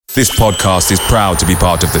This podcast is proud to be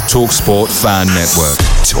part of the TalkSport Fan Network.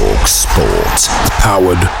 TalkSport.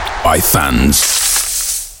 Powered by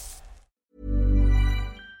fans.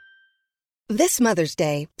 This Mother's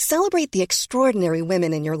Day, celebrate the extraordinary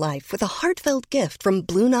women in your life with a heartfelt gift from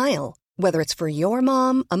Blue Nile. Whether it's for your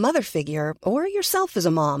mom, a mother figure, or yourself as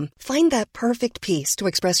a mom, find that perfect piece to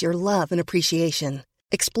express your love and appreciation.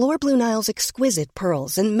 Explore Blue Nile's exquisite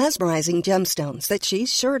pearls and mesmerizing gemstones that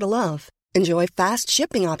she's sure to love. Enjoy fast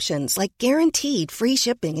shipping options like guaranteed free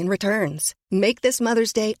shipping and returns. Make this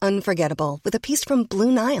Mother's Day unforgettable with a piece from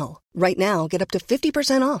Blue Nile. Right now, get up to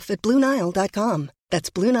 50% off at BlueNile.com. That's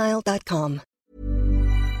BlueNile.com.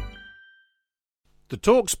 The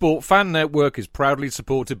TalkSport Fan Network is proudly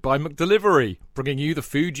supported by McDelivery, bringing you the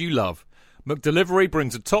food you love. McDelivery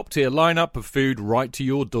brings a top-tier lineup of food right to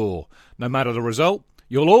your door. No matter the result,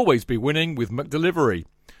 you'll always be winning with McDelivery.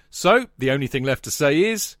 So, the only thing left to say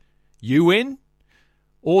is, you win?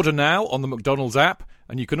 Order now on the McDonald's app,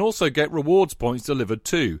 and you can also get rewards points delivered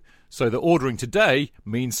too, so that ordering today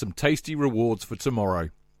means some tasty rewards for tomorrow.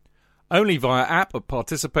 Only via app at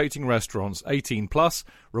participating restaurants. 18 plus.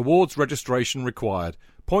 Rewards registration required.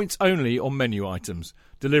 Points only on menu items.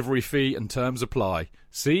 Delivery fee and terms apply.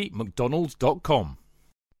 See mcdonalds.com.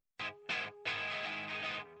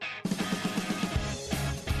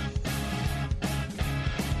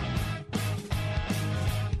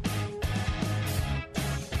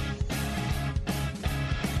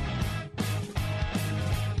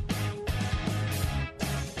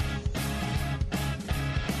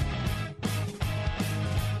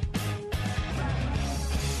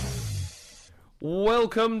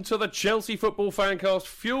 Welcome to the Chelsea Football Fancast,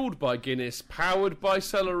 fueled by Guinness, powered by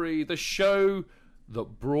Celery, the show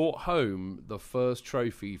that brought home the first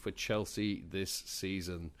trophy for Chelsea this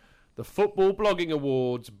season. The Football Blogging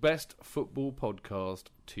Awards Best Football Podcast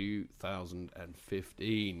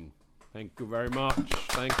 2015. Thank you very much.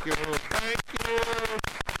 Thank you. Thank you.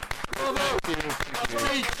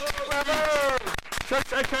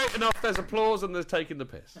 Okay, enough. There's applause and there's taking the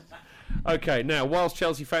piss. Okay, now, whilst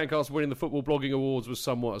Chelsea Fancast winning the Football Blogging Awards was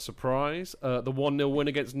somewhat a surprise, the 1-0 win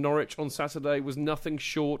against Norwich on Saturday was nothing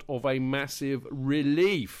short of a massive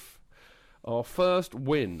relief. Our first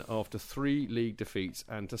win after 3 league defeats,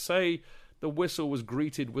 and to say the whistle was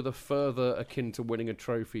greeted with a further akin to winning a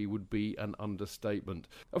trophy would be an understatement.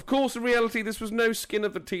 Of course, in reality, this was no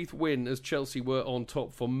skin-of-the-teeth win, as Chelsea were on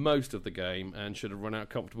top for most of the game and should have run out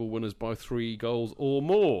comfortable winners by 3 goals or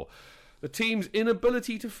more. The team's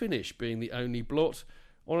inability to finish being the only blot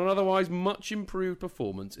on an otherwise much improved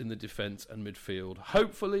performance in the defence and midfield.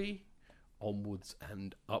 Hopefully, onwards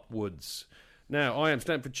and upwards. Now, I am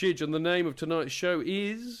Stamford Chidge, and the name of tonight's show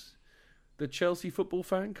is the Chelsea Football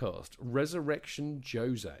Fancast, Resurrection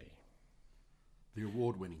Jose. The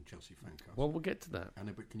award-winning Chelsea Fancast. Well, we'll get to that. I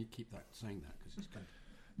know, but can you keep that saying that? Because it's good.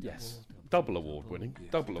 Yes, double award-winning.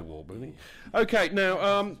 Double award-winning. Okay,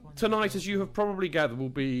 now, tonight, as you have probably gathered, will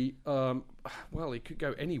be, well, it could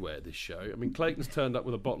go anywhere, this show. I mean, Clayton's turned up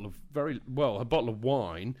with a bottle of a bottle of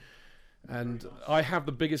wine, and I have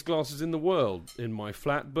the biggest glasses in the world in my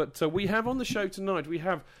flat, but we have on the show tonight, we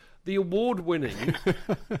have the award-winning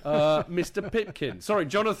Mr. Pipkin. Sorry,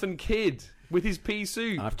 Jonathan Kidd, with his pea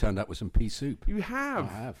soup. I've turned up with some pea soup. You have? I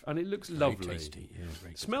have. And it looks very lovely. Tasty. Yeah,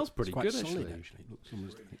 very good. Smells pretty it's quite good, solid, actually. It looks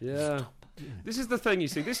almost Yeah. This is the thing, you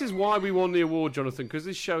see. This is why we won the award, Jonathan, because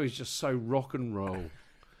this show is just so rock and roll.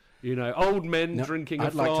 You know, old men drinking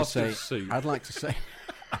a flask of soup. I'd like to say...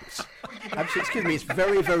 excuse me, it's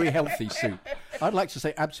very, very healthy soup. I'd like to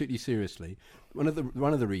say absolutely seriously, one of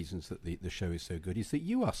the reasons that the show is so good is that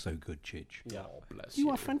you are so good, Chidge. Yeah, bless you.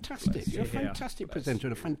 You are fantastic. You're a fantastic presenter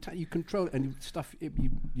and you control it, and stuff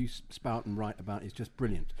you spout and write about is just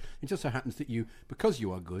brilliant. It just so happens that because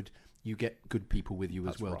you are good, you get good people with you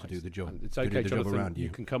as well to do the job. And it's okay, Jonathan. Around you. You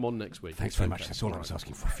can come on next week. Thanks very much. That's all I was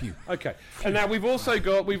asking for. Phew. Okay, and now we've also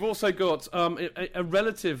got a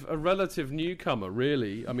relative newcomer.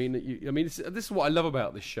 Really, this is what I love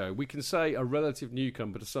about this show. We can say a relative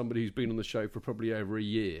newcomer to somebody who's been on the show for probably over a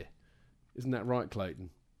year. Isn't that right, Clayton?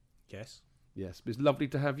 Yes. Yes, it's lovely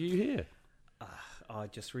to have you here. I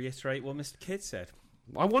just reiterate what Mr. Kidd said.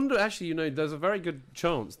 I wonder, actually, there's a very good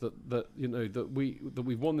chance that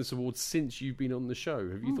we've won this award since you've been on the show.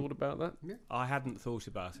 Have you thought about that? Yeah. I hadn't thought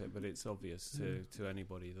about it, but it's obvious to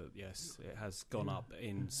anybody that yes, it has gone up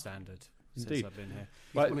in standard since I've been here.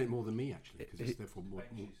 He's won it more than me, actually, because it's therefore more.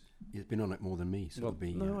 He's been on it more than me, so it'll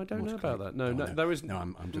be. No, I don't know most about great. that. No, there isn't. No,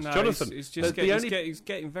 I'm just. No, Jonathan, it's just the only- he's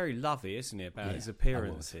getting very lovey, isn't he, about his I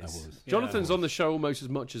appearances? was. Jonathan's on the show almost as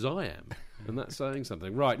much as I am, and that's saying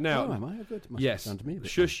something. Right now, Oh, am I? Good. Must yes, sound to me a bit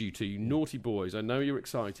shush you two, you naughty boys. I know you're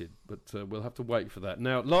excited, but we'll have to wait for that.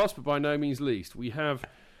 Now, last but by no means least, we have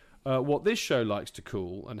what this show likes to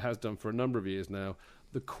call, and has done for a number of years now,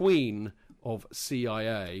 the Queen of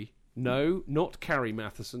CIA. No, not Carrie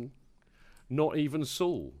Matheson, not even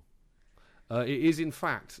Saul. It is, in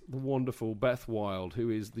fact, the wonderful Beth Wild, who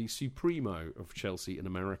is the supremo of Chelsea in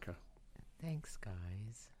America. Thanks,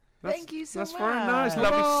 guys. That's- Thank you so that's much. very nice.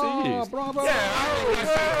 Lovely to see you. Bravo!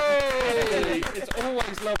 Hey! It's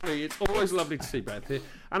always lovely. It's always lovely to see Beth here.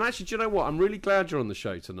 And actually, do you know what? I'm really glad you're on the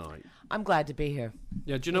show tonight. I'm glad to be here.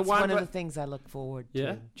 Yeah. Do you know It's why? one I'm of the things I look forward yeah.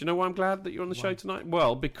 to. Do you know why I'm glad that you're on the show tonight?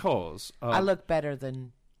 Well, because I look better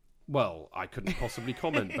than... well, I couldn't possibly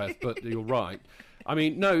comment, Beth, but you're right. I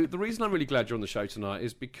mean, no, the reason I'm really glad you're on the show tonight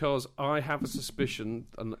is because I have a suspicion,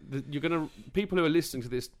 and people who are listening to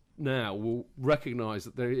this now will recognise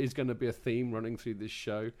that there is going to be a theme running through this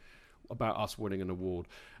show about us winning an award.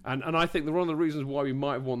 And I think that one of the reasons why we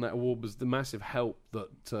might have won that award was the massive help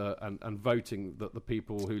that and voting that the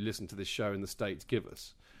people who listen to this show in the States give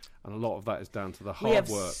us. And a lot of that is down to the hard We have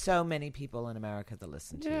work. so many people in America that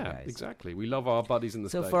listen to you Yeah, guys. exactly. We love our buddies in the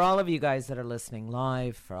So States. for all of you guys that are listening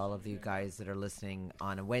live, for all of you guys that are listening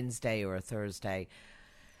on a Wednesday or a Thursday,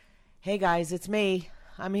 hey guys, it's me.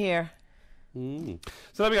 I'm here. So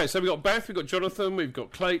there we go. So we've got Beth, we've got Jonathan, we've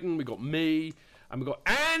got Clayton, we've got me, and we've got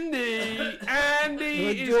Andy.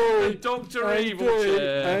 Andy is the Dr. Evil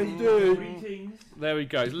chair. There we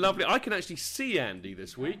go. It's lovely. I can actually see Andy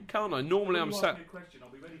this week, can't I? Normally I'm sat...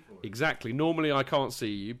 Exactly. Normally I can't see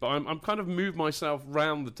you, but I'm kind of moved myself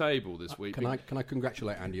round the table this week. Can I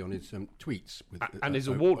congratulate Andy on his tweets with, and his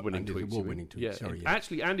award-winning and his tweets. award-winning tweets. Yeah. Sorry, yeah.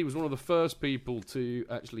 Actually, Andy was one of the first people to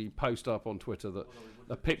actually post up on Twitter that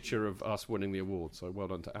a picture of us winning the award. So well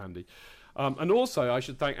done to Andy. And also, I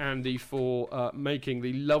should thank Andy for making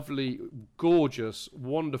the lovely, gorgeous,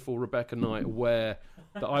 wonderful Rebecca Knight aware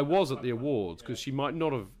that I was at the awards, because she might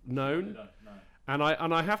not have known. And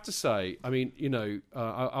I have to say, I mean, you know,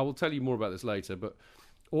 I will tell you more about this later, but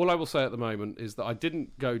all I will say at the moment is that I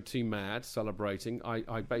didn't go too mad celebrating.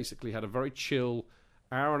 I basically had a very chill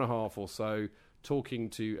hour and a half or so talking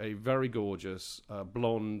to a very gorgeous,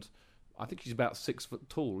 blonde, I think she's about 6 foot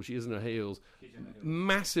tall. She is in her heels.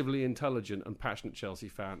 Massively intelligent and passionate Chelsea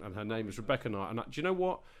fan, and her name is Rebecca Knight. And do you know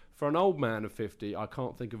what? For an old man of 50, I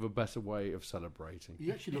can't think of a better way of celebrating.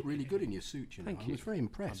 You actually look really good in your suit, you know. Thank I you. was very I'm a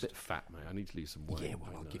impressed. bit fat, mate. I need to lose some weight. Yeah,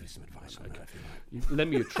 well, I'll give you some advice on that if you like. You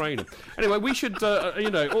lend me a trainer. Anyway, we should,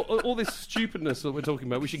 you know, all this stupidness that we're talking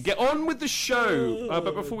about, we should get on with the show.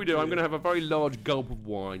 But before we do, I'm going to have a very large gulp of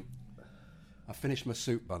wine. I finished my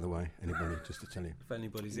soup, by the way. Anybody, just to tell you. If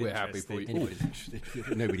anybody's We're interested. happy for you. Anybody's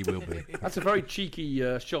interested. Nobody will be. That's a very cheeky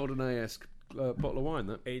Chardonnay-esque bottle of wine,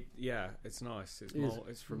 that. It's nice. It's, Is-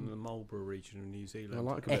 it's from the Marlborough region of New Zealand. I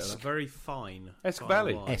like a bit of It's that. very fine. Esk fine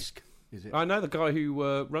Valley. wine. Esk, is it? I know the guy who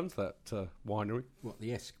runs that winery. What,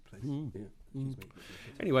 the Esk place? Yeah.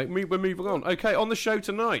 Anyway, we're moving on. Okay, on the show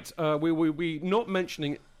tonight, we will be not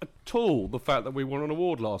mentioning at all the fact that we won an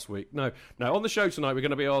award last week. No, on the show tonight, we're going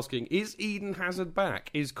to be asking, is Eden Hazard back?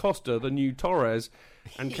 Is Costa the new Torres?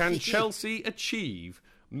 And can Chelsea achieve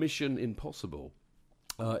Mission Impossible?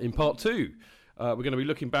 In part two, we're going to be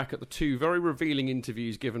looking back at the two very revealing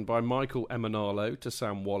interviews given by Michael Emenalo to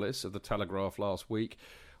Sam Wallace of The Telegraph last week,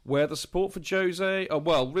 where the support for Jose,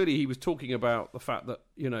 well, really he was talking about the fact that,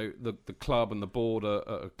 you know, the club and the board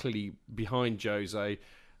are clearly behind Jose.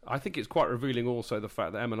 I think it's quite revealing also the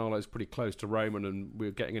fact that Emenalo is pretty close to Roman, and we're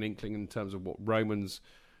getting an inkling in terms of what Roman's,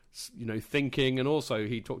 you know, thinking. And also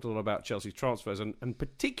he talked a lot about Chelsea's transfers and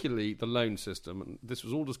particularly the loan system. And this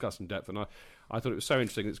was all discussed in depth, and I thought it was so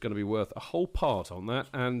interesting it's going to be worth a whole part on that.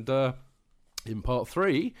 And in part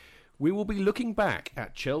three, we will be looking back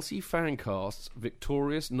at Chelsea Fancast's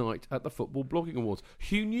victorious night at the Football Blogging Awards.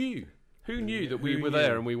 Who knew? Who knew that we were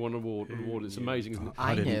there and we won an award? It's amazing, isn't it?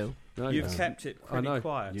 I knew. No, You've kept it I know. pretty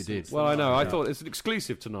quiet. You since did. Well, I know. I Yeah. thought it's an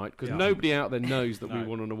exclusive tonight because Yeah. nobody out there knows that we No,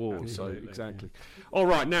 won an award. absolutely, So exactly. All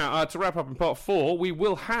right. Now to wrap up in part four, we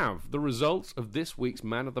will have the results of this week's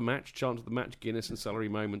Man of the Match, Chant of the Match, Guinness, and Celery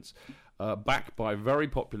Moments, backed by very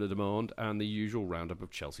popular demand and the usual roundup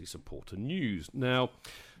of Chelsea supporter news. Now,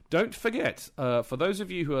 don't forget, for those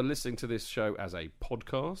of you who are listening to this show as a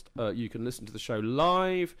podcast, you can listen to the show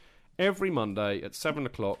live every Monday at 7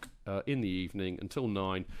 o'clock in the evening until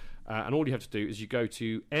 9. And all you have to do is you go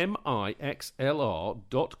to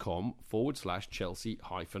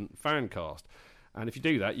mixlr.com/Chelsea-fancast. And if you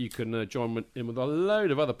do that, you can join in with a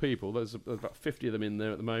load of other people. There's about 50 of them in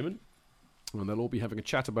there at the moment. And they'll all be having a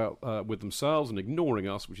chat about with themselves and ignoring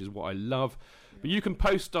us, which is what I love. But you can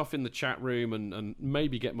post stuff in the chat room and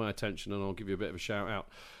maybe get my attention, and I'll give you a bit of a shout out.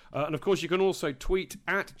 And of course, you can also tweet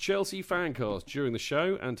at Chelsea Fancast during the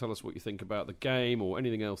show and tell us what you think about the game or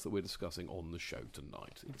anything else that we're discussing on the show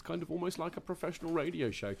tonight. It's kind of almost like a professional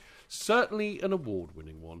radio show. Certainly an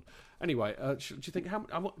award-winning one. Anyway, do you think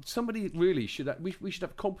somebody really should we should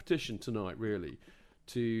have a competition tonight, really,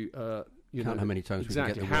 to count how many times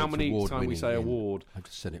exactly we get the how words many award times we say award. I've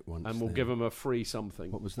just said it once, and we'll give them a free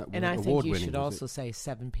something. What was that? And I think you award-winning, should was also say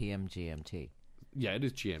 7 p.m. GMT. Yeah, it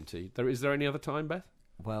is GMT. Is there any other time, Beth?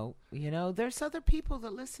 Well, there's other people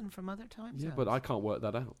that listen from other time zones. Yeah, but I can't work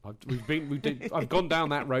that out. I've gone down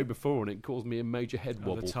that road before, and it caused me a major head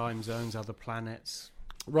wobble. Other time zones, other planets.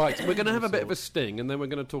 Right, we're going to have a bit of a sting, and then we're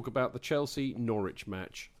going to talk about the Chelsea-Norwich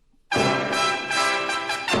match.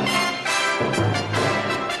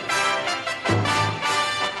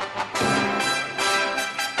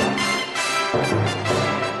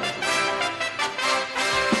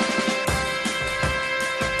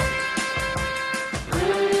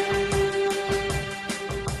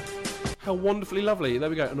 How wonderfully lovely. There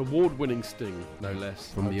we go. An award-winning sting, no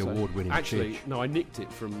less. From the award-winning Actually, Chidge. no, I nicked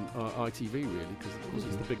it from ITV, really, because of course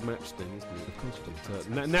it's the big match sting, isn't it? Of course.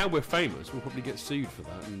 But, now we're famous. We'll probably get sued for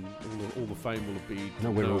that, and all the fame will be...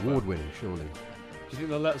 No, we're award-winning, surely. Do you think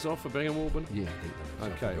they'll let us off for being award-winning? Yeah, I think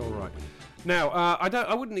that. Okay, all right. Now,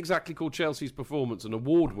 I wouldn't exactly call Chelsea's performance an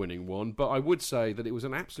award-winning one, but I would say that it was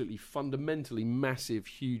an absolutely fundamentally massive,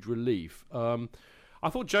 huge relief. I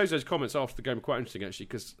thought Jose's comments after the game were quite interesting, actually,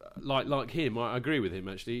 because like him, I agree with him.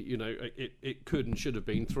 Actually, it could and should have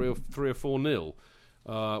been 3 or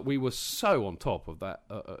 4-0. We were so on top of that.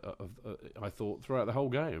 I thought throughout the whole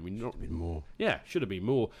game. I mean, not been more. Yeah, should have been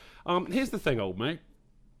more. Here's the thing, old mate.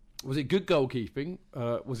 Was it good goalkeeping?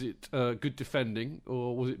 Was it good defending?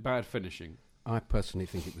 Or was it bad finishing? I personally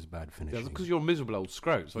think it was bad finishing. Yeah, because you're a miserable old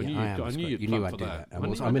scrote, so I knew you'd knew plug I'd for do that.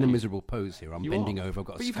 I'm in a miserable pose here. I'm bending are. over. I've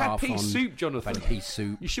got but a you've scarf had pea on. soup, Jonathan. I've had pea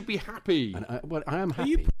soup. You should be happy. And I am happy.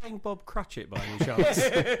 Are you playing Bob Cratchit by any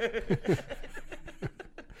chance?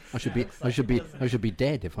 I should be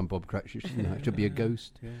dead if I'm Bob Cratchit. I should be a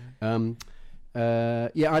ghost. Yeah.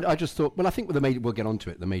 I just thought. Well, I think we'll get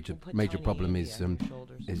onto it. The major problem is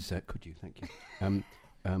could you? Thank you.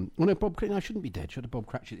 Well, no, Bob Cratchit. I shouldn't be dead. Should have Bob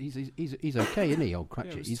Cratchit. He's okay, isn't he, old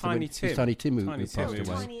Cratchit? He's Tiny Tim who passed away.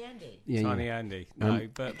 Tiny Andy. Yeah, Tiny Andy. No,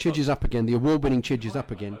 but Chidge is up again. The award-winning Chidge is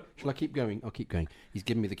up again. Shall I keep going? I'll keep going. He's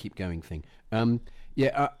giving me the keep going thing. I'm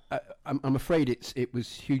afraid it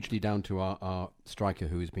was hugely down to our striker,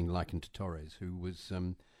 who is being likened to Torres, who was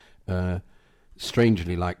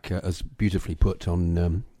strangely as beautifully put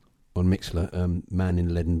on Mixler, man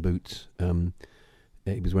in leaden boots.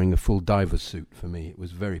 He was wearing a full diver's suit for me. It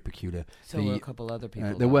was very peculiar. So were a couple other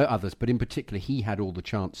people. There were others, but in particular, he had all the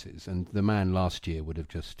chances, and the man last year would have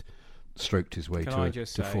just stroked his way to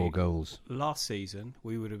 4 goals. Last season,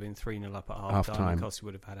 we would have been 3-0 up at half-time because he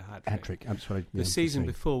would have had a hat-trick. Absolutely. The season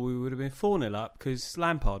before, we would have been 4-0 up because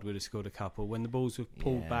Lampard would have scored a couple when the balls were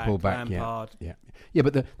pulled back. Lampard. Yeah,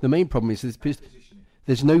 but the main problem is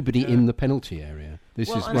there's nobody in the penalty area.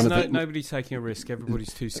 Nobody taking a risk.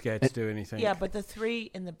 Everybody's too scared to do anything. Yeah, but the 3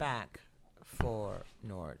 in the back for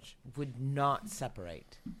Norwich would not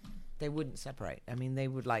separate. They wouldn't separate. I mean, they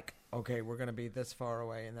would okay, we're going to be this far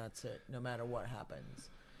away, and that's it, no matter what happens.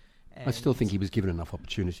 And I still think he was given enough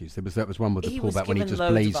opportunities. That was one with the He was pullback when he given just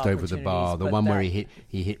loads blazed of over the bar. The opportunities, one but where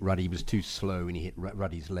he hit Ruddy, he was too slow and he hit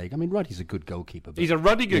Ruddy's leg. I mean, Ruddy's a good goalkeeper. But, He's a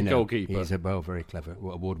ruddy good goalkeeper. He's very clever.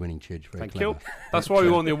 Award-winning Chidge. Very Thank clever. you. That's why we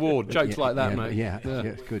won the award. Jokes like that, mate. Yeah,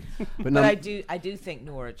 it's good. But I do think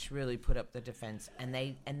Norwich really put up the defence, and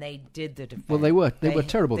they did the defence. Well, they were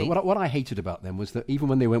terrible. What I hated about them was that even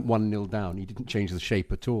when they went 1-0 down, he didn't change the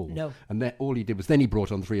shape at all. No. And all he did was then he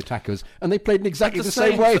brought on 3 attackers, and they played in exactly the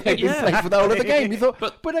same way they'd been playing for the whole of the game. You thought,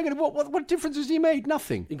 but hang on, what difference has he made?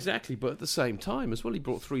 Nothing. Exactly, but at the same time as well, he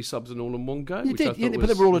brought 3 subs and all in one go. He did, but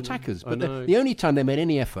they were all attackers. But the only time they made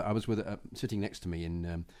any effort, I was with sitting next to me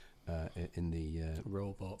in the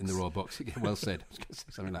Royal Box. In the Royal Box. Well said. I was going to say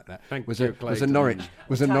something like that. Thank was you, a Norwich.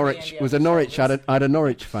 I had a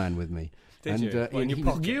Norwich fan with me. Did you? In your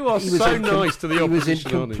pocket? You are so nice to the opposition. He was in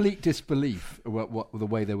opposition, complete disbelief what the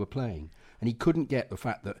way they were playing. And he couldn't get the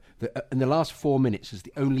fact that in the last 4 minutes is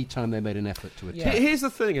the only time they made an effort to attack. Here's the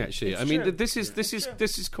thing, actually. I mean, this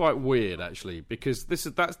is quite weird, actually, because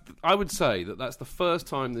I would say that's the first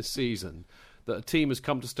time this season that a team has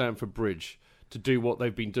come to Stamford Bridge to do what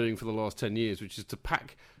they've been doing for the last 10 years, which is to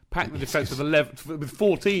pack pack the defence with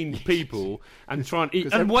 14 people, and try and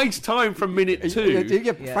eat, and waste time from minute 2.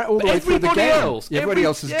 All the way through the Everybody game. else, Everybody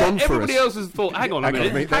else has done for us. Everybody else has thought, hang on a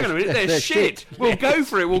minute, they're shit. We'll go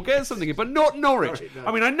for it. We'll get something, but not Norwich.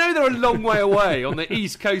 I mean, I know they're a long way away on the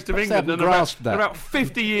east coast of England, and they're about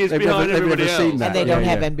 50 years behind everybody else, and they don't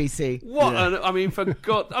have NBC. What? I mean, for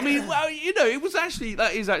God! I mean, well, it was actually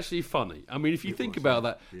that is actually funny. I mean, if you think about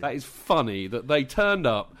that, that is funny that they turned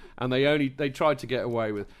up and they tried to get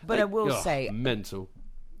away with. But I will say, mental.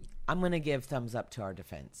 I'm going to give thumbs up to our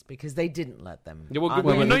defence because they didn't let them. Yeah,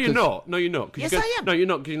 no, you're not. No, you're not. Yes, I am. No, you're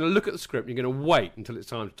not. Because you're going to look at the script. And you're going to wait until it's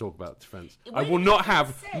time to talk about defence. I will not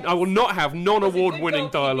have non-award-winning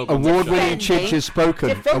dialogue. Award-winning Chidge has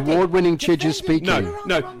spoken. Award-winning Chidge is speaking.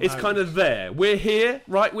 No, it's kind of there. We're here,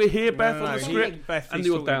 right? We're here, Beth, on the script, and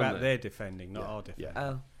you're talking down about there. their defending, not our defending.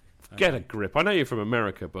 Oh. Get a grip. I know you're from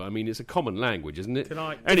America, but I mean, it's a common language, isn't it?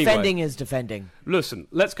 Anyway, defending is defending. Listen,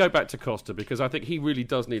 let's go back to Costa because I think he really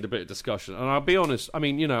does need a bit of discussion. And I'll be honest, I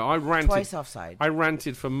mean, I ranted. Twice offside. I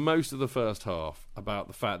ranted for most of the first half about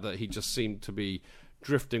the fact that he just seemed to be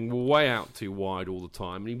drifting way out too wide all the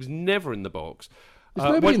time. And he was never in the box. There's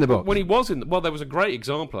nobody in the box. When he was there was a great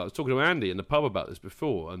example. I was talking to Andy in the pub about this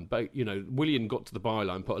before, and Willian got to the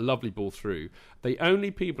byline, put a lovely ball through. The only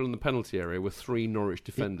people in the penalty area were 3 Norwich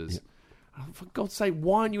defenders. Yeah. For God's sake,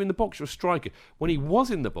 why aren't you in the box? You're a striker. When he was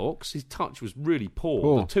in the box, his touch was really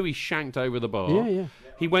poor. The 2 he shanked over the bar. Yeah.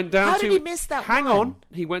 He went down. How did he miss that? Hang on,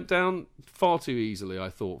 he went down far too easily. I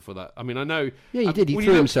thought for that. I mean, I know. Yeah, he did. He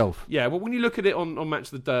threw himself. Yeah, but when you look at it on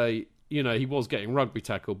Match of the Day. He was getting rugby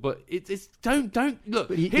tackled, but it's don't look.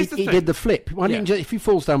 But he thing. did the flip. Why didn't if he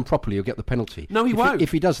falls down properly, he'll get the penalty. No, he won't.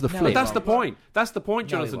 If he does the flip, but that's the point. That's the point,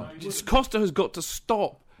 Jonathan. Costa has got to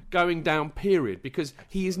stop going down. Period, because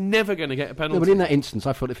he is never going to get a penalty. No, but in that instance,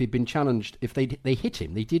 I thought if he'd been challenged, if they hit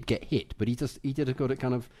him, they did get hit, but he did a good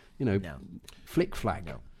kind of flick flag.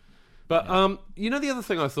 No. But the other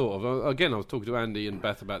thing I thought of again, I was talking to Andy and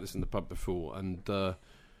Beth about this in the pub before, and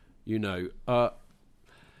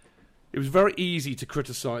it was very easy to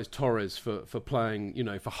criticise Torres for playing,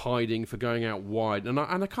 for hiding, for going out wide. And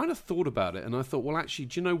I kind of thought about it, and I thought, well, actually,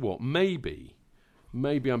 do you know what? Maybe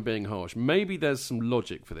I'm being harsh. Maybe there's some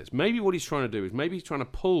logic for this. Maybe what he's trying to do is he's trying to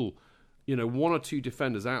pull, 1 or 2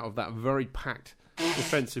 defenders out of that very packed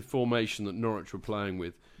defensive formation that Norwich were playing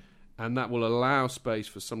with. And that will allow space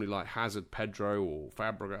for somebody like Hazard, Pedro, or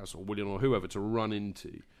Fabregas, or Willian, or whoever to run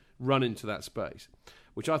into that space.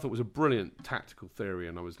 Which I thought was a brilliant tactical theory,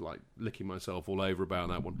 and I was like licking myself all over about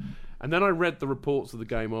that one. And then I read the reports of the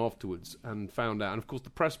game afterwards and found out, and of course the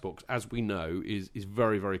press box, as we know, is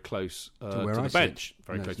very, very close to the bench.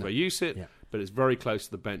 Very close to where you sit, but it's very close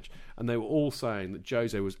to the bench. And they were all saying that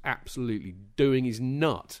Jose was absolutely doing his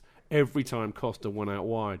nut every time Costa went out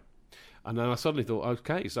wide. And then I suddenly thought,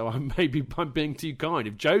 okay, so I'm being too kind.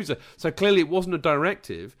 If Jose, so clearly it wasn't a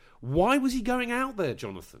directive, why was he going out there,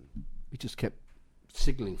 Jonathan? He just kept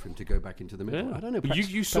signalling for him to go back into the middle. Yeah. I don't know. But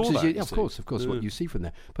you saw that, of course, what you see from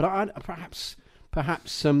there. But perhaps,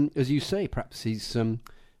 as you say, perhaps he's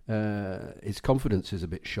his confidence is a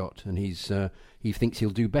bit shot, and he thinks he'll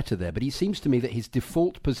do better there. But it seems to me that his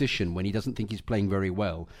default position, when he doesn't think he's playing very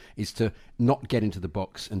well, is to not get into the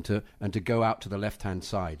box and to go out to the left-hand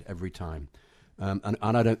side every time. And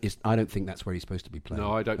I don't think that's where he's supposed to be playing.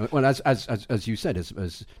 No, I don't. Well, as you said,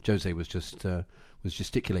 as Jose was just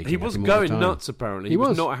gesticulating. He was going nuts. Apparently, he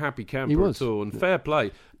was not a happy camper at all. And fair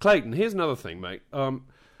play, Clayton. Here's another thing, mate. I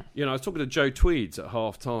was talking to Joe Tweeds at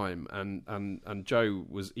half time, and Joe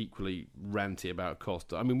was equally ranty about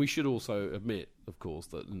Costa. I mean, we should also admit, of course,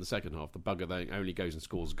 that in the second half, the bugger then only goes and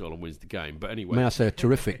scores a goal and wins the game. But anyway, may I say, a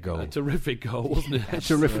terrific goal? A terrific goal, wasn't it?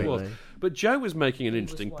 Terrific. It was. But Joe was making an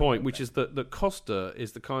interesting point, which is that Costa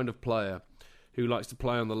is the kind of player who likes to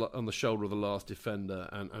play on the shoulder of the last defender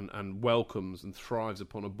and welcomes and thrives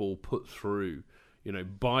upon a ball put through,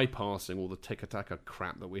 bypassing all the tiki-taka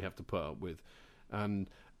crap that we have to put up with. And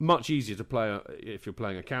much easier to play if you're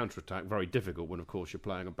playing a counter-attack, very difficult when, of course, you're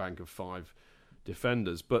playing a bank of 5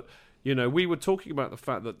 defenders. But, we were talking about the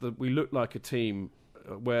fact that we look like a team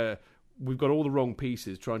where we've got all the wrong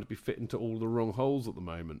pieces trying to be fit into all the wrong holes at the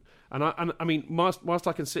moment. And I mean, whilst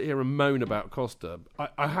I can sit here and moan about Costa,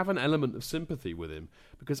 I have an element of sympathy with him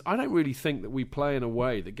because I don't really think that we play in a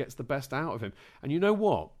way that gets the best out of him. And you know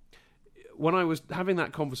what? When I was having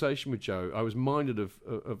that conversation with Joe, I was minded of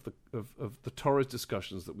the Torres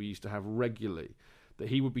discussions that we used to have regularly, that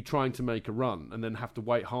he would be trying to make a run and then have to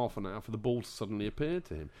wait half an hour for the ball to suddenly appear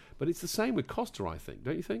to him. But it's the same with Costa, I think,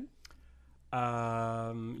 don't you think?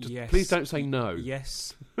 Yes. Please don't say no.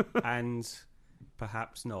 Yes, and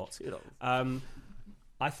perhaps not.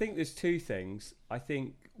 I think there's two things. I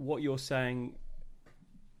think what you're saying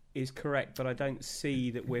is correct, but I don't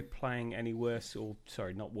see that we're playing any worse, or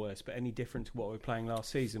sorry, not worse, but any different to what we were playing last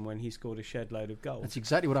season when he scored a shed load of goals. That's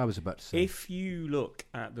exactly what I was about to say. If you look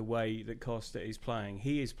at the way that Costa is playing,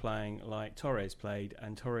 he is playing like Torres played,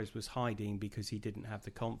 and Torres was hiding because he didn't have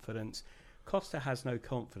the confidence. Costa has no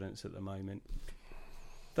confidence at the moment.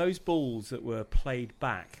 Those balls that were played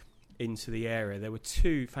back into the area, there were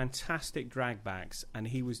two fantastic drag backs, and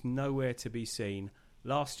he was nowhere to be seen.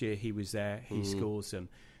 Last year he was there, he scores them.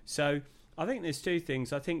 So I think there's two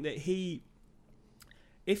things. I think that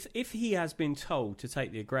if he has been told to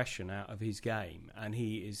take the aggression out of his game and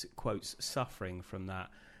he is, quotes, suffering from that,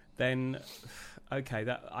 then okay,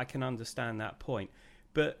 that I can understand that point.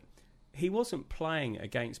 But he wasn't playing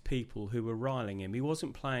against people who were riling him. He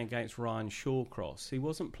wasn't playing against Ryan Shawcross. He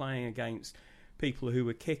wasn't playing against people who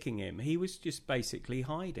were kicking him. He was just basically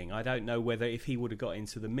hiding. I don't know whether if he would have got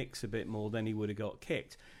into the mix a bit more, then he would have got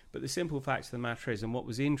kicked. But the simple fact of the matter is, and what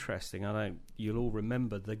was interesting, you'll all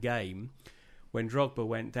remember the game when Drogba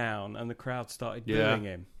went down and the crowd started booing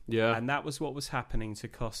him. Yeah. And that was what was happening to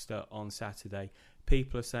Costa on Saturday.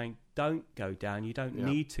 People are saying, don't go down. You don't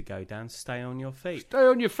need to go down. Stay on your feet. Stay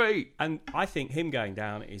on your feet. And I think him going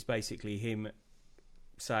down is basically him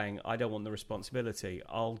saying, I don't want the responsibility.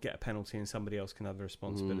 I'll get a penalty and somebody else can have the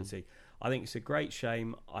responsibility. I think it's a great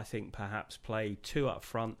shame. I think perhaps play two up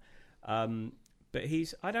front. But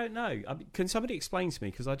I don't know. Can somebody explain to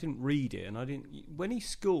me? Because I didn't read it, and when he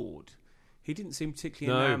scored, he didn't seem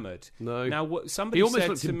particularly enamoured. No. Now, somebody he almost said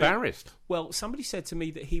looked to embarrassed. Me, well, somebody said to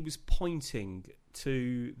me that he was pointing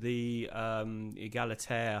to the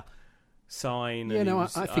Egalitaire sign. Yeah, no,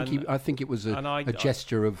 I think it was a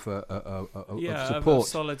gesture of support. Of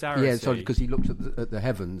solidarity. Yeah, because he looked at the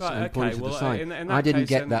heavens and pointed to the sign. I didn't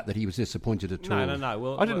get that he was disappointed at all. No.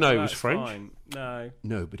 Well, I didn't know he was that's French. Fine.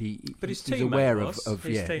 No, but he's teammate aware was. of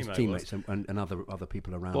His his teammate teammates and other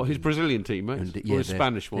people around. Well, his him. Brazilian teammates or his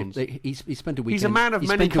Spanish ones. He spent a weekend. He's a man of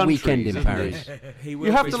many spent a weekend countries, in isn't Paris.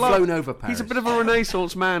 You have to flown over Paris. He's a bit of a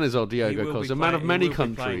Renaissance man, is our Diogo Costa, a man of many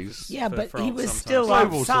countries. Yeah, but France he was sometimes. still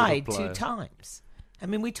Global offside sort of two times. I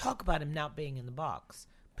mean, we talk about him not being in the box,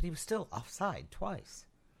 but he was still offside twice.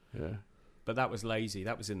 Yeah. But that was lazy.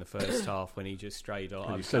 That was in the first half when he just strayed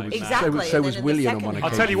on. Exactly. So And was then in the William second on half- occasion.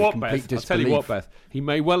 I'll tell you what, complete Beth. I'll tell you what, disbelief. Beth. He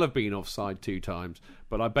may well have been offside two times,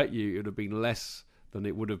 but I bet you it would have been less than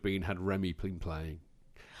it would have been had Remy been playing.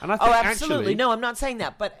 And I think absolutely. actually, No, I'm not saying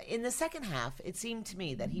that. But in the second half, it seemed to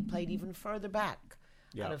me that he played even further back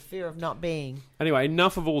out of fear of not being. Anyway,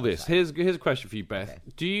 enough of all this. Here's a question for you, Beth. Okay.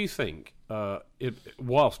 Do you think,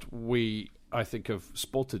 whilst I think have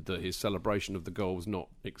spotted that his celebration of the goal was not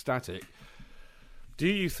ecstatic, do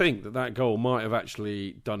you think that goal might have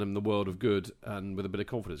actually done him the world of good and with a bit of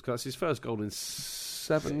confidence? Because that's his first goal in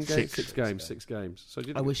six games. So do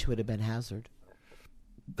you think wish it would have been Hazard.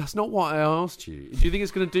 that's not what I asked you. Do you think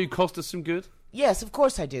it's going to do Costa some good? Yes, of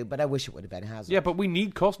course I do, but I wish it would have been Hazard. Yeah, but we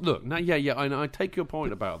need Costa. Look, I take your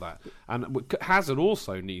point about that. And Hazard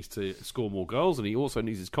also needs to score more goals, and he also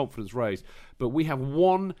needs his confidence raised. But we have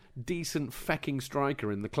one decent fecking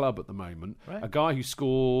striker in the club at the moment. Right. A guy who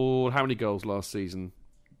scored how many goals last season?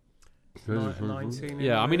 19.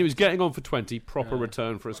 Yeah, I mean, he was getting on for 20, proper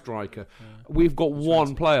return for a striker. We've got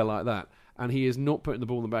one player like that, and he is not putting the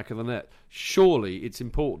ball in the back of the net. Surely it's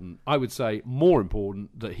important, I would say more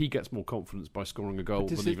important, that he gets more confidence by scoring a goal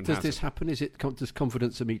than even Does Hazard. this happen? Does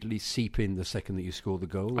confidence immediately seep in the second that you score the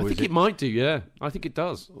goal? I or think is it might do, yeah. I think it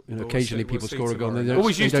does. Occasionally We'll people see score a goal and they tomorrow. don't,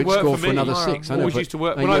 Always they used to don't work score for for me. another six. I know, Always but used to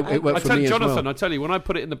work. I When know it worked I for tell me as Jonathan, well. I tell you, when I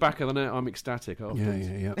put it in the back of the net, I'm ecstatic Yeah,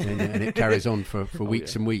 afterwards. and it carries on for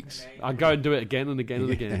weeks and weeks. I go and do it again and again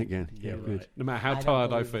and again. Yeah, good. No matter how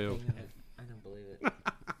tired I feel. I don't believe it.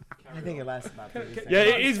 I think it lasts about 30 seconds. Yeah,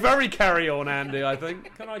 it is very carry on, Andy, I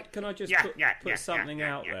think. Can I just put something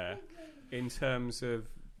out there in terms of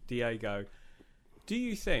Diego? Do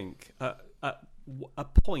you think at a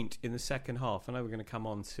point in the second half, I know we're going to come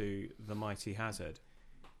on to the mighty Hazard,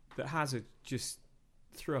 that Hazard just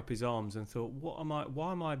threw up his arms and thought,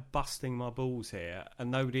 why am I busting my balls here and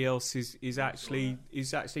nobody else is actually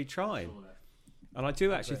trying? And I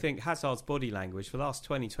do actually think Hazard's body language for the last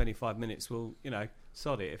 20-25 minutes will,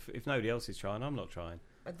 sod it. If nobody else is trying, I'm not trying.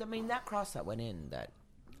 But, I mean, that cross that went in, that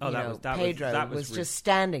Pedro was was just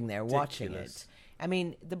standing there watching ridiculous. it. I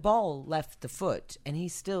mean, the ball left the foot, and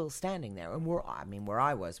he's still standing there. And where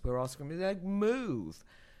I was, we were all screaming, like, move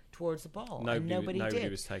towards the ball. Nobody did.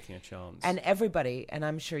 Was taking a chance. And everybody, and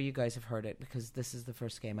I'm sure you guys have heard it because this is the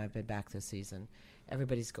first game I've been back this season,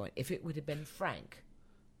 everybody's going, if it would have been Frank,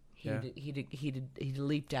 He'd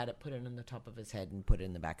leaped at it, put it on the top of his head, and put it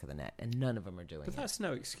in the back of the net. And none of them are doing But it. that's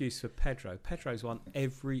no excuse for Pedro. Pedro's won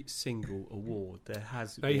every single award there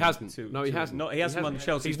has. No, he hasn't. No, he hasn't. Not, he hasn't won the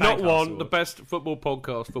Chelsea. He's not Fancast won Award. the best football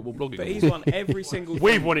podcast, football blogging. But award. he's won every single.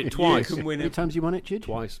 We've thing won it you twice. can win How many it. times you won it, Chid?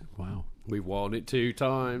 Twice. Wow. We've won it 2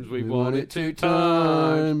 times. We've We won it 2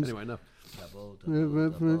 times. Anyway, enough. But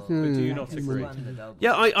do you not agree?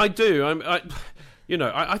 Yeah, I do.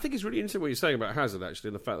 I think it's really interesting what you're saying about Hazard, actually,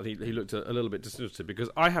 and the fact that he looked a little bit disinterested, because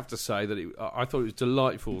I have to say that I thought it was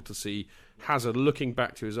delightful to see Hazard looking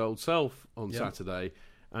back to his old self on Saturday,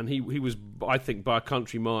 and he was, I think, by a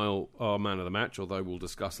country mile, our man of the match, although we'll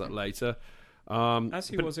discuss that later. As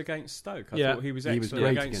he was against Stoke. I thought he was He was excellent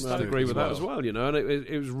great against against Stoke. I agree with as that as well, and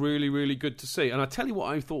it was really, really good to see. And I tell you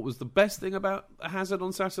what I thought was the best thing about Hazard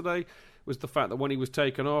on Saturday was the fact that when he was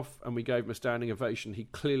taken off and we gave him a standing ovation, he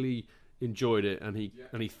clearly enjoyed it, and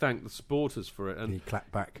he thanked the supporters for it. And he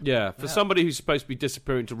clapped back. yeah, for somebody who's supposed to be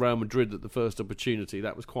disappearing to Real Madrid at the first opportunity,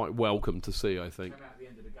 that was quite welcome to see, I think. Came out at the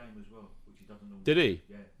end of the game as well, which he doesn't normally. Did he?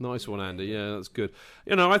 Yeah. Nice one, Andy. Yeah, that's good.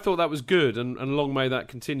 I thought that was good, and long may that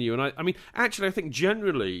continue. And I mean, actually, I think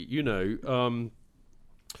generally,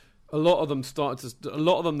 a lot of them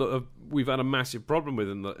that we've had a massive problem with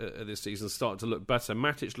in this season started to look better.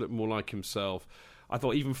 Matic looked more like himself. I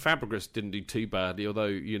thought even Fabregas didn't do too badly,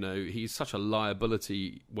 although he's such a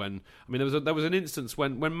liability. There was an instance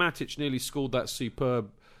when Matic nearly scored that superb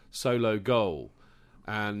solo goal,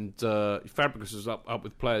 and Fabregas was up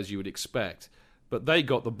with players you would expect, but they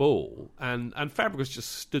got the ball, and Fabregas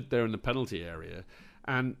just stood there in the penalty area.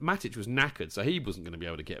 And Matic was knackered, so he wasn't going to be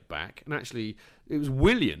able to get back. And actually, it was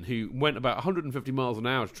Willian who went about 150 miles an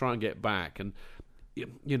hour to try and get back. And,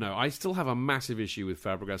 I still have a massive issue with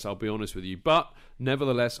Fabregas, I'll be honest with you. But,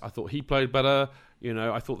 nevertheless, I thought he played better.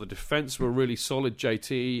 I thought the defence were really solid.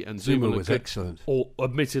 JT and Zuma was good. excellent. Or,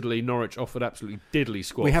 admittedly, Norwich offered absolutely diddly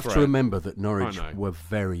squad We have threat. to remember that Norwich were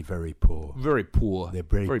very, very poor. Very poor. They're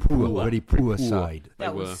very poor side.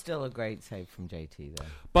 That They was were. still a great save from JT, though.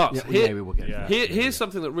 But we will get to that. here's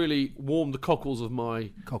something that really warmed the cockles of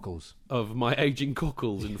my Cockles. aging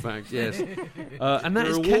cockles, in fact, yes. And that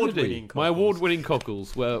Your is award-winning Kennedy. My cockles. award-winning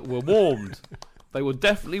cockles were warmed. They were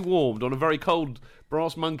definitely warmed on a very cold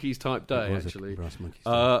Brass Monkeys type day, It was a actually. Brass Monkeys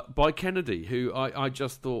day. By Kennedy, who I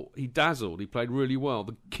just thought he dazzled. He played really well.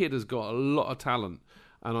 The kid has got a lot of talent,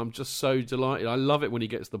 and I'm just so delighted. I love it when he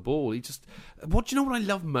gets the ball. Do you know what I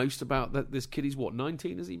love most about this kid? He's what,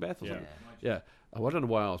 19, is he, Beth? Or something? Yeah. Oh, I don't know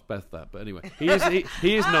why I asked Beth that, but anyway, he is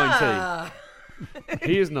 19.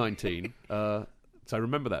 He is 19. So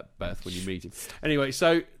remember that, Beth, when you meet him. Anyway,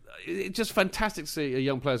 so it's just fantastic to see a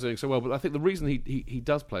young player doing so well. But I think the reason he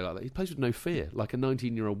does play like that, he plays with no fear, like a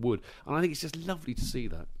 19-year-old would. And I think it's just lovely to see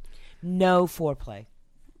that. No foreplay.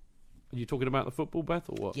 Are you talking about the football, Beth,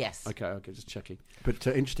 or what? Yes. Okay, just checking. But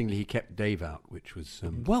interestingly, he kept Dave out, which was...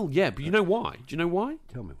 Well, yeah, but you know why? Do you know why?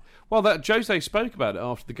 tell me. Well, that Jose spoke about it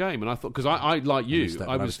after the game, and I thought, because I like you,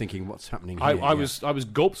 I was thinking, what's happening here? I was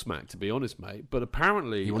gobsmacked, to be honest, mate. But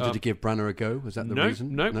apparently, He wanted to give Branner a go. Was that the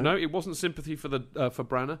reason? No. It wasn't sympathy for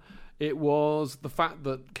Branner. It was the fact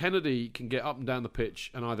that Kennedy can get up and down the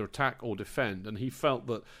pitch and either attack or defend, and he felt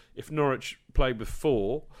that if Norwich played with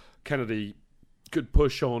 4, Kennedy could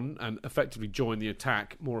push on and effectively join the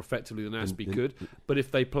attack more effectively than Asby could. But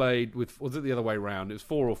if they played with, was it the other way around? It was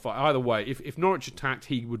 4 or 5. Either way, if Norwich attacked,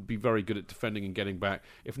 he would be very good at defending and getting back.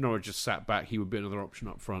 If Norwich just sat back, he would be another option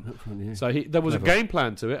up front. Yeah. So there was a game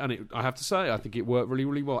plan to it, and I have to say, I think it worked really,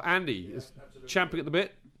 really well. Andy is champing at the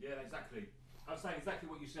bit. Yeah, exactly. I was saying exactly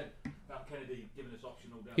what you said about Kennedy giving us option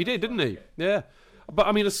all down. He did, didn't he? Yeah. But,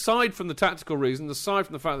 I mean, aside from the tactical reasons, aside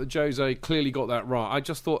from the fact that Jose clearly got that right, I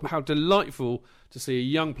just thought how delightful to see a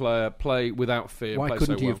young player play without fear. Why play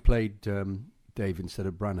couldn't so he well. have played Dave instead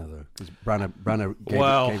of Branner, though? Because Branner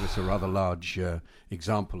gave us a rather large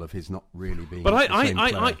example of his not really being But the same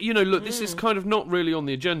player. look, this is kind of not really on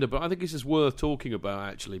the agenda, but I think this is worth talking about,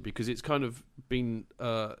 actually, because it's kind of been...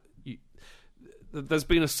 there's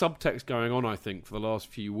been a subtext going on, I think, for the last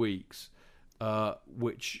few weeks,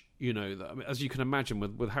 which, as you can imagine,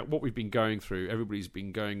 with what we've been going through, everybody's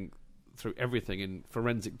been going through everything in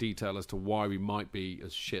forensic detail as to why we might be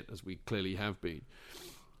as shit as we clearly have been.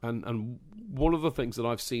 And one of the things that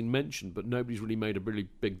I've seen mentioned, but nobody's really made a really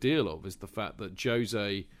big deal of, is the fact that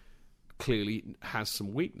Jose clearly has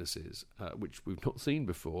some weaknesses, which we've not seen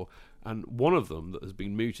before. And one of them that has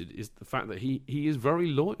been mooted is the fact that he is very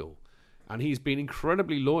loyal. And he's been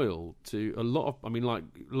incredibly loyal to a lot of... a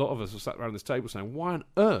lot of us have sat around this table saying, why on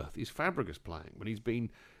earth is Fabregas playing when he's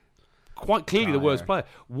been quite clearly the worst player.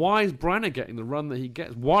 Why is Branner getting the run that he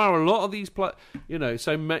gets? Why are a lot of these players,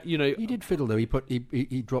 He did fiddle though.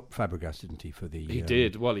 He dropped Fabregas, didn't he? For the he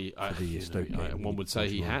did. Well, Stoke game. one would say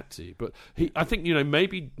he had to, but I think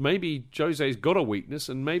maybe Jose's got a weakness,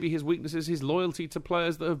 and maybe his weakness is his loyalty to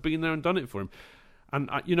players that have been there and done it for him. And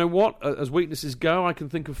you know what? As weaknesses go, I can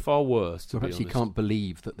think of far worse. Perhaps he can't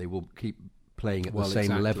believe that they will keep playing at the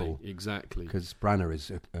same level. Exactly. Because Branner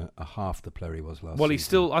is a half the player he was last Well, season. he's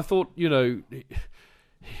still... I thought,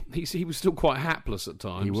 he was still quite hapless at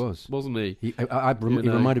times. He was. Wasn't he? He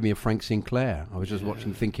reminded me of Frank Sinclair. I was just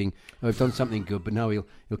watching thinking, I've done something good, but now he'll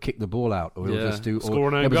kick the ball out, or he'll just do... Score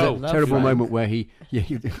an own there was goal. a terrible moment where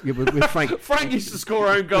with Frank... Frank used to score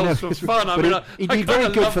own goals for fun. He'd be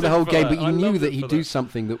very good for the whole game, but you knew that he'd do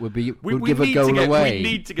something that would give a goal away. We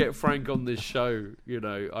need to get Frank on this show.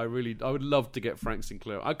 I would love to get Frank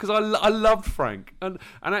Sinclair, because I loved Frank, and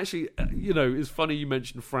actually, it's funny you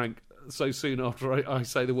mentioned Frank so soon after I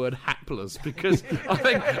say the word hapless, because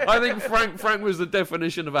I think Frank was the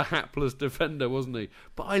definition of a hapless defender, wasn't he?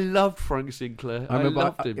 But I loved Frank Sinclair. I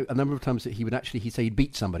loved him. A number of times that he'd say he'd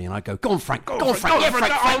beat somebody, and I'd go, "Go on, Frank! Go on, Frank!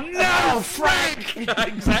 Frank! Oh no, Frank!"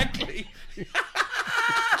 Exactly.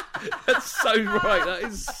 That's so right. That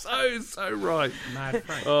is so right. Mad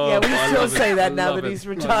Frank. Yeah, we still say that now that he's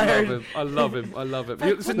retired. I love him.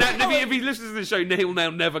 So now, if he listens to the show, he'll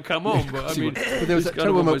now never come on. But there was a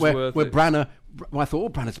terrible moment where Branner. I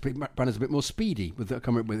thought, Branner's a bit more speedy with the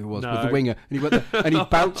winger, and he went there, and he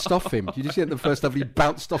bounced off him. Did you see it in the first half? He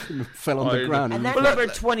bounced off him and fell on the ground. And that number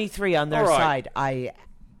 23 on their side, I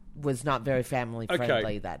was not very family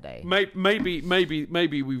friendly that day. Maybe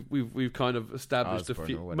we've kind of established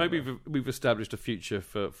we've established a future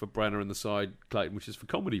for Branner in the side, Clayton, which is for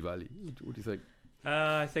comedy value. What do you think?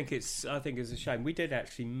 I think it's a shame. We did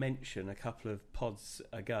actually mention a couple of pods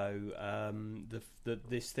ago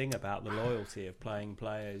this thing about the loyalty of playing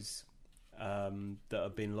players that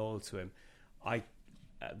have been loyal to him.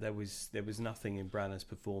 There was nothing in Branner's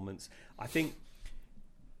performance. I think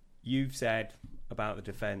you've said about the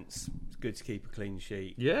defence, it's good to keep a clean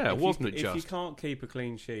sheet. Yeah, wasn't it just? If you can't keep a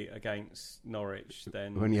clean sheet against Norwich,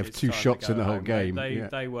 then when you have two shots in the whole game,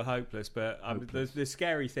 they were hopeless. But the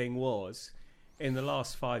scary thing was, in the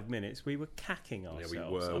last 5 minutes, we were cacking ourselves. Yeah,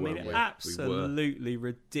 we were. Absolutely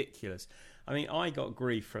ridiculous. I mean, I got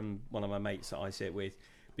grief from one of my mates that I sit with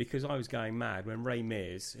because I was going mad when Ray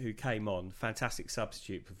Mears, who came on, fantastic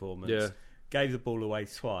substitute performance, gave the ball away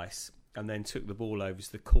twice and then took the ball over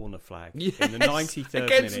to the corner flag in the 93rd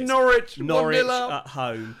against minute. Norwich at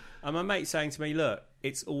home. And my mate saying to me, look,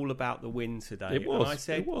 it's all about the win today. It was. And I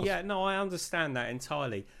said, yeah, no, I understand that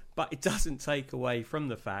entirely. But it doesn't take away from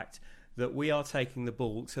the fact that we are taking the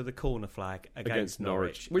ball to the corner flag against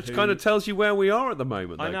Norwich. Which kind of tells you where we are at the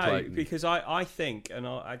moment, though, I know, Clayton. Because I think, and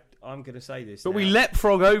I'm going to say this but now. we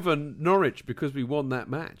leapfrogged over Norwich because we won that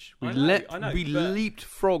match. We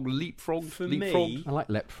leapfrogged. For me, I like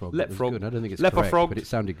leapfrog. Leapfrog. Good. I don't think it's Leapfrog. correct, but it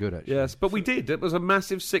sounded good, actually. Yes, but we did. It was a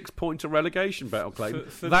massive 6-pointer relegation battle,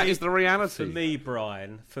 Clayton. That is the reality. For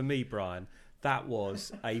me, Brian, that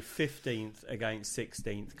was a 15th against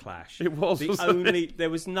 16th clash. It was.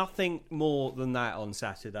 There was nothing more than that on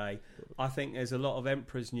Saturday. I think there's a lot of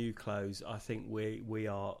Emperor's New Clothes. I think we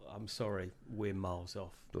are. I'm sorry, we're miles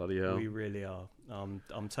off. Bloody hell, we really are.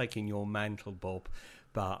 I'm taking your mantle, Bob,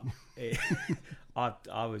 but I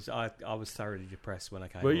was thoroughly depressed when I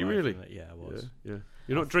came. Were you away really? From it. Yeah, I was. Yeah.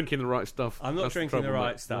 You're not drinking the right stuff. I'm not drinking the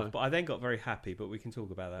right stuff, no. but I then got very happy. But we can talk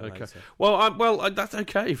about that later. Well, that's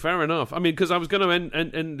okay. Fair enough. I mean, because I was going to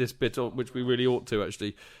end this bit, which we really ought to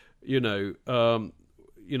actually. Jose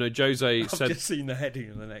said. I've just seen the heading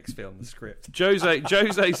of the next film, the script.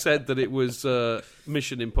 Jose said that it was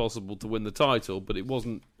mission impossible to win the title, but it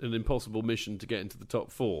wasn't an impossible mission to get into the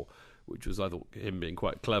top four, which was, I thought, him being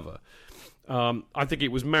quite clever. I think it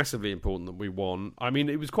was massively important that we won. I mean,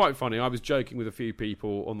 it was quite funny. I was joking with a few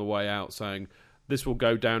people on the way out saying this will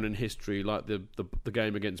go down in history like the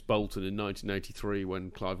game against Bolton in 1983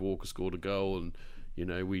 when Clive Walker scored a goal and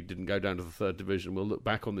we didn't go down to the third division. We'll look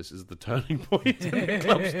back on this as the turning point in the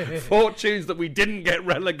club's fortunes that we didn't get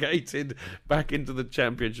relegated back into the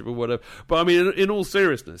Championship or whatever. But I mean, in all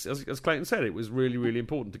seriousness, as Clayton said, it was really, really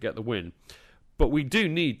important to get the win. But we do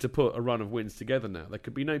need to put a run of wins together now. There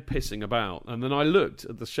could be no pissing about. And then I looked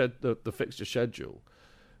at the fixture schedule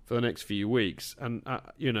for the next few weeks, and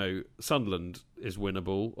Sunderland is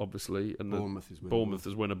winnable, obviously, and Bournemouth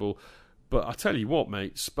is winnable. But I tell you what,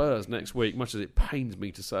 mate, Spurs next week, much as it pains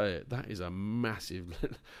me to say it, that is a massive...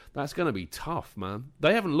 that's going to be tough, man.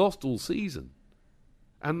 They haven't lost all season.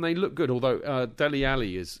 And they look good, although Dele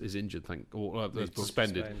Alli is injured,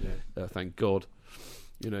 suspended, thank God.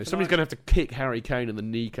 You know, somebody's going to have to kick Harry Kane in the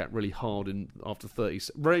kneecap really hard after 30.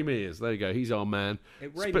 Ray Mears, there you go. He's our man.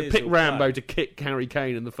 Pick Rambo to kick Harry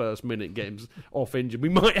Kane in the first minute, get him off injured. We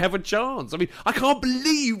might have a chance. I mean, I can't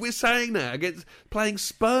believe we're saying that against playing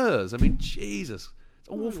Spurs. I mean, Jesus, it's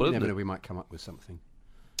awful. You never isn't know, it? we might come up with something.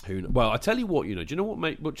 Who? Well, I tell you what. Do you know what,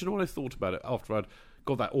 mate? But do you know what I thought about it after I'd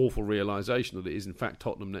got that awful realisation that it is in fact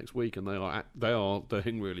Tottenham next week, and they are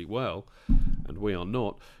doing really well, and we are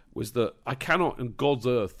not. Was that I cannot on God's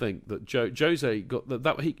earth think that Jose got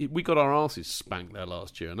we got our asses spanked there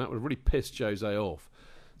last year, and that would have really pissed Jose off.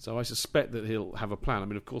 So I suspect that he'll have a plan. I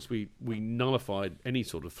mean, of course, we nullified any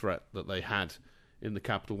sort of threat that they had in the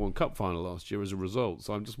Capital One Cup final last year as a result.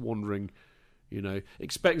 So I'm just wondering,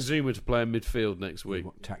 expect Zuma to play in midfield next week.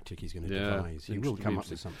 What tactic he's going to devise. He will come up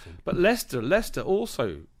with something. But Leicester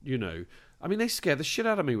also, I mean, they scared the shit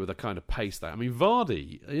out of me with the kind of pace they. I mean,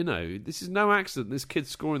 Vardy, this is no accident. This kid's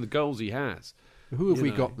scoring the goals he has. Who have we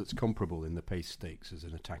got that's comparable in the pace stakes as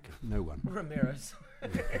an attacker? No one. Ramirez.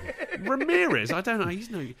 Ramirez, I don't know. He's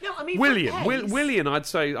no. No, I mean Willian. for pace. Willian, I'd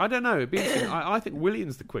say. I don't know. It'd be interesting. I think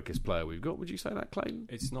Willian's the quickest player we've got. Would you say that, Clayton?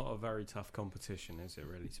 It's not a very tough competition, is it?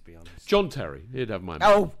 Really, to be honest. John Terry, he'd have my.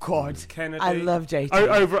 Oh God, Kennedy. I love JT.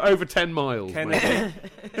 Over 10 miles. Kennedy,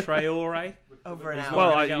 Traore. Over an hour.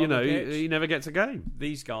 Well, he never gets a game.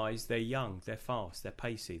 These guys, they're young, they're fast, they're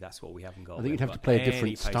pacey. That's what we haven't got. I think you'd have to play a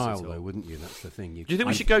different style, though, wouldn't you? That's the thing. Do you think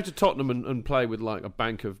we should go to Tottenham and play with like a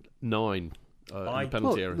bank of 9 in the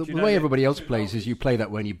penalty area? The way everybody else plays is you play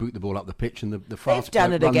that when you boot the ball up the pitch and the fast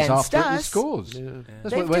done bloke it runs against after it and us. scores. Yeah.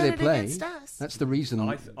 That's They've the way done they it play. against us. That's the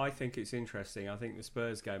reason. I think it's interesting. I think the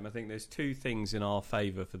Spurs game, I think there's two things in our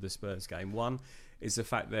favour for the Spurs game. One is the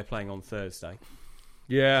fact they're playing on Thursday.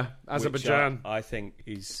 Yeah, Which, Azerbaijan. I think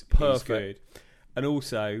is Perfect. good. And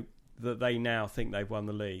also that they now think they've won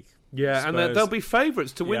the league. Yeah, and Spurs- they'll be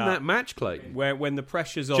favourites to win Yeah. that match, Clayton. When the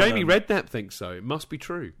pressure's on Jamie them, Redknapp thinks so. It must be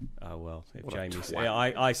true. Oh well, if What a Jamie,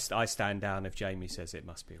 twat. I stand down if Jamie says it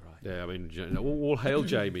must be right. Yeah, I mean, all hail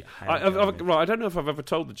Jamie. Hail I don't know if I've ever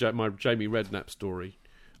told my Jamie Redknapp story.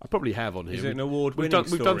 I probably have on here. Is it an award-winning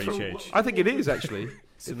story, Chidge? I think it is, actually.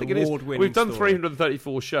 It's I an think it is. award-winning We've done story.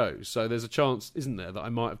 334 shows, so there's a chance, isn't there, that I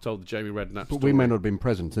might have told the Jamie Redknapp But story. we may not have been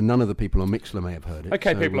present, and none of the people on Mixler may have heard it.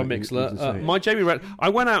 Okay, so people on you can Mixler. say it. My Jamie Redknapp. I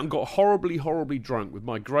went out and got horribly, horribly drunk with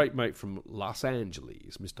my great mate from Los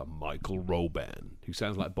Angeles, Mr. Michael Roban, who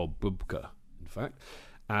sounds like Bob Bubka, in fact.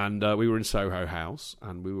 And we were in Soho House,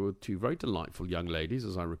 and we were two very delightful young ladies,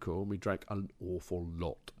 as I recall, and we drank an awful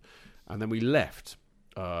lot. And then we left,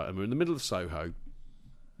 and we were in the middle of Soho,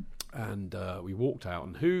 and we walked out,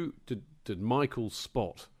 and who did Michael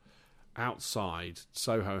spot outside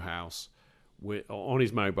Soho House on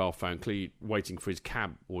his mobile phone, clearly waiting for his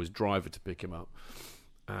cab or his driver to pick him up?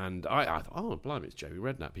 And I thought, oh, blimey, it's Jamie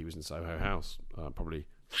Redknapp. He was in Soho House, probably,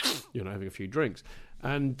 having a few drinks.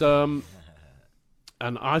 And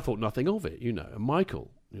I thought nothing of it, And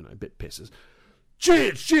Michael, a bit pisses.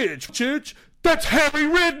 Chidge, that's Harry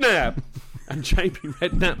Redknapp. And Jamie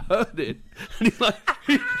Redknapp heard it, and he's like,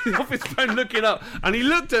 he's off his phone looking up, and he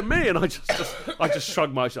looked at me, and I just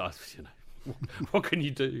shrugged my shoulders. What can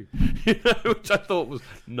you do? Which I thought was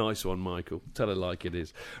nice one, Michael. Tell it like it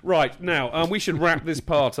is. Right now, we should wrap this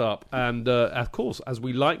part up, and of course, as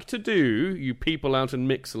we like to do, you people out in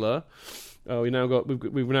Mixler. We've now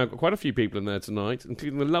got quite a few people in there tonight,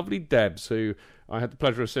 including the lovely Debs, who I had the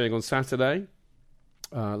pleasure of seeing on Saturday.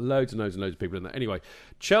 Loads and loads and loads of people in there. Anyway,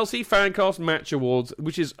 Chelsea Fancast Match Awards,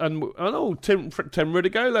 which is Tim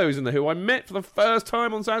Rudigolo is in there, who I met for the first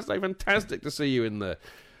time on Saturday. Fantastic to see you in there.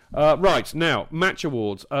 Right, now, Match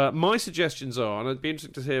Awards. My suggestions are, and it'd be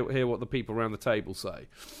interesting to hear what the people around the table say.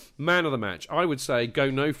 Man of the match, I would say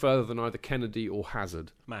go no further than either Kennedy or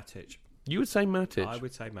Hazard. Matic. You would say Matic? I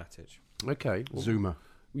would say Matic. Okay. Well, Zuma.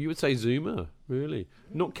 You would say Zuma, really?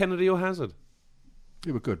 Not Kennedy or Hazard?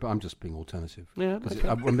 You were good, but I'm just being alternative. Yeah, 'Cause okay.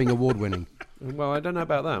 I'm being award-winning. Well, I don't know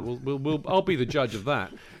about that. I'll be the judge of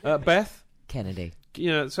that. Beth? Kennedy.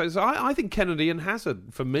 So I think Kennedy and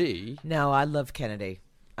Hazard, for me... No, I love Kennedy.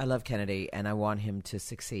 And I want him to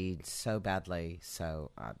succeed so badly, so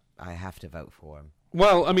I have to vote for him.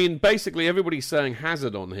 Well, I mean, basically everybody's saying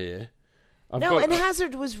Hazard on here. And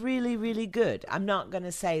Hazard was really, really good. I'm not going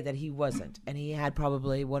to say that he wasn't. And he had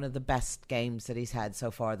probably one of the best games that he's had so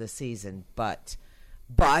far this season. But,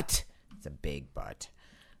 it's a big but.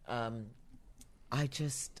 I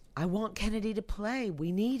want Kennedy to play.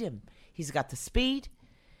 We need him. He's got the speed.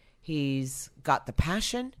 He's got the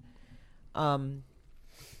passion. I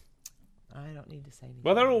don't need to say anything.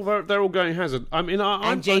 Well, they're all going Hazard. I mean,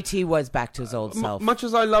 and JT was back to his old self. Much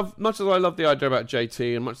as I love the idea about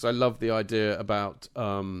JT, and much as I love the idea about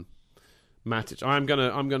Matic. I'm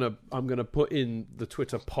gonna put in the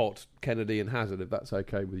Twitter pot Kennedy and Hazard, if that's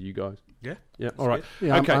okay with you guys. Yeah. All right.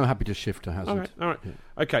 Yeah, okay. I'm happy to shift to Hazard. All right.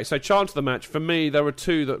 Okay, so chance of the match. For me, there were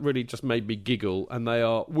two that really just made me giggle, and they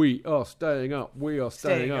are "We are staying up, we are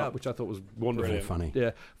staying up," which I thought was wonderful. Very funny.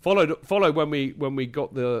 Yeah. Followed when we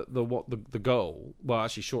got the goal. Well,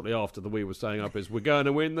 actually, shortly after the "We were staying up" is "We're going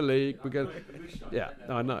to win the league." We're going. Yeah,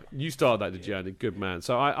 I know. You started that, did you, Andy? Good man.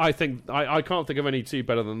 So I think I can't think of any two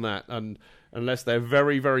better than that, and unless they're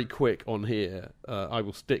very, very quick on here, I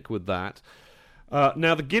will stick with that.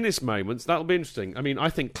 Now, the Guinness moments, that'll be interesting. I mean, I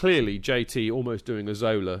think clearly JT almost doing a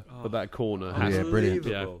Zola for that corner. Yeah, brilliant.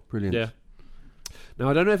 Yeah. Brilliant. Yeah. Now,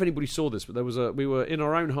 I don't know if anybody saw this, but we were in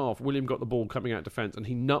our own half. William got the ball coming out defence, and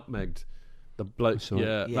he nutmegged the bloke.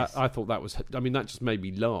 Yeah, Yes. I thought that was... I mean, that just made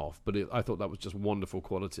me laugh, but I thought that was just wonderful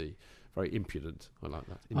quality. Very impudent. I like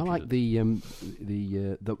that. I like the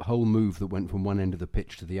whole move that went from one end of the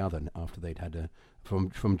pitch to the other after they'd had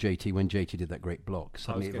from JT when JT did that great block.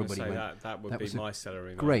 I was Suddenly going to say went, that would be my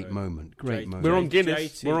celery. great moment. Great moment. We're on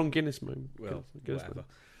Guinness. JT We're on Guinness moment. Well, Guinness whatever.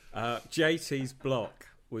 JT's block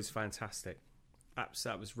was fantastic.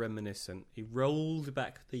 That was reminiscent. He rolled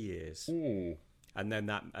back the years. Ooh. And then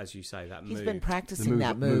that, as you say, that move. He's been practicing move-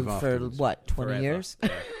 that move move for afterwards. what, 20 forever. years? Yeah,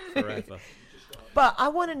 forever. But I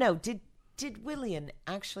want to know, did Willian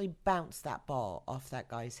actually bounce that ball off that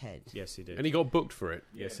guy's head? Yes, he did. And he got booked for it.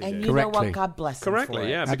 Yes, he And did. you know Correctly. what? God bless him for Correctly, it.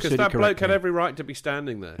 yeah, because Absolutely that bloke had correctly. every right to be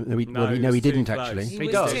standing there. No, he he was didn't too actually. close. He He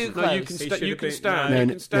was does. too No, close. you can He sta- should you have can been- stand. no, You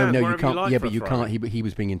can stand you wherever can't. like Yeah, for but a you throw. can't. He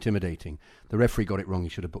was being intimidating. The referee got it wrong. He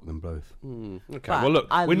should have booked them both. Okay, But well, look,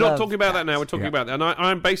 I we're not love talking about that now. We're talking Yeah. about that. And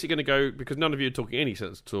I'm basically going to go, because none of you are talking any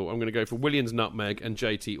sense at all, I'm going to go for Williams nutmeg and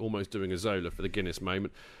JT almost doing a Zola for the Guinness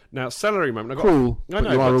moment. Now, celery moment. Cruel, I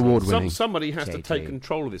but you are but award-winning. somebody has to JT. take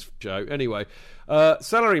control of this show. Anyway,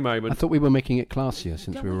 celery I moment. thought we were making it classier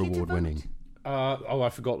since Don't we were we get to award-winning. I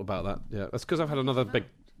forgot about that. Yeah, that's because I've had another big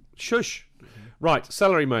shush. Right,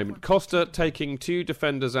 celery moment. Costa taking two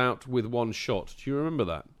defenders out with one shot. Do you remember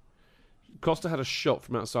that? Costa had a shot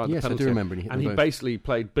from outside Yes, the I do penalty, remember, and he hit and them he both. basically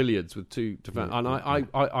played billiards with two defenders. Yeah, and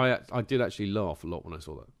yeah, I did actually laugh a lot when I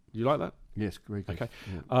saw that. You like that? Yes, very good. Okay.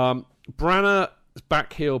 Yeah. Branner's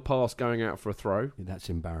back heel pass going out for a throw. Yeah, that's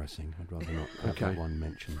embarrassing. I'd rather not have Okay. that one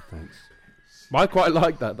mentioned. Thanks. I quite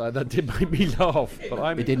like that. That did make me laugh.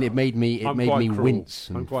 But It didn't. It made me. It I'm made quite me cruel. wince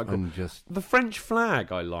I'm and, quite cruel. and just The French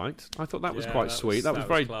flag I liked. I thought that was Yeah, quite that sweet. was- that was that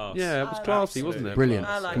very was class. Yeah, it was I classy, liked wasn't it. it? brilliant.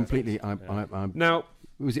 I liked Completely. it. Now,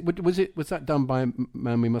 Was that done by a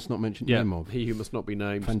man we must not mention the yeah, name of? he who must not be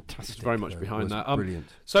named. Fantastic. It's very much though. behind It was that. Brilliant.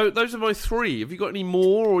 So those are my three. Have you got any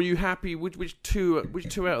more, or are you happy? Which two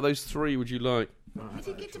out of those three would you like? I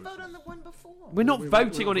didn't get to vote on the one before. We're not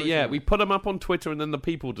voting on it yet. We put them up on Twitter, and then the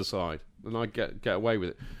people decide, and I get away with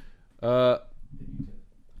it.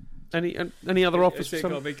 Any other offers? Has it got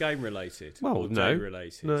to be game related? Well, or no. day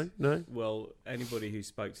related? No. Well, anybody who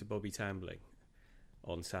spoke to Bobby Tambling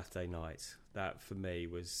on Saturday night, that for me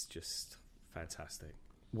was just fantastic.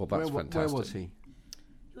 Well, that's fantastic. Where was he?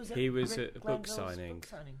 He was Rick at a book Glanville's signing book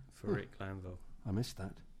signing. for Rick Glanville. I missed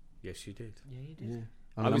that. Yes, you did. Yeah, you did. Yeah.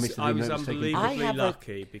 I was missed it, didn't know it taking unbelievably I have a-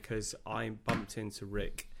 lucky because I bumped into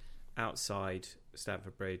Rick outside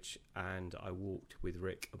Stamford Bridge, and I walked with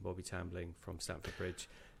Rick and Bobby Tambling from Stamford Bridge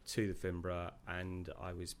to the Finborough, and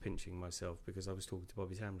I was pinching myself because I was talking to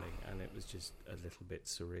Bobby Tambling, and it was just a little bit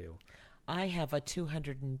surreal. I have a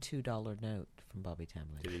 $202 note from Bobby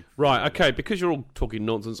Tambling. Did he- Right, okay, because you're all talking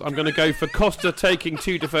nonsense, I'm going to go for Costa taking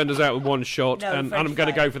two defenders out with one shot, No, and French I'm going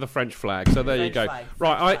to flag. go for the French flag. So there you French go. flag,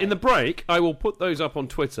 Right, French in the flag. break, I will put those up on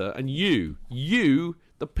Twitter, and you,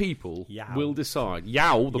 the people, Yow. will decide.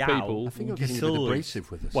 Yow, the Yow. people. I think you're getting a bit Decide.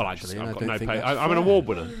 abrasive with us. Well, actually, and I've I got don't no think pay. that's I'm an fair. award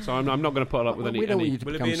winner, so I'm not going to put up with Well, any. we don't want any you to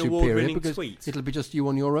Will it become be an superior award-winning because tweet? it'll be just you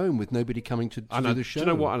on your own with nobody coming to I do know, the show. do you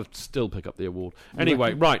know what? I'll still pick up the award.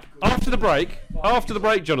 Anyway, right. After the break,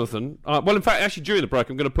 Jonathan. Well, in fact, actually, during the break,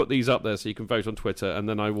 I'm going to put these up there so you can vote on Twitter, and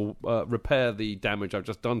then I will repair the damage I've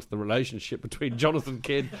just done to the relationship between Jonathan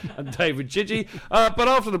Kidd and David Gigi. But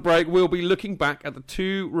after the break, we'll be looking back at the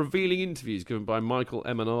two revealing interviews given by Michael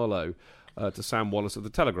Emanalo to Sam Wallace of The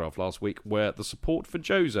Telegraph last week, where the support for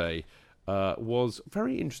Jose was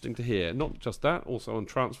very interesting to hear. Not just that, also on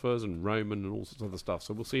transfers and Roman and all sorts of other stuff.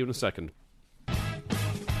 So we'll see you in a second.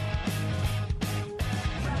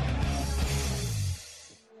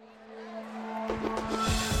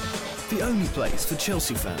 The only place for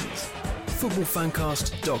Chelsea fans.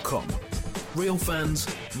 Footballfancast.com. Real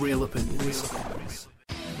fans, real opinions.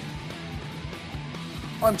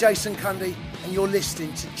 I'm Jason Cundy, and you're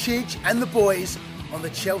listening to Chidge and the boys on the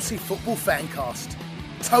Chelsea Football Fancast.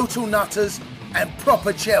 Total nutters and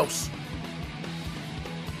proper Chelsea.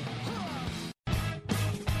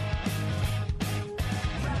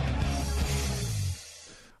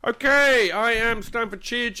 Okay, I am Stanford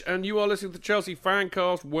Chidge, and you are listening to the Chelsea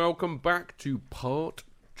Fancast. Welcome back to part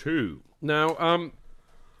 2. Now,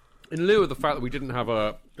 in lieu of the fact that we didn't have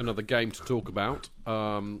another game to talk about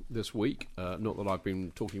this week, not that I've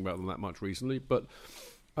been talking about them that much recently, but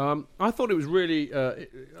I thought it was really,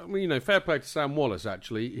 fair play to Sam Wallace,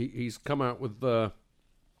 actually. He's come out with, I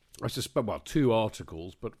suspect, 2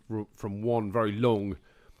 articles, but from one very long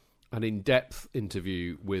and in-depth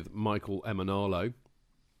interview with Michael Emenalo,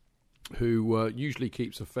 who usually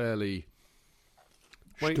keeps a fairly...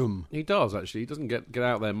 Stum. He does, actually. He doesn't get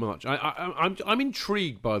out there much. I'm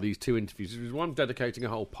intrigued by these 2 interviews. There's one dedicating a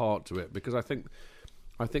whole part to it, because I think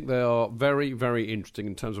they are very, very interesting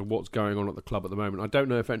in terms of what's going on at the club at the moment. I don't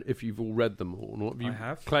know if you've all read them or not. I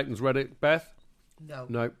have. Clayton's read it. Beth? No.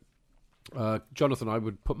 No. Jonathan, I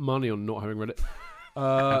would put money on not having read it.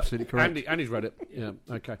 Absolutely correct. Andy's read it. Yeah,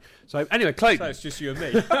 okay. So, anyway, Clayton. So it's just you and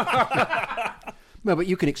me. No, but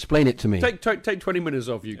you can explain it to me. Take 20 minutes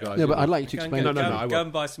off, you guys. No, but I'd like you to explain it. No, I Go won't.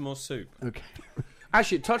 and buy some more soup. Okay.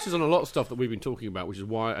 Actually, it touches on a lot of stuff that we've been talking about, which is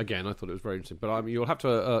why, again, I thought it was very interesting. But you'll have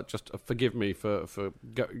to just forgive me for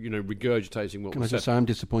regurgitating what Can I was just said. say I'm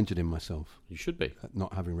disappointed in myself You should be. at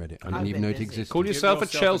not having read it. I I've didn't even been know it busy. existed. Call yourself a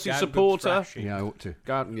Give yourself Chelsea a good supporter. thrashing. Yeah, I ought to.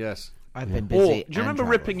 Yes. I've been Or, busy. do you remember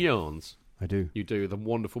and Ripping traveling. Yarns? I do. You do, the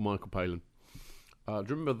wonderful Michael Palin. Do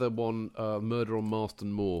you remember the one Murder on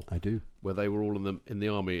Marston Moor, I do. where they were all in the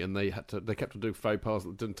army and they kept on doing faux pas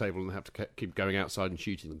at the dinner table and they have to keep going outside and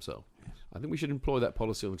shooting themselves? I think we should employ that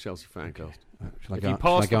policy on the Chelsea Fancast. Shall I If go you out-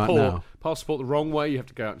 pass shall I the go out now? passport the wrong way, you have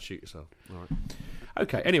to go out and shoot yourself. All right.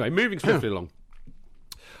 Okay. Anyway, moving swiftly along.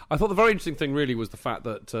 I thought the very interesting thing really was the fact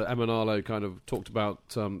that Emenalo kind of talked about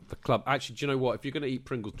the club. Actually, do you know what? If you're going to eat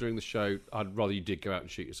Pringles during the show, I'd rather you did go out and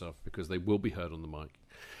shoot yourself, because they will be heard on the mic.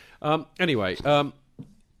 Anyway,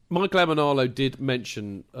 Michael Emenalo did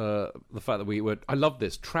mention the fact that we were, I love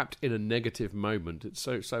this, trapped in a negative moment. It's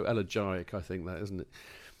so elegiac, I think, that, isn't it?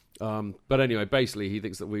 But anyway, basically, he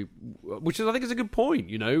thinks that which I think is a good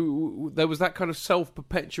point. There was that kind of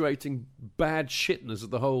self-perpetuating bad shitness of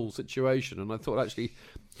the whole situation, and I thought actually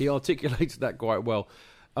he articulated that quite well.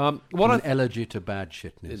 An elegy to bad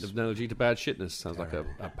shitness. An elegy to bad shitness sounds like a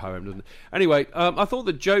poem, doesn't it? Anyway, I thought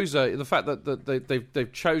that Jose, the fact that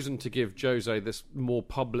they've chosen to give Jose this more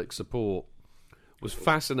public support was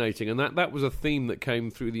fascinating, and that was a theme that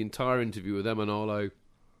came through the entire interview with Emenalo.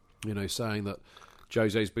 Saying that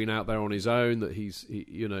Jose's been out there on his own, that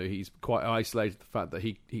he's quite isolated. The fact that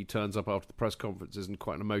he turns up after the press conferences in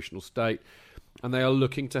quite an emotional state, and they are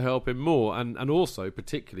looking to help him more, and also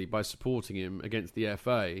particularly by supporting him against the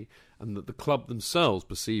FA, and that the club themselves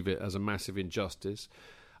perceive it as a massive injustice.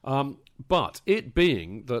 But it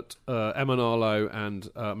being that Emenalo and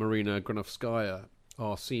Marina Granovskaya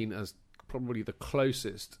are seen as probably the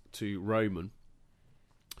closest to Roman,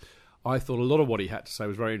 I thought a lot of what he had to say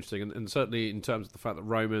was very interesting, and certainly in terms of the fact that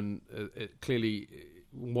Roman clearly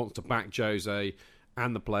wants to back Jose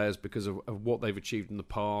and the players because of what they've achieved in the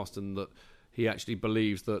past, and that he actually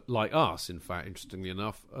believes that, like us, in fact, interestingly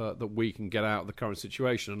enough, that we can get out of the current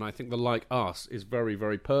situation. And I think the like us is very,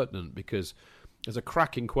 very pertinent, because there's a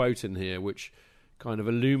cracking quote in here which kind of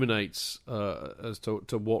illuminates as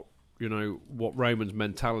to what what Roman's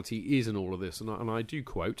mentality is in all of this. And I do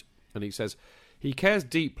quote, and he says, "He cares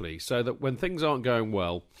deeply, so that when things aren't going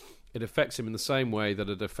well, it affects him in the same way that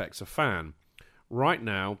it affects a fan. Right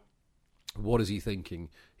now, what is he thinking?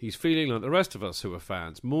 He's feeling like the rest of us who are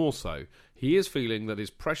fans, more so. He is feeling that his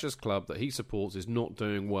precious club that he supports is not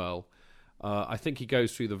doing well. I think he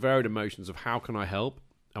goes through the varied emotions of how can I help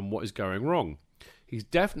and what is going wrong. He's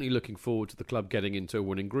definitely looking forward to the club getting into a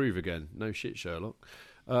winning groove again. No shit, Sherlock.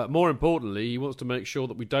 More importantly, he wants to make sure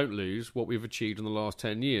that we don't lose what we've achieved in the last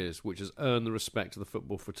 10 years, which has earned the respect of the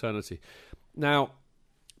football fraternity." Now,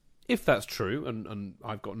 if that's true, and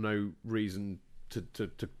I've got no reason to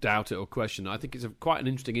doubt it or question it, I think it's quite an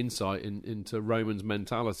interesting insight into Roman's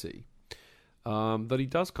mentality, that he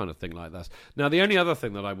does kind of think like that. Now, the only other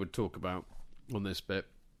thing that I would talk about on this bit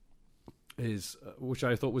is, which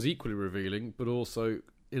I thought was equally revealing, but also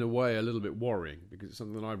in a way a little bit worrying, because it's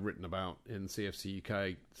something that I've written about in CFC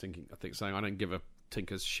UK, saying I don't give a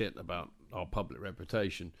tinker's shit about our public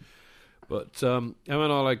reputation. But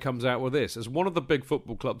Emenalo comes out with this: "As one of the big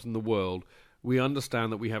football clubs in the world, we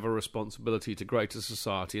understand that we have a responsibility to greater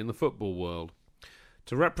society in the football world,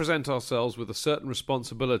 to represent ourselves with a certain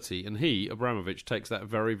responsibility, and he, Abramovich, takes that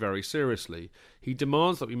very, very seriously. He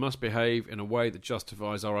demands that we must behave in a way that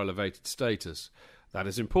justifies our elevated status. That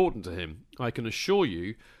is important to him. I can assure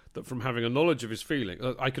you that from having a knowledge of his feelings.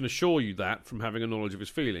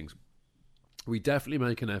 We definitely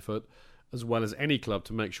make an effort, as well as any club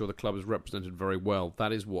to make sure the club is represented very well.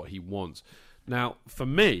 That is what he wants. Now, for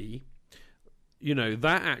me, you know,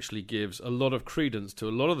 that actually gives a lot of credence to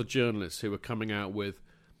a lot of the journalists who are coming out with,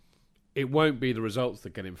 it won't be the results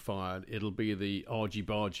that get him fired, it'll be the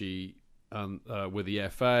argy-bargy with the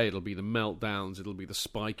FA, it'll be the meltdowns, it'll be the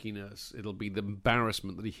spikiness, it'll be the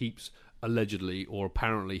embarrassment that he allegedly or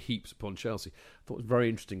apparently heaps upon Chelsea. I thought it was very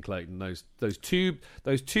interesting, Clayton, those two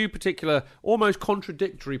particular, almost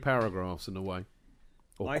contradictory paragraphs in a way,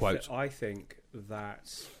 or quotes. I think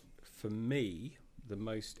that, for me, the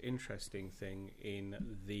most interesting thing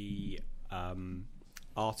in the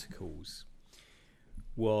articles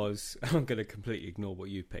was, I'm going to completely ignore what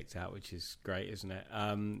you picked out, which is great, isn't it?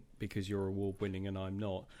 Because you're award-winning and I'm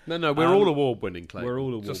not. No, we're all award-winning, Clayton. We're all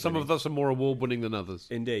award-winning. So some of us are more award-winning than others.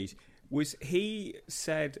 Indeed. He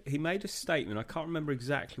made a statement, I can't remember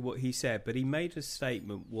exactly what he said, but he made a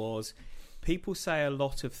statement was, people say a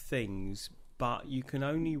lot of things, but you can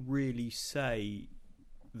only really say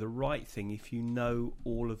the right thing if you know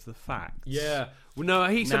all of the facts. Yeah. Well, no,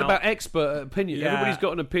 he said about expert opinion. Yeah, everybody's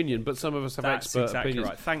got an opinion, but some of us have expert opinions.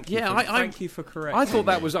 Right. Thank you. Yeah, thank you for correcting. I thought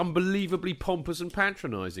that was unbelievably pompous and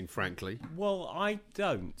patronising, frankly. Well, I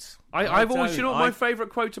don't. I've always, you know what my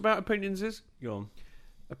favourite quote about opinions is? Go on.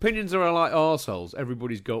 Opinions are like arseholes.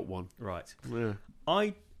 Everybody's got one. Right. Yeah.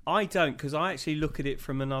 I don't, because I actually look at it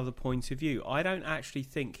from another point of view. I don't actually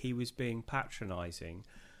think he was being patronising.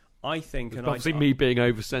 I think, and obviously me being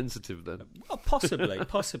oversensitive then. Well, possibly.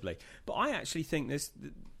 But I actually think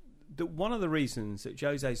that one of the reasons that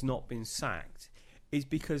Jose's not been sacked is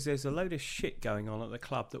because there's a load of shit going on at the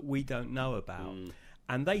club that we don't know about,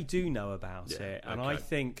 and they do know about it. And I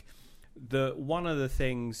think that one of the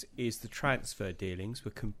things is the transfer dealings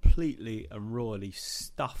were completely and royally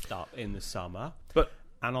stuffed up in the summer.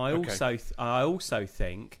 And I also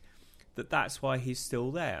think that's why he's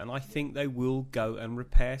still there, and I think they will go and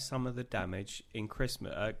repair some of the damage in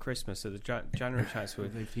Christmas of the January transfer.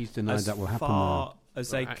 He's denied that will happen. As far as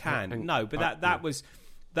they can. No, but that was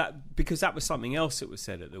because that was something else that was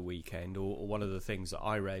said at the weekend, or one of the things that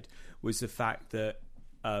I read was the fact that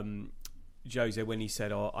Jose, when he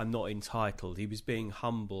said, I'm not entitled, he was being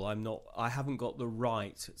humble. I haven't got the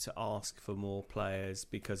right to ask for more players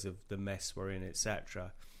because of the mess we're in,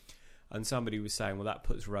 etc. And somebody was saying, well, that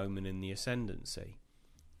puts Roman in the ascendancy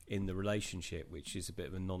in the relationship, which is a bit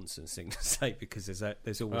of a nonsense thing to say because there's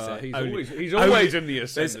always he's always in the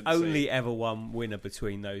ascendancy. There's only ever one winner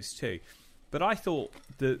between those two. But I thought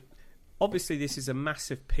that obviously this is a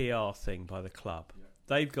massive PR thing by the club. Yeah.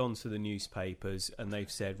 They've gone to the newspapers and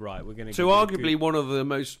they've said, right, we're going to... So arguably one of the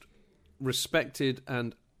most respected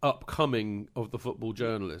and upcoming of the football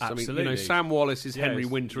journalists. Absolutely. I mean, Sam Wallace is Henry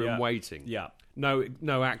Winter in waiting. Yeah.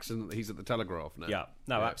 No accident that he's at the Telegraph now. Yeah,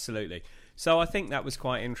 absolutely. So I think that was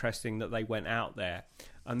quite interesting that they went out there.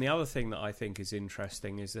 And the other thing that I think is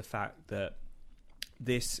interesting is the fact that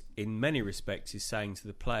this, in many respects, is saying to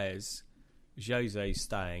the players, Jose's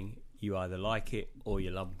staying, you either like it or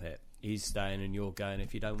you lump it. He's staying and you're going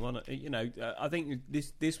if you don't want it. I think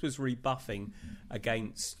this was rebuffing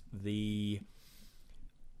against the...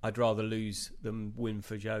 I'd rather lose than win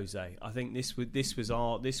for Jose. I think this was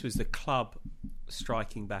the club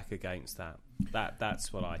striking back against that.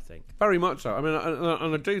 That's what I think. Very much so. I mean,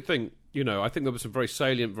 and I do think I think there were some very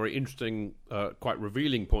salient, very interesting, quite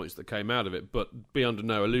revealing points that came out of it. But be under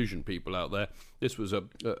no illusion, people out there, this was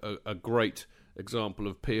a great example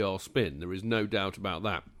of PR spin. There is no doubt about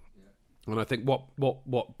that. Yeah. And I think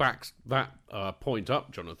what backs that point up,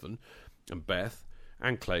 Jonathan and Beth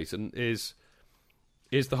and Clayton, is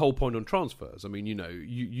the whole point on transfers. I mean,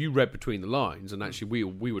 you read between the lines, and actually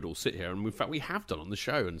we would all sit here, and in fact we have done on the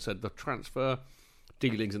show, and said the transfer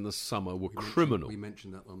dealings in the summer were criminal. We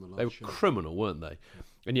mentioned that on the last show. They were criminal, weren't they? Yeah.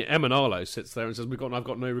 And yet Emanalo sits there and says, I've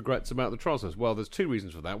got no regrets about the transfers. Well, there's two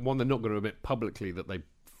reasons for that. One, they're not going to admit publicly that they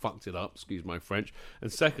fucked it up, excuse my French,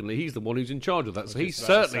 and secondly, he's the one who's in charge of that, so he's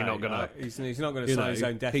certainly not going to... He's not going to sign his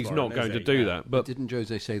own death warrant. He's not going to do that. But didn't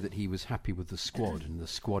Jose say that he was happy with the squad and the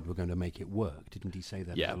squad were going to make it work? Didn't he say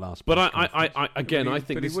that at the last? But I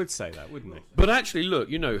think he would say that, wouldn't he? But actually, look,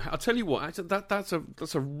 I'll tell you what, that's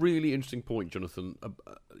a really interesting point, Jonathan.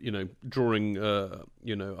 Drawing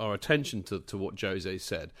our attention to what Jose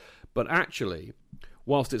said. But actually,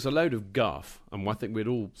 whilst it's a load of guff, and I think we'd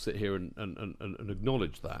all sit here and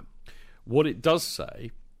acknowledge that, what it does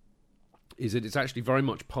say is that it's actually very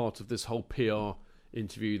much part of this whole PR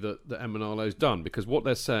interview that Emanalo's done, because what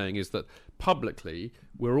they're saying is that publicly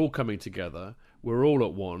we're all coming together, we're all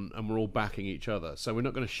at one, and we're all backing each other, so we're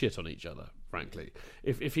not going to shit on each other, frankly.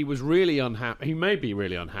 If he was really unhappy, he may be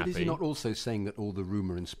really unhappy. But is he not also saying that all the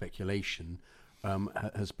rumour and speculation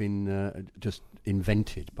has been just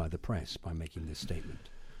invented by the press by making this statement.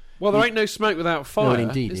 Well, there ain't no smoke without fire. No,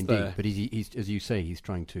 indeed. There? But he's, as you say, he's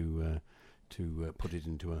trying to put it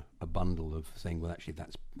into a bundle of saying, well, actually,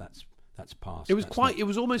 that's past. It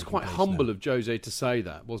was almost quite humble of Jose to say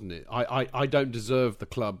that, wasn't it? I don't deserve the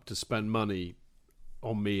club to spend money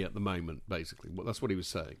on me at the moment. Basically, well, that's what he was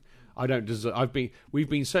saying. I don't deserve. We've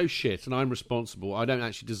been so shit, and I'm responsible. I don't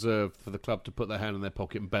actually deserve for the club to put their hand in their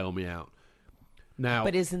pocket and bail me out. Now,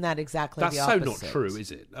 but isn't that exactly that's the so opposite? not true,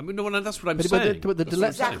 is it? I mean, no, that's what I'm saying. But It's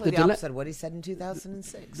exactly the opposite of what he said in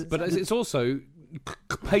 2006. But it's also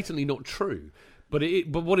patently not true. But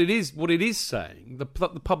what it is saying, the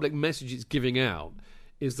public message it's giving out,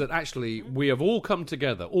 is that actually we have all come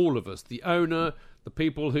together, all of us, the owner, the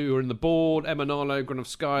people who are in the board, Emanalo,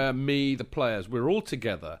 Granovskaya, me, the players, we're all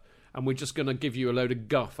together, and we're just going to give you a load of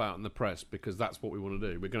guff out in the press because that's what we want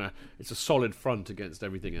to do. It's a solid front against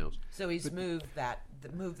everything else. So he's moved that.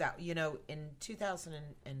 You know, in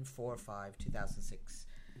 2004, 5, 2006.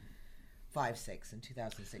 5, 6, and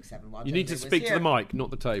 2006, 7. You need to speak to the mic, not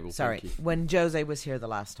the table. Sorry. Thank you. When Jose was here the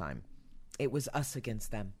last time, it was us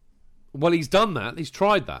against them. Well, he's done that. He's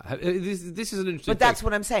tried that. This is an interesting But that's thing.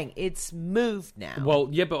 what I'm saying. It's moved now. Well,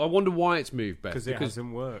 yeah, but I wonder why it's moved, Beth. Because it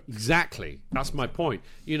hasn't worked. Exactly. That's my point.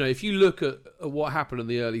 You know, if you look at what happened in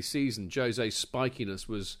the early season, Jose's spikiness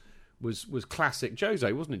was classic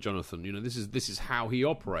Jose, wasn't it, Jonathan? You know, this is how he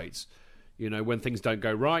operates. You know, when things don't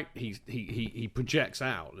go right, he projects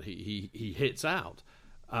out. He hits out,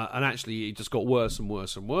 and actually, it just got worse and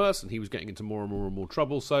worse and worse, and he was getting into more and more and more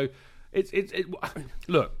trouble. So,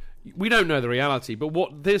 look, we don't know the reality, but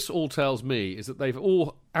what this all tells me is that they've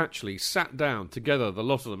all actually sat down together, the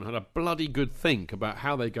lot of them, and had a bloody good think about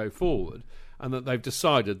how they go forward, and that they've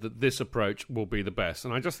decided that this approach will be the best.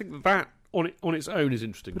 And I just think that on its own is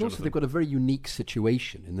interesting. But also they've got a very unique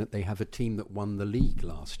situation in that they have a team that won the league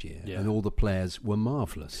last year, and all the players were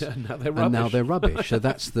marvellous. Yeah, now they're rubbish. So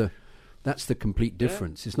that's the complete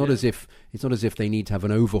difference. It's not as if they need to have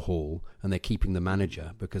an overhaul and they're keeping the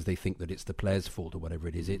manager because they think that it's the players' fault or whatever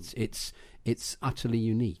it is. It's utterly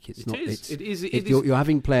unique. You're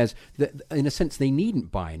having players that, in a sense, they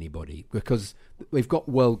needn't buy anybody because we've got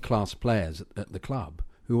world-class players at the club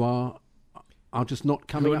who are just not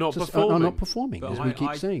coming up, are not performing, as we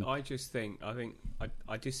keep saying.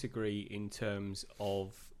 I disagree in terms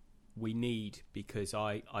of we need, because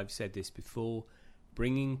I've said this before,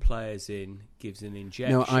 bringing players in gives an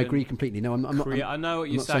injection. No, I agree completely. No, I'm not. I know what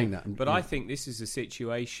you're saying that, that, but I think this is a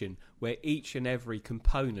situation where each and every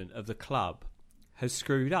component of the club has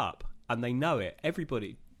screwed up, and they know it.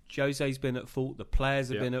 Everybody. Jose's been at fault, the players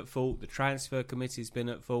have been at fault, the transfer committee's been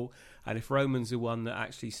at fault, and if Roman's the one that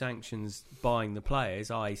actually sanctions buying the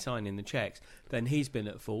players, i.e. signing the cheques, then he's been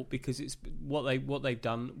at fault because it's what they've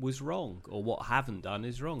done was wrong, or what haven't done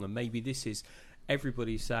is wrong. And maybe this is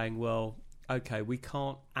everybody saying, well, okay, we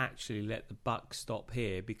can't actually let the buck stop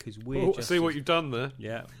here because we're just... See what you've done there.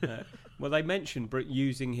 Yeah. Well, they mentioned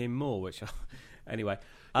using him more, which... anyway.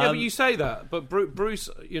 Yeah, but you say that, but Bruce,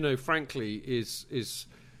 you know, frankly, is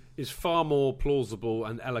far more plausible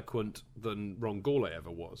and eloquent than Ron Gourlay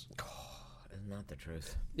ever was. Isn't that the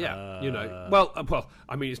truth? Yeah, you know. Well,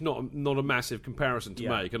 I mean, it's not a massive comparison to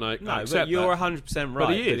make, and I accept but you're that. 100% right.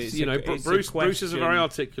 But he is, you know. Bruce is a very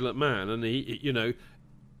articulate man, and he, you know.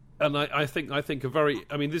 And I think a very.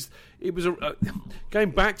 I mean, it was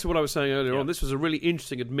going back to what I was saying earlier on. This was a really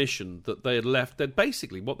interesting admission that they had left. That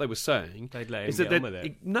basically what they were saying they'd let him is that get on with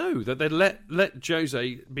it. No, that they'd let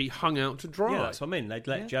Jose be hung out to dry. Yeah, that's what I mean. They'd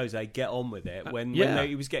let Jose get on with it when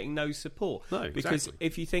he was getting no support. No, because exactly.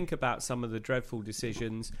 if you think about some of the dreadful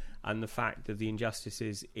decisions and the fact of the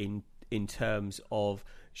injustices in terms of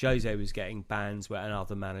Jose was getting bans where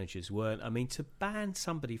other managers weren't. I mean, to ban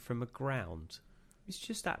somebody from a ground. It's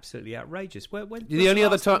just absolutely outrageous. When the only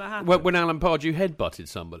other time when Alan Pardew headbutted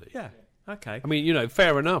somebody. Yeah. Okay. I mean, you know,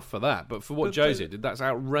 fair enough for that, but for what Jose did, that's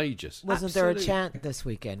outrageous. Wasn't there a chant this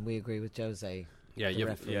weekend? We agree with Jose. Yeah, the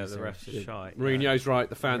refs are shite. Mourinho's right.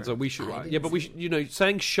 The fans are. We should. Yeah, but we should. You know,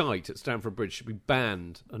 saying shite at Stamford Bridge should be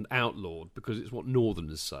banned and outlawed because it's what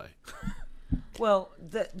Northerners say. Well,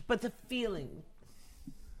 but the feeling.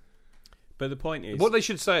 But the point is, what they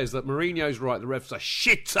should say is that Mourinho's right. The refs are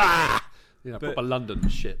shitter. You know, proper London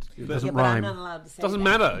shit. It doesn't rhyme. I'm not allowed to say Doesn't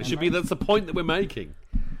that. matter. It should be. That's the point that we're making.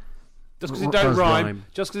 Just because it don't rhyme.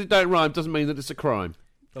 Just because it don't rhyme doesn't mean that it's a crime.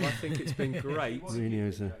 But I think it's been great. I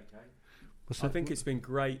think it's been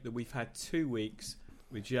great that we've had 2 weeks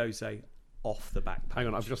with Jose off the back page. Hang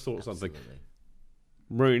on, I've just thought of something.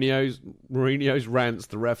 Mourinho's rants.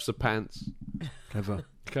 The refs are pants. Clever.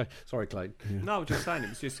 Okay, sorry, Clayton. No, I'm just saying.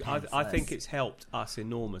 It's just I think it's helped us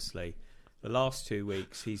enormously The last 2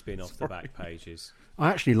 weeks, he's been off the back pages. I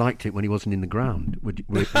actually liked it when he wasn't in the ground.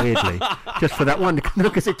 Weirdly, just for that one,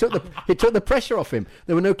 because it took the pressure off him.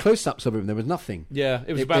 There were no close-ups of him. There was nothing. Yeah,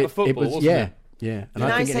 it was about the football, wasn't it? Yeah. And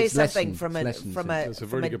Can I think say it's something lessons from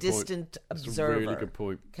a distant observer? That's a really good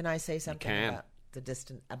point. Can I say something can. about the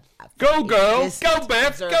distant? Go, girl! distant Go, Beth!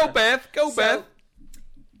 observer? Go, Beth! Go, Beth!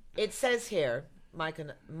 It says here,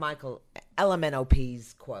 Michael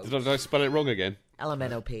LMNOP's quote. Did I spell it wrong again?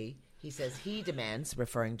 LMNOP. He says he demands,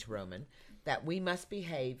 referring to Roman, that we must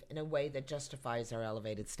behave in a way that justifies our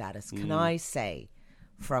elevated status. Can I say,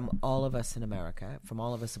 from all of us in America, from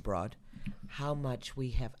all of us abroad, how much we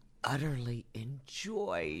have utterly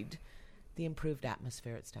enjoyed the improved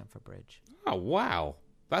atmosphere at Stamford Bridge? Oh, wow.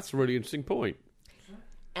 That's a really interesting point.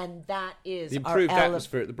 And that is The improved our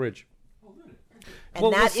atmosphere at the bridge. and Well,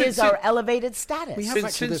 that since is our elevated status. We have Since-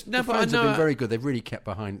 actually, since- the no, but I fans have know- been very good. They've really kept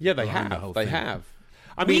behind. Yeah, they behind the have. whole They thing. have.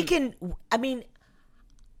 I mean,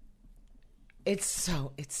 It's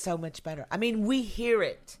so much better. I mean, we hear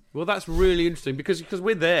it. well, that's really interesting because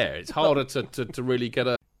we're there. It's harder to really get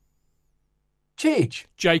a... Chidge.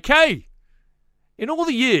 JK, in all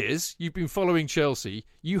the years you've been following Chelsea,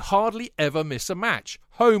 you hardly ever miss a match,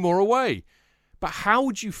 home or away. But how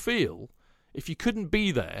would you feel if you couldn't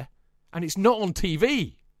be there and it's not on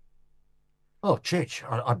TV? Oh, Chidge,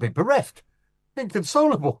 I'd be bereft.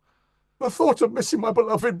 Inconsolable. The thought of missing my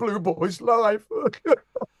beloved Blue Boys live.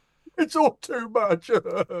 It's all too much.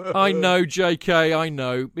 I know, JK, I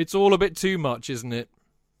know. It's all a bit too much, isn't it?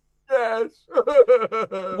 Yes.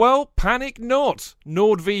 Well, panic not.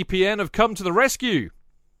 NordVPN have come to the rescue.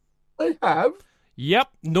 They have? Yep,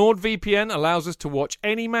 NordVPN allows us to watch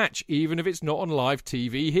any match, even if it's not on live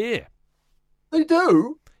TV here. They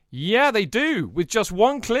do? Yeah, they do. With just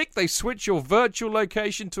one click, they switch your virtual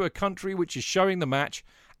location to a country which is showing the match,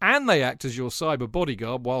 and they act as your cyber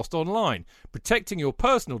bodyguard whilst online, protecting your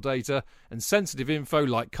personal data and sensitive info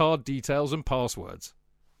like card details and passwords.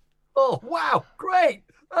 Oh, wow, great.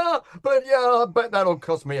 But yeah, I bet that'll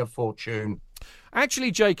cost me a fortune.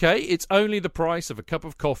 Actually, JK, it's only the price of a cup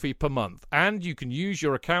of coffee per month, and you can use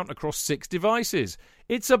your account across 6 devices.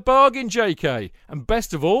 It's a bargain, JK, and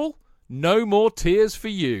best of all, no more tears for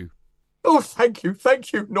you. Oh, thank you,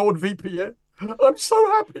 NordVPN. I'm so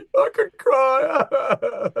happy I could cry.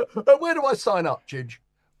 Where do I sign up, Chidge?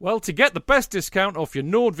 Well, to get the best discount off your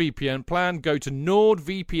NordVPN plan, go to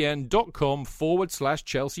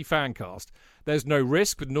nordvpn.com/Chelsea Fancast. There's no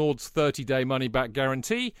risk with Nord's 30-day money-back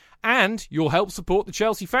guarantee, and you'll help support the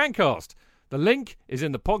Chelsea Fancast. The link is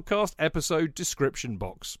in the podcast episode description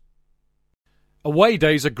box. Away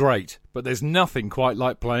days are great, but there's nothing quite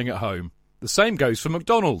like playing at home. The same goes for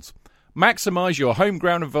McDonald's. Maximise your home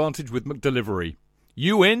ground advantage with McDelivery.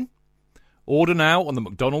 You in? Order now on the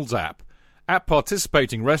McDonald's app. At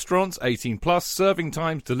participating restaurants, 18 plus, serving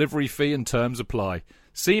times, delivery fee and terms apply.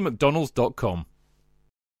 See mcdonalds.com.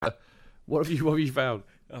 What have you found?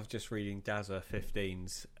 I was just reading Dazza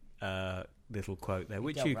 15's little quote there,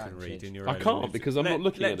 which don't you can rhyme, read Chidge. in your I own can't words. because I'm not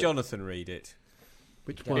looking at Let it. Jonathan read it.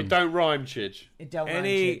 Which It one? don't rhyme, Chidge. It don't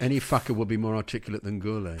Any- rhyme, Any fucker will be more articulate than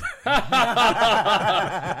Goulet.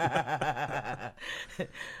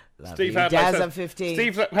 Steve Daz Hadley on 15.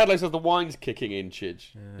 Steve Hadley says the wine's kicking in, Chidge.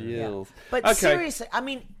 Yeah. But Okay. seriously, I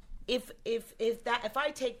mean, if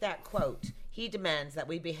I take that quote, he demands that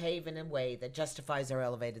we behave in a way that justifies our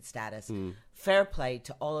elevated status. Fair play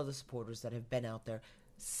to all of the supporters that have been out there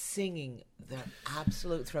singing their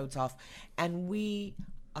absolute throats off, and we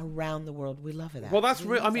around the world, we love it. Well, that's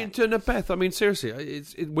We real. I love mean, that. to Beth, I mean, seriously,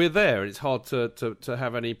 we're there, and it's hard to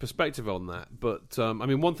have any perspective on that. But I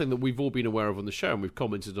mean, one thing that we've all been aware of on the show, and we've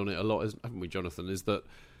commented on it a lot, haven't we, Jonathan? Is that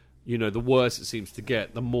the worse it seems to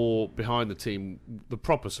get, the more behind the team the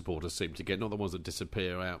proper supporters seem to get, not the ones that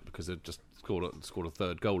disappear out because they've just scored a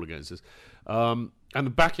third goal against us. And the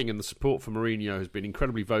backing and the support for Mourinho has been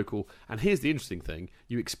incredibly vocal. And here's the interesting thing: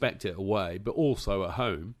 you expect it away, but also at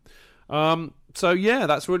home. So yeah,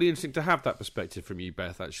 that's really interesting to have that perspective from you,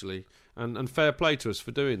 Beth, actually, and fair play to us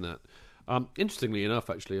for doing that. Interestingly enough,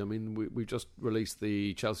 actually, I mean, we just released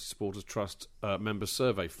the Chelsea Supporters Trust members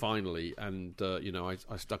survey finally, and I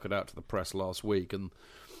stuck it out to the press last week, and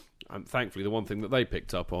thankfully the one thing that they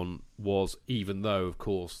picked up on was, even though of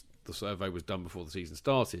course the survey was done before the season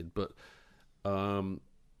started, but the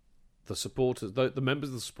supporters, the members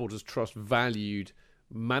of the Supporters Trust valued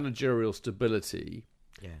managerial stability.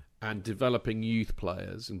 Yeah. And developing youth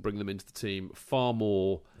players and bring them into the team far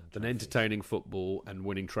more than entertaining football and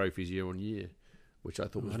winning trophies year on year, which I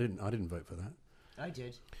thought was... I didn't vote for that. I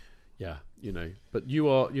did. Yeah, but you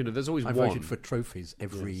are, there's always I one. voted for trophies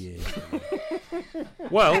every year.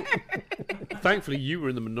 Well, Thankfully, you were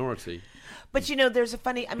in the minority. But there's a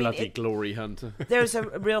funny. I mean, Bloody glory hunter. There's a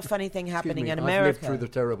real funny thing happening in I've America. lived through the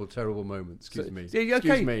terrible, terrible moments. Excuse me. Yeah, okay.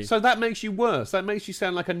 Excuse me. So that makes you worse. That makes you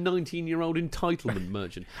sound like a 19-year-old entitlement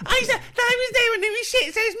merchant. I was there when it was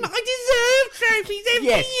shit. So I deserve trophies every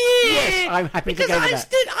year. Yes, I'm happy to go with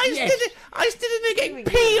that. I stood in there getting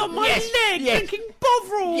pee on my leg, drinking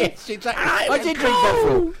Bovril. Yes, exactly. I did drink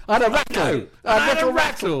Bovril. I had a rattle. I had a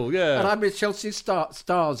rattle, yeah. And I had Chelsea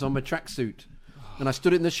stars on my tracksuit. And I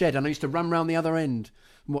stood in the shed and I used to run round the other end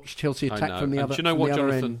and watch Chelsea attack from the other end. Do you know what,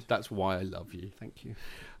 Jonathan? That's why I love you. Thank you.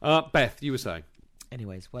 Beth, you were saying.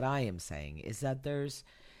 Anyways, what I am saying is that there's,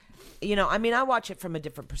 I watch it from a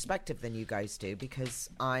different perspective than you guys do because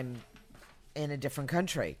I'm in a different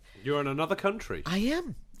country. You're in another country. I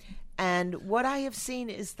am. And what I have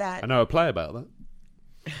seen is that... I know a play about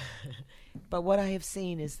that. But what I have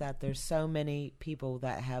seen is that there's so many people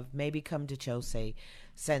that have maybe come to Chelsea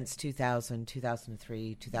since 2000,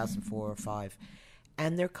 2003, 2004 or 5,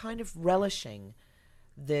 and they're kind of relishing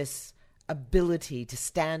this ability to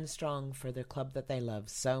stand strong for the club that they love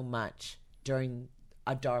so much during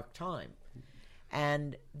a dark time.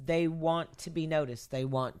 And they want to be noticed. They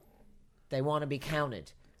want to be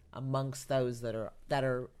counted amongst those that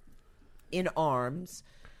are in arms.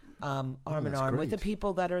 Arm in arm with the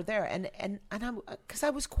people that are there, and because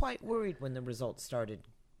I was quite worried when the results started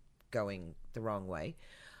going the wrong way.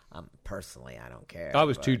 Personally, I don't care. I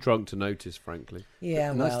was too drunk to notice, frankly. Yeah,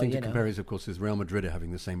 the nice thing to compare is, of course, is Real Madrid are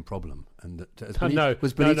having the same problem, and that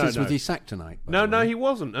was he sacked tonight? No, he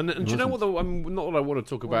wasn't. And do you know what? Not that I want to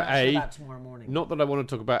talk about tomorrow morning. Not that I want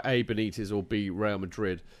to talk about A, Benitez, or B, Real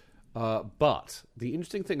Madrid. But the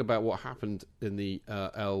interesting thing about what happened in the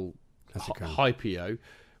El Hypio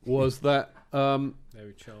was that they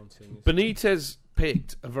were chanting. Benitez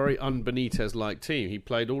picked a very un-Benitez-like team. He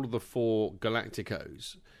played all of the 4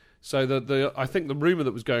 Galacticos. So I think the rumour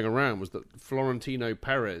that was going around was that Florentino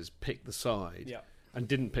Perez picked the side and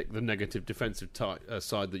didn't pick the negative defensive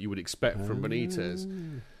side that you would expect from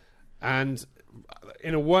Benitez. And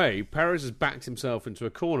in a way, Perez has backed himself into a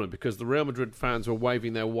corner because the Real Madrid fans were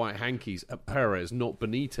waving their white hankies at Perez, not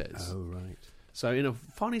Benitez. Oh, right. So in a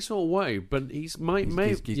funny sort of way, but he's done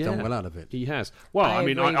well out of it. He has. Well, I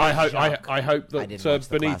hope that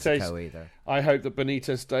Benitez. I hope that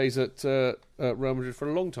Benitez stays at Real Madrid for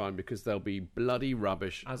a long time because they'll be bloody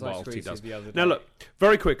rubbish whilst he does. Now look,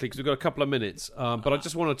 very quickly because we've got a couple of minutes, but I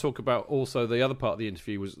just want to talk about also the other part of the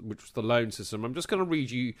interview which was the loan system. I'm just going to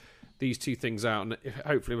read you these 2 things out, and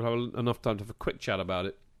hopefully we'll have enough time to have a quick chat about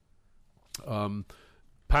it.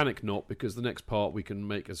 Panic not, because the next part we can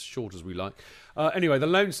make as short as we like. Anyway, the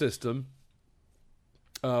loan system,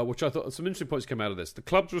 which I thought some interesting points came out of this. The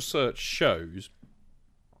club's research shows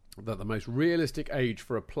that the most realistic age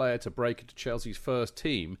for a player to break into Chelsea's first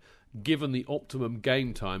team, given the optimum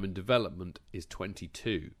game time and development, is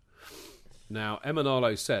 22. Now,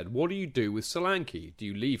 Emanalo said, what do you do with Solanke? Do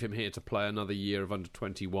you leave him here to play another year of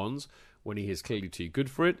under-21s when he is clearly too good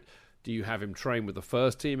for it? Do you have him train with the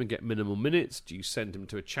first team and get minimal minutes? Do you send him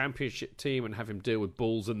to a championship team and have him deal with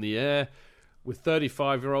balls in the air? With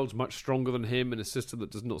 35-year-olds much stronger than him in a system that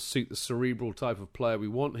does not suit the cerebral type of player we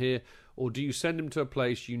want here? Or do you send him to a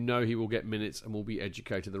place you know he will get minutes and will be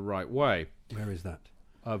educated the right way? Where is that?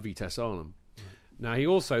 Vitesse Arnhem. Right. Now, he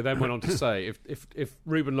also then went on to say, if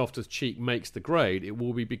Ruben Loftus-Cheek makes the grade, it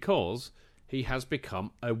will be because he has become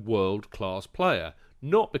a world-class player.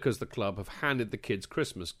 Not because the club have handed the kids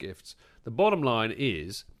Christmas gifts. The bottom line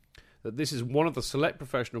is that this is one of the select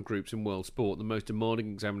professional groups in world sport, the most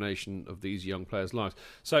demanding examination of these young players' lives.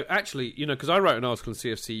 So actually, because I wrote an article in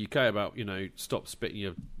CFC UK about, stop spitting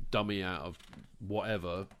your dummy out of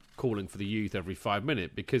whatever, calling for the youth every 5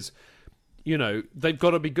 minutes, because, they've got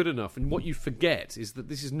to be good enough. And what you forget is that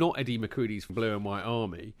this is not Eddie McCreadie's Blue and White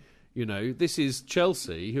Army. This is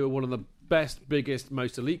Chelsea, who are one of the best, biggest,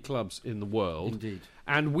 most elite clubs in the world. Indeed.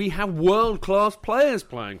 And we have world-class players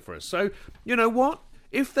playing for us. So, you know what?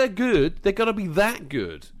 If they're good, they're going to be that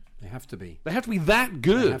good. They have to be. They have to be that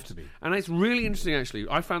good. They have to be. And it's really interesting, actually.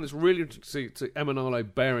 I found this really interesting to Emanalo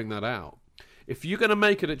bearing that out. If you're going to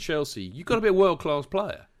make it at Chelsea, you've got to be a world-class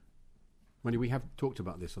player. Wendy, we have talked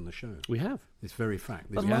about this on the show. We have. This very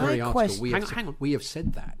fact. This very article. Hang on. We have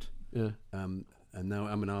said that. Yeah. And now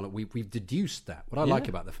Emanalo, we've deduced that. What I like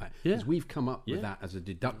about the fact is we've come up with that as a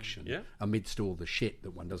deduction amidst all the shit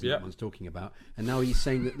that one doesn't know what one's talking about. And now he's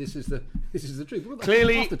saying that this is the truth. Well,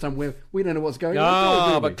 clearly, half the time we don't know what's going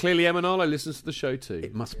on. But clearly Emanalo listens to the show too.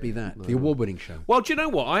 It must be that the award-winning show. Well, do you know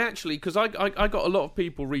what? I actually, because I got a lot of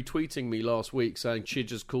people retweeting me last week saying Chidge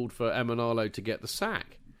has called for Emanalo to get the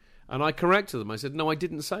sack, and I corrected them. I said, no, I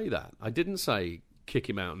didn't say that. I didn't say kick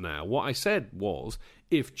him out now. What I said was,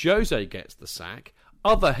 if Jose gets the sack,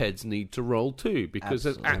 other heads need to roll too, because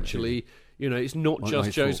there's actually, it's not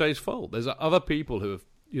just Jose's fault. There's other people who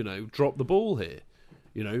have, dropped the ball here.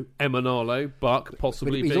 Emanalo, Buck,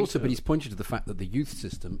 possibly. But he's pointed to the fact that the youth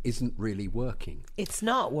system isn't really working. It's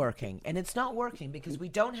not working, and it's not working because we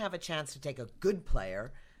don't have a chance to take a good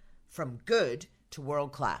player from good to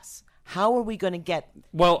world class. How are we going to get...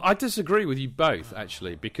 Well, I disagree with you both,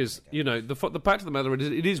 actually, because, the fact of the matter is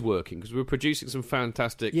it is working, because we're producing some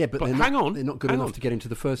fantastic... Yeah, but they're not good enough to get into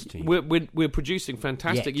the first team. We're producing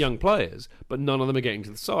fantastic young players, but none of them are getting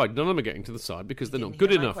to the side. None of them are getting to the side because they're not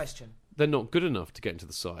good enough. They're not good enough to get into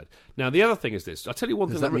the side. Now, the other thing is this. I'll tell you one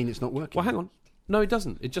thing... Does that mean it's not working? Well, hang on. No, it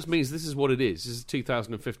doesn't. It just means this is what it is. This is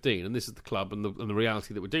 2015, and this is the club and the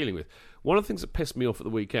reality that we're dealing with. One of the things that pissed me off at the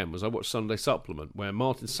weekend was I watched Sunday Supplement, where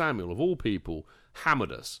Martin Samuel, of all people,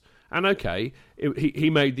 hammered us. And okay, he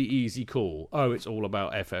made the easy call. Oh, it's all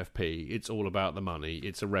about FFP. It's all about the money.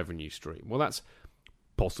 It's a revenue stream. Well, that's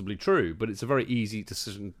possibly true, but it's a very easy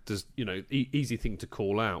decision, easy thing to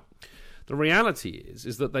call out. The reality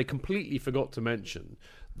is that they completely forgot to mention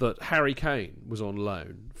that Harry Kane was on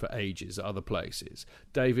loan for ages at other places.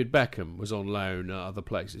 David Beckham was on loan at other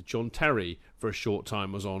places. John Terry, for a short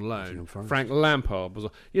time, was on loan. Frank Lampard was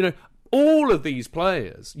on... all of these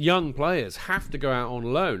players, young players, have to go out on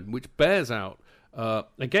loan, which bears out,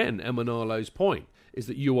 again, Emanalo's point, is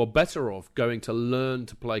that you are better off going to learn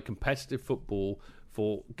to play competitive football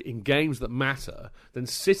in games that matter than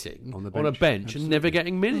sitting on a bench and never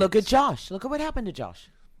getting minutes. Look at Josh. Look at what happened to Josh.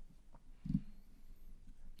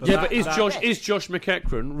 But is Josh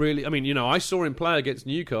McEachran really... I mean, I saw him play against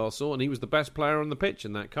Newcastle and he was the best player on the pitch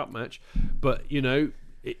in that cup match. But, he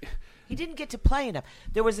didn't get to play enough.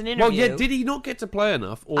 There was an interview... Well, yeah, did he not get to play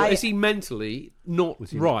enough? Or is he mentally not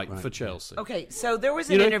right for Chelsea? Okay, so there was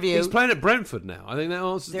an interview... He's playing at Brentford now. I think that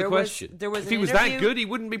answers the question. If he was that good, he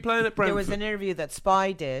wouldn't be playing at Brentford. There was an interview that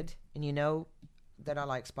Spy did, and you know that I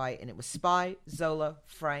like Spy, and it was Spy, Zola,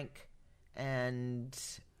 Frank, and...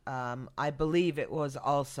 I believe it was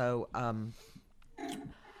also... God, my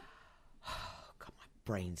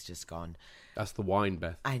brain's just gone. That's the wine,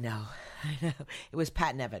 Beth. I know. It was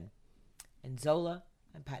Pat Nevin. And Zola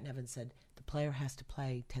and Pat Nevin said, the player has to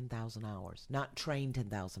play 10,000 hours, not train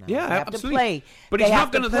 10,000 hours. Yeah, they have absolutely. To play. But they're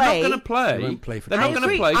not going to play. They won't play for They're not going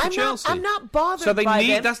to play for Chelsea. I'm not bothered so they by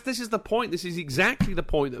need, them. This is the point. This is exactly the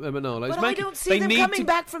point that Emanalo's making. But I don't see them coming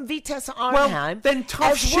back from Vitesse Arnhem. Well, then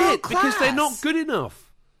tough shit, because they're not good enough.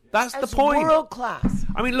 That's the point. World class.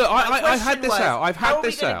 I mean, look, I had this out. I've had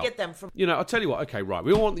this out. How are we going to get them from? I'll tell you what. Okay, right.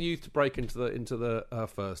 We all want the youth to break into the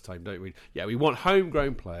first team, don't we? Yeah, we want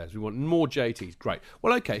homegrown players. We want more JTs. Great.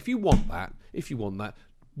 Well, okay. If you want that,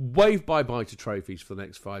 wave bye-bye to trophies for the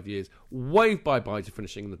next 5 years. Wave bye-bye to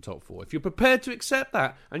finishing in the top four. If you're prepared to accept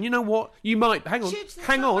that, and you know what, you might hang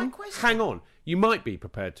on. You might be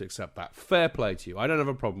prepared to accept that. Fair play to you. I don't have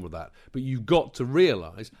a problem with that. But you've got to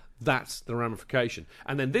realise that's the ramification.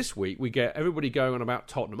 And then this week, we get everybody going on about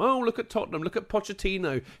Tottenham. Oh, look at Tottenham. Look at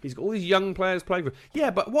Pochettino. He's got all these young players playing for him.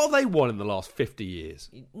 Yeah, but what have they won in the last 50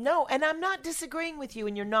 years? No, and I'm not disagreeing with you,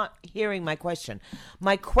 and you're not hearing my question.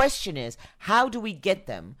 My question is, how do we get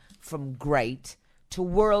them from great to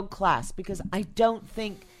world class? Because I don't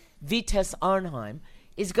think Vitesse Arnhem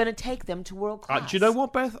is going to take them to world class. Do you know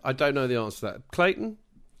what, Beth? I don't know the answer to that. Clayton?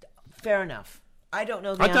 Fair enough. I don't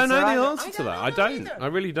know the answer. I don't know the answer to that. I don't. I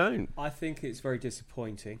really don't. I think it's very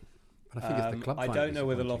disappointing. But I think it's the club. I don't know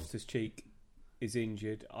whether Loftus-Cheek is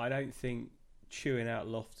injured. I don't think chewing out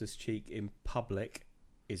Loftus-Cheek in public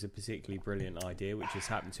is a particularly brilliant idea, which has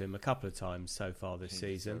happened to him a couple of times so far this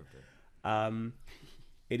season.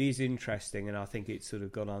 It is interesting, and I think it's sort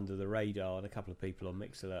of gone under the radar, and a couple of people on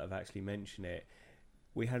Mixlr have actually mentioned it.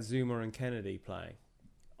 We had Zuma and Kennedy playing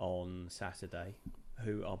on Saturday,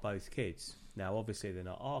 who are both kids. Now, obviously, they're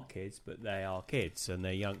not our kids, but they are kids, and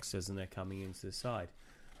they're youngsters, and they're coming into the side.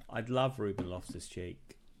 I'd love Ruben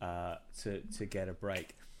Loftus-Cheek to get a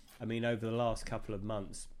break. I mean, over the last couple of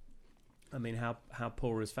months, I mean, how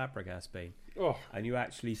poor has Fabregas been? Oh. And you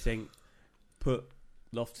actually think, put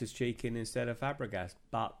Loftus-Cheek in instead of Fabregas,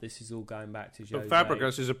 but this is all going back to Jose. But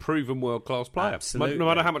Fabregas is a proven world-class player. Absolutely. No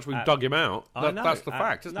matter how much we've dug him out, that's the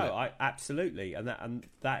fact, isn't it? No, absolutely, and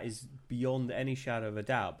that is beyond any shadow of a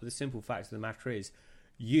doubt. But the simple fact of the matter is,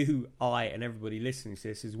 you, I, and everybody listening to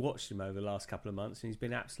this has watched him over the last couple of months, and he's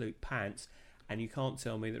been absolute pants. And you can't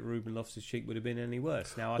tell me that Ruben Loftus-Cheek would have been any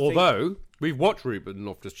worse. Now, although we've watched Ruben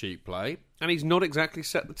Loftus-Cheek play, and he's not exactly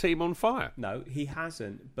set the team on fire. No, he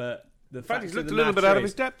hasn't, but... In fact, he's looked a little bit out of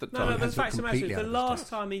his depth at times. No, but the fact of the matter is, the last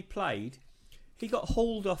time he played, He got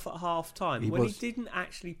hauled off at half time He when was- he didn't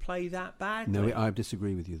actually play that badly. No, I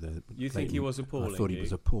disagree with you there. You think Clayton. he was appalling? I thought he you?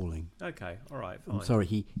 was appalling. Okay, all right, fine. I'm sorry,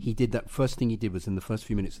 he did that. First thing he did was in the first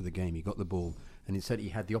few minutes of the game, he got the ball, and he said he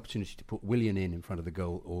had the opportunity to put Willian in front of the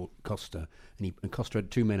goal or Costa, and Costa had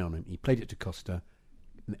 2 men on him. He played it to Costa,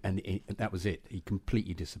 and that was it. He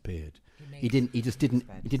completely disappeared. He just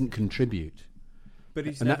didn't contribute. But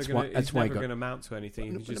he's And never that's why he going got- to amount to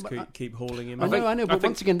anything. He just keep hauling him. I out. know. But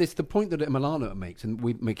once again, this the point that Milano makes, and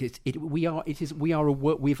we make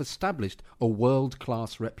we've established a world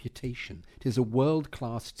class reputation. It is a world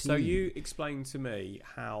class team. So you explain to me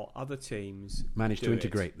how other teams managed do to it.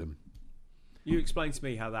 integrate them. You explain to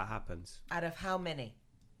me how that happens. Out of how many?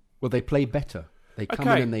 Well, they play better. They come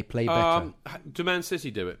in and they play better. Do Man City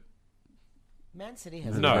do it? Man City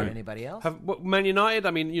hasn't No. done anybody else. Man United?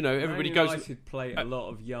 I mean, everybody Man goes. United play a lot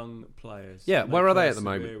of young players. Yeah, and where are they at the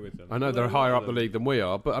persevere moment? with them. I know Well, they're a higher lot up of the them. league than we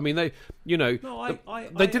are, but I mean, they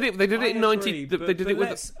I did it. They did it in 90. agree, They did it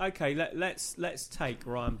with. Let's take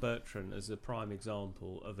Ryan Bertrand as a prime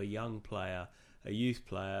example of a young player, a youth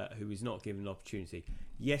player who was not given an opportunity.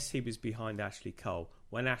 Yes, he was behind Ashley Cole.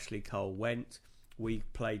 When Ashley Cole went, we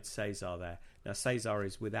played Cesar there. Now Cesar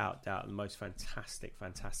is without doubt the most fantastic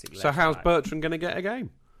left So how's back. Bertrand going to get a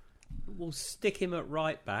game? We'll stick him at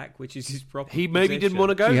right back, which is his proper He maybe didn't position. want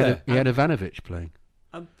to go there. He had Ivanovic playing.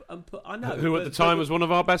 I know, Who at the but time was one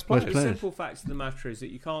of our best players. The simple fact of the matter is that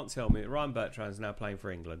you can't tell me that Ryan Bertrand is now playing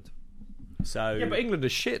for England. So Yeah, but England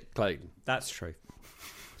is shit, Clayton. that's true.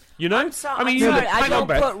 You know, I'm sorry, you I look, hang don't on,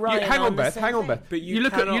 Beth. put Ryan hang on on, the Beth. same Hang on, thing. Beth. But you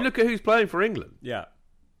look at who's playing for England. Yeah.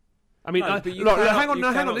 I mean, No, but you look, cannot- hang on. you No,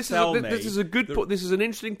 hang on. cannot This tell me is a good that- point. This is an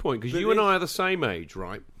interesting point because But you and if- I are the same age,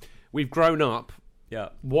 right? We've grown up Yeah.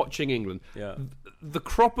 watching England. Yeah. The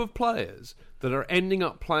crop of players that are ending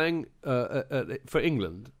up playing for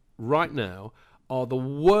England right now are the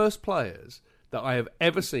worst players that I have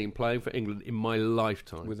ever seen playing for England in my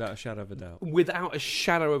lifetime. Without a shadow of a doubt. Without a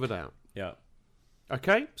shadow of a doubt. Yeah.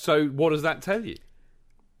 Okay? So what does that tell you?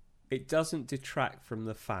 It doesn't detract from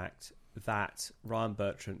the fact that Ryan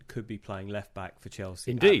Bertrand could be playing left back for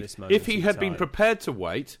Chelsea. At Indeed. this moment If he in had been time. prepared to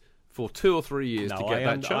wait for 2 or 3 years No, to get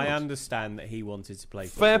that chance. I understand that he wanted to play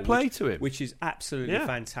Fair football, play which- to him. which is absolutely Yeah,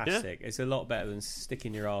 fantastic. It's a lot better than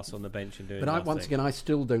sticking your ass on the bench and doing But nothing. once again, I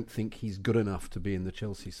still don't think he's good enough to be in the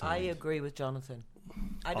Chelsea side. I agree with Jonathan.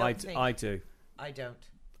 I don't I think. I do. I don't.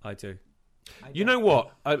 I do. You know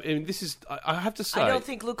what? I mean, this is. I have to say. I don't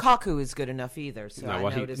think Lukaku is good enough either. So No, I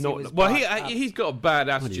well, noticed he, he was well, brought up. he's got a bad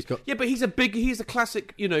attitude. he's got- Yeah, but he's a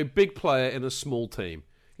classic, big player in a small team.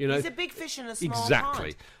 He's a big fish in a small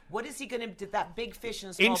Exactly. pond. What is he going to do? That big fish in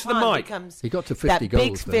a small Into the pond mic. becomes He got to 50 that big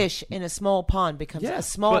goals, though. fish in a small pond becomes Yeah, a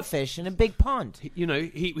small but- fish in a big pond.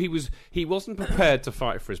 He wasn't prepared to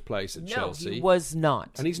fight for his place at No, Chelsea. he was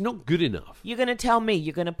not. and he's not good enough. You're going to tell me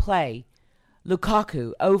you're going to play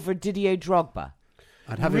Lukaku over Didier Drogba?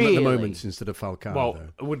 I'd have him at the Really? moment instead of Falcao. Well,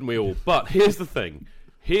 though. wouldn't we all? But here's the thing.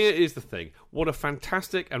 Here is the thing. What a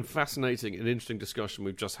fantastic and fascinating and interesting discussion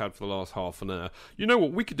we've just had for the last half an hour. You know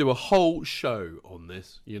what? We could do a whole show on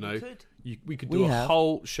this. could. We could We do a have.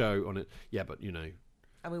 whole show on it. Yeah, but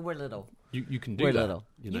I mean, we're little. you can do We're that. little.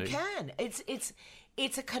 You know, You can.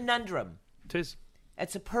 It's a conundrum. It is.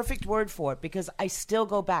 It's a perfect word for it because I still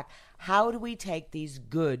go back. How do we take these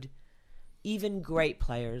good, even great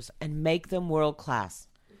players and make them world class?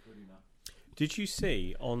 Did you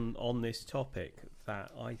see on this topic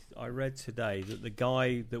that I read today that the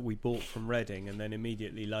guy that we bought from Reading and then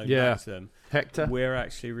immediately loaned Yeah. back to them, Hector. we're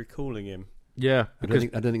actually recalling him. Yeah. I don't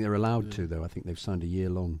think they're allowed to, though. I think they've signed a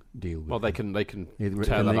year-long deal. With Well, they them. can Yeah,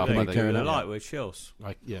 tear that they up. can I make think. tear it They're up. like with Chelsea.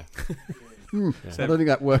 Like, yeah. I don't think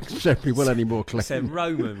that works terribly well anymore, Clay. Send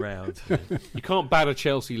Roman round. You can't bat a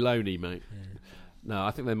Chelsea loanee, mate. No,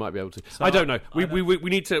 I think they might be able to. So I don't know. I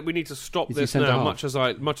We need to stop Is he this centre now.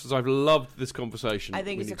 half? Much as I've loved this conversation, I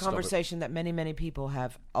think we it's a need to stop it. conversation that many people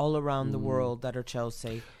have all around the world that are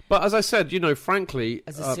Chelsea. But as I said, frankly,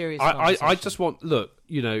 As a serious I conversation. just want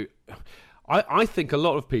I think a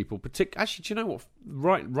lot of people, actually, do you know what?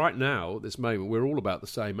 Right now, at this moment, we're all about the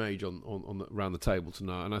same age around the table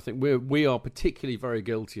tonight, and I think we are particularly very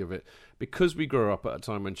guilty of it because we grew up at a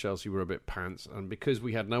time when Chelsea were a bit pants, and because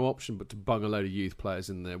we had no option but to bung a load of youth players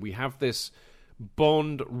in there. We have this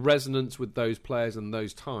bond resonance with those players and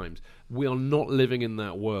those times. We are not living in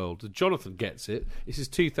that world. Jonathan gets it. This is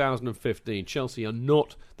 2015. Chelsea are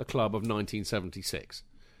not the club of 1976.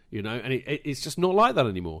 You know, and it's just not like that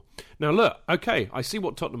anymore. Now, look, okay, I see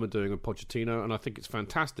what Tottenham are doing with Pochettino, and I think it's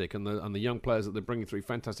fantastic, and the young players that they're bringing through,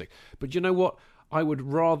 fantastic. But you know what? I would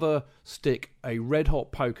rather stick a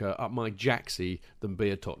red-hot poker up my jacksie than be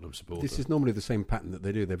a Tottenham supporter. This is normally the same pattern that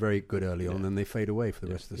they do. They're very good early on, and they fade away for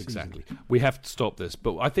the rest of the season. Exactly. We have to stop this.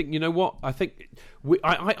 But I think, you know what? I think,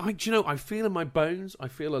 I feel in my bones, I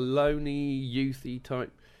feel a lonely, youthy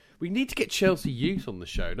type. We need to get Chelsea youth on the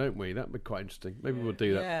show, don't we? That would be quite interesting. Maybe we'll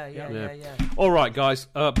do that. Yeah. All right, guys.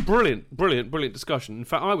 Brilliant discussion. In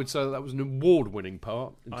fact, I would say that was an award-winning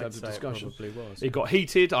part in terms of discussion. It probably was. It got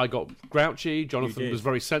heated. I got grouchy. Jonathan was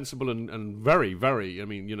very sensible and very, very. I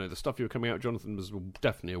mean, you know, the stuff you were coming out, Jonathan, was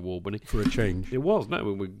definitely award-winning For a change. It was. No,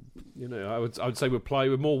 I would say we'd play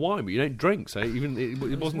with more wine, but you don't drink, so even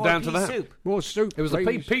it wasn't down to that. Soup. More soup. It was a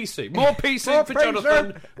pea soup. More pea soup for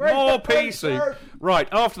Jonathan. More pea soup. Right,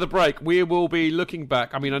 after the break, we will be looking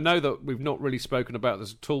back. I mean, I know that we've not really spoken about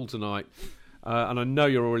this at all tonight, and I know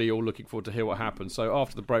you're really all looking forward to hear what happened. So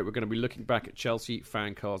after the break, we're going to be looking back at Chelsea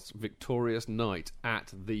Fancast's victorious night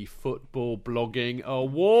at the Football Blogging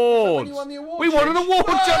Awards. You won the award, we won an award,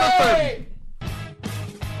 Jonathan!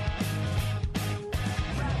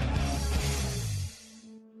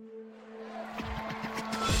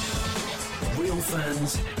 Real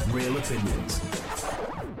fans, real opinions.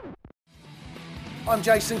 I'm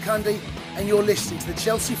Jason Cundy, and you're listening to the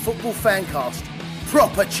Chelsea Football Fancast.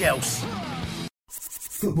 Proper Chelsea.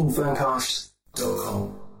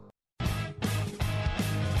 Footballfancast.com.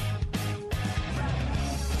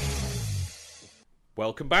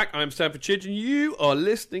 Welcome back. I'm Stanford Chidge, and you are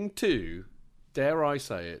listening to, dare I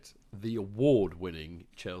say it, the award-winning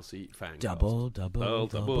Chelsea Fancast. Double.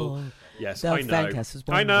 Yes, The I know. Fancast has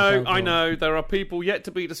won I the double. know. There are people yet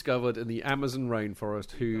to be discovered in the Amazon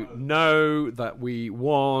rainforest who know that we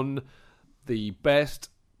won the best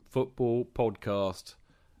football podcast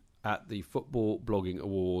at the Football Blogging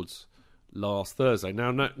Awards last Thursday.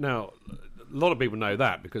 Now, a lot of people know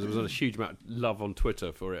that because there was a huge amount of love on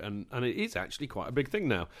Twitter for it, and it is actually quite a big thing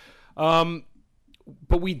now.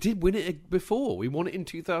 But we did win it before. We won it in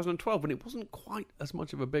 2012, and it wasn't quite as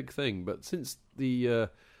much of a big thing. But since the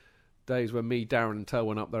days when me, Darren, and Tel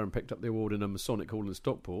went up there and picked up the award in a Masonic Hall in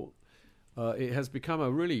Stockport, it has become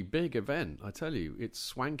a really big event. I tell you, it's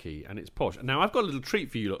swanky and it's posh. Now, I've got a little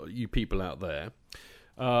treat for you people out there,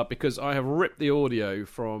 because I have ripped the audio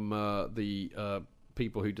from the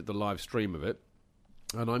people who did the live stream of it,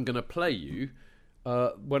 and I'm going to play you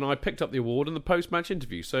when I picked up the award and the post-match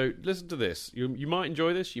interview. So listen to this. You might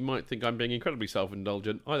enjoy this. You might think I'm being incredibly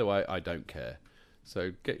self-indulgent. Either way, I don't care.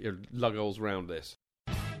 So get your lug-holes round this.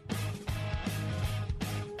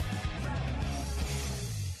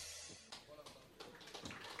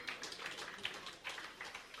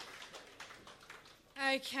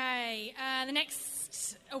 Okay, the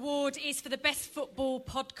next award is for the best football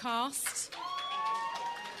podcast.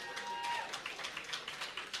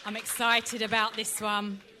 I'm excited about this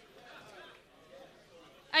one.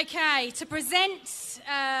 Okay, to present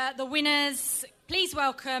the winners, please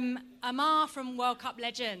welcome Amar from World Cup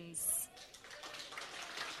Legends.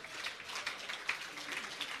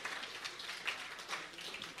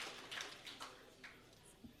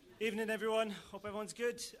 Evening, everyone. Hope everyone's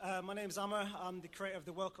good. My name's Amar. I'm the creator of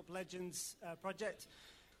the World Cup Legends project.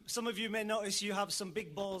 Some of you may notice you have some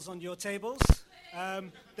big balls on your tables.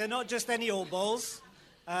 They're not just any old balls.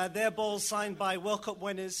 They're balls signed by World Cup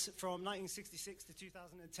winners from 1966 to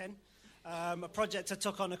 2010. A project I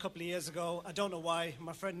took on a couple of years ago. I don't know why.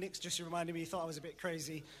 My friend Nick's just reminded me. He thought I was a bit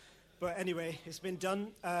crazy. But anyway, it's been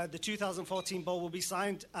done. The 2014 ball will be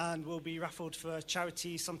signed and will be raffled for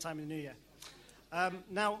charity sometime in the new year.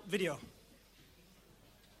 Now, video.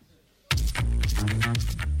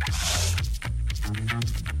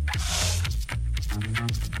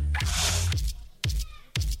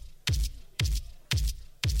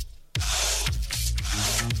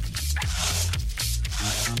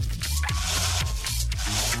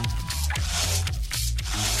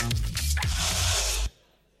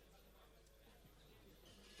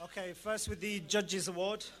 Okay, first with the Judges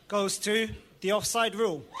Award goes to the Offside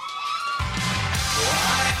Rule.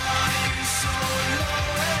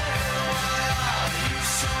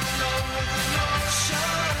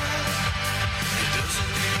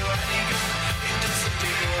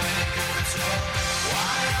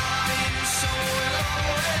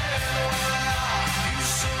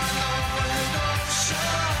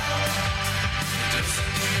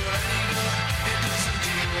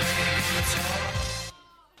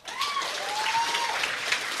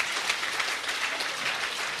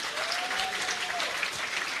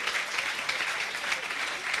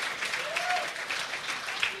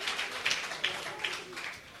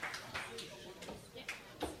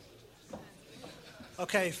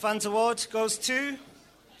 Okay, Fans Award goes to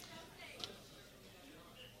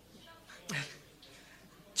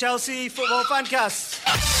Chelsea Football Fancast.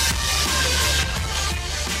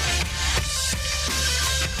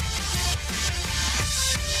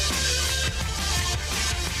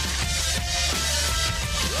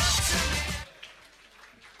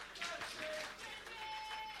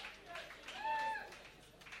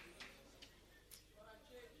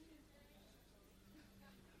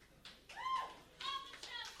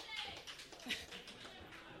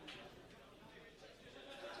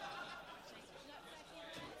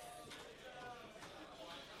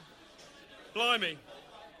 Blimey.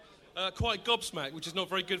 Quite gobsmacked, which is not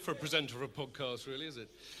very good for a presenter of a podcast, really, is it?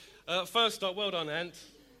 First up, well done, Ant.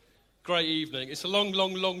 Great evening. It's a long,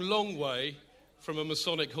 long, long, long way from a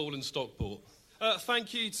Masonic hall in Stockport.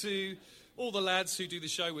 Thank you to all the lads who do the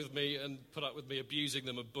show with me and put up with me abusing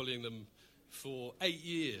them and bullying them for 8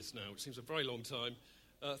 years now, which seems a very long time.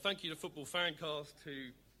 Thank you to Football Fancast, who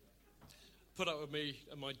put up with me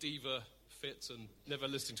and my diva fits and never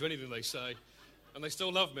listening to anything they say. And they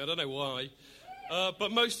still love me, I don't know why.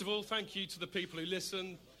 But most of all, thank you to the people who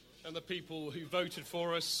listen and the people who voted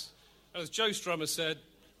for us. As Joe Strummer said,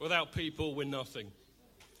 without people, we're nothing.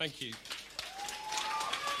 Thank you.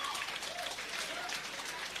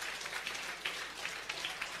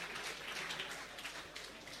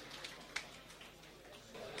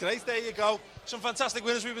 Great, there you go. Some fantastic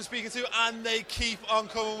winners we've been speaking to, and they keep on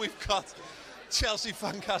coming. We've got Chelsea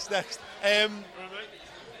Fancast next.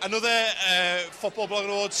 Another Football Blog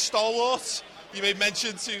Awards stalwart. You made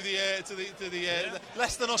mention to the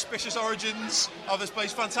less than auspicious origins of this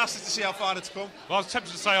place. Fantastic to see how far it's come. Well, I was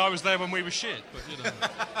tempted to say I was there when we were shit, but you know.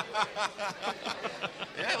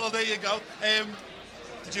 Yeah, well, there you go.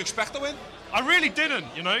 Did you expect the win? I really didn't,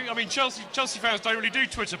 you know. I mean, Chelsea fans don't really do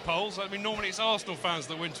Twitter polls. I mean, normally it's Arsenal fans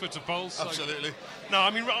that win Twitter polls. So. Absolutely. No, I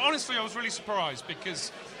mean, honestly, I was really surprised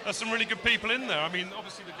because there's some really good people in there. I mean,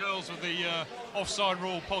 obviously the girls of the Offside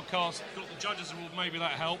Rule podcast got the judges' award. Maybe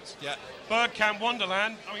that helped. Yeah. Birdcamp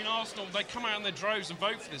Wonderland. I mean, Arsenal, they come out in their droves and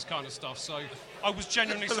vote for this kind of stuff. So I was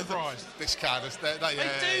genuinely surprised. This kind of stuff. They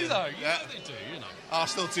do, though. Yeah, they do, you know.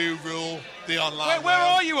 Arsenal do rule the online. Where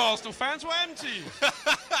are you, Arsenal fans? What happened to you?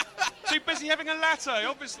 Too busy having a latte,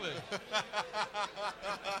 obviously.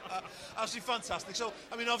 Absolutely fantastic. So,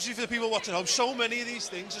 I mean, obviously for the people watching at home, so many of these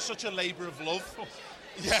things are such a labour of love.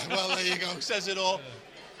 Yeah, well, there you go. Says it all.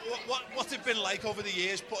 Yeah. What's it been like over the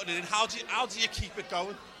years putting it in? How do you keep it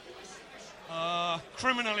going?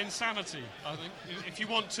 Criminal insanity, I think, if you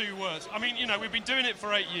want 2 words. I mean, you know, we've been doing it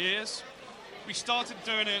for 8 years. We started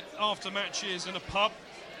doing it after matches in a pub.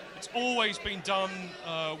 It's always been done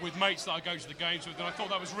with mates that I go to the games with, and I thought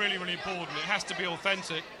that was really, really important. It has to be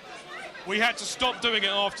authentic. We had to stop doing it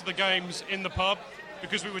after the games in the pub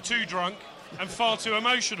because we were too drunk and far too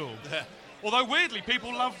emotional. Yeah. Although weirdly,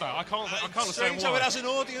 people love that. I can't understand why. How it has an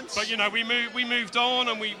audience. But you know, we moved on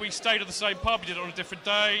and we stayed at the same pub. We did it on a different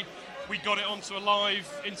day. We got it onto a live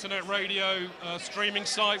internet radio streaming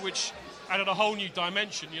site, which added a whole new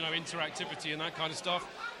dimension. You know, interactivity and that kind of stuff.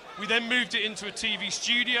 We then moved it into a TV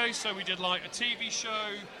studio, so we did like a TV show,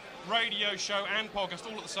 radio show, and podcast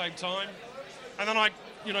all at the same time. And then I,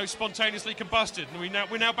 you know, spontaneously combusted, and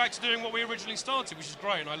we're now back to doing what we originally started, which is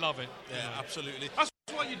great, and I love it. Yeah, you know. Absolutely. That's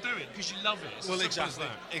why you do it, because you love it. It's well,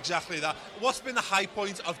 exactly that. What's been the high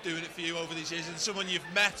point of doing it for you over these years? Is there someone you've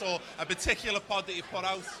met or a particular pod that you put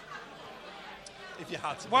out? If you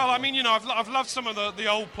had to. Well, I mean, you know, I've loved some of the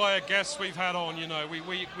old player guests we've had on. You know,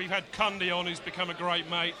 we've had Cundy on, who's become a great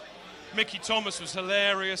mate. Mickey Thomas was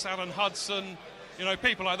hilarious. Alan Hudson, you know,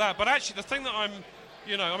 people like that. But actually, the thing that I'm,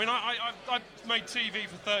 you know, I mean, I've made TV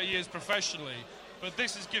for 30 years professionally, but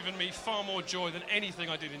this has given me far more joy than anything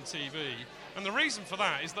I did in TV. And the reason for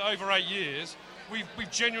that is that over 8 years,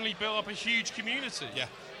 we've genuinely built up a huge community. Yeah.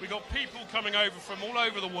 We've got people coming over from all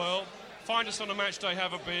over the world, find us on a match day,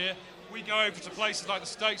 have a beer. We go over to places like the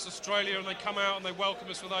States, Australia, and they come out and they welcome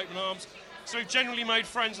us with open arms. So we've generally made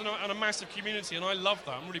friends and a massive community, and I love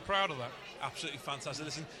that. I'm really proud of that. Absolutely fantastic.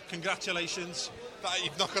 Listen, congratulations.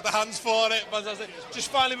 You've not got the hands for it. Fantastic.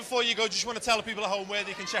 Just finally, before you go, just want to tell the people at home where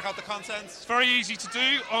they can check out the content. It's very easy to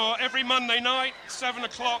do. Every Monday night, 7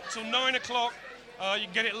 o'clock till 9 o'clock. You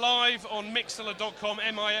can get it live on mixlr.com,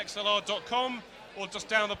 mixlr.com, or just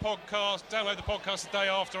download the podcast the day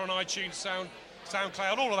after on iTunes,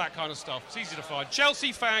 SoundCloud, all of that kind of stuff. It's easy to find.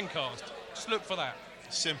 Chelsea Fancast. Just look for that.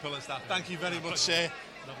 Simple as that. Thank you very much, sir.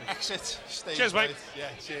 Exit. Stay cheers, mate. Yeah,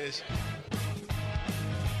 cheers.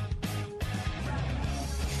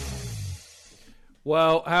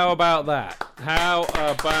 Well, how about that? How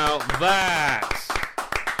about that?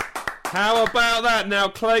 How about that? Now,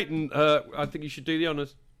 Clayton, I think you should do the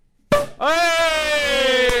honours.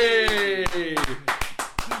 Hey!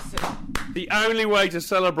 The only way to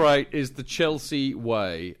celebrate is the Chelsea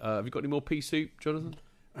way. Have you got any more pea soup, Jonathan?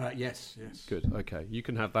 Yes. Good, okay. You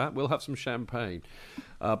can have that. We'll have some champagne.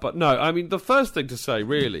 But no, I mean, the first thing to say,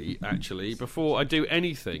 really, actually, before I do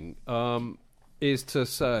anything, is to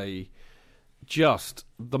say just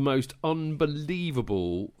the most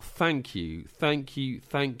unbelievable thank you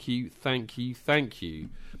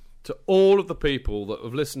to all of the people that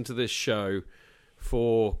have listened to this show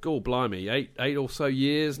for, God blimey, eight or so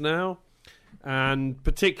years now. And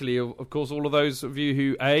particularly, of course, all of those of you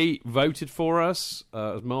who, voted for us,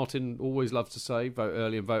 as Martin always loves to say, vote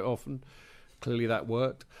early and vote often. Clearly that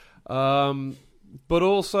worked. But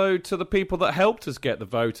also to the people that helped us get the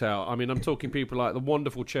vote out. I mean, I'm talking people like the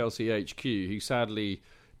wonderful Chelsea HQ, who sadly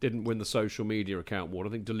didn't win the social media account award. I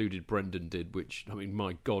think Deluded Brendan did, which, I mean,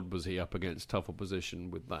 my God, was he up against tough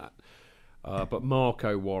opposition with that. But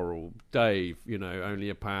Marco Worrell, Dave,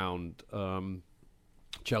 only £1,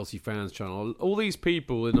 Chelsea Fans Channel, all these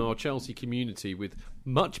people in our Chelsea community with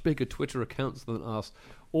much bigger Twitter accounts than us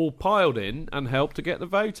all piled in and helped to get the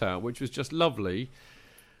vote out, which was just lovely.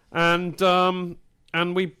 And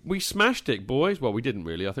we smashed it, boys. Well, we didn't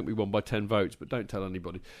really. I think we won by 10 votes, but don't tell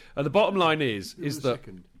anybody. The bottom line is that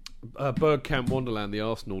Bergkamp Wonderland, the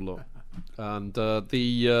Arsenal lot, and there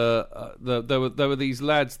were these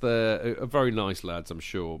lads there, very nice lads, I'm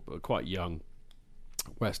sure, but quite young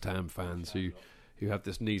West Ham fans who have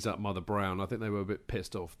this knees up Mother Brown. I think they were a bit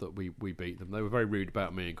pissed off that we beat them. They were very rude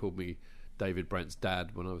about me and called me David Brent's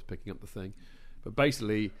dad when I was picking up the thing. But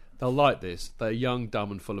basically, they'll like this. They're young,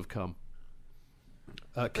 dumb, and full of cum.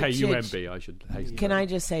 Kumb, I should hasten. Can I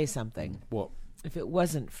just say something? What? If it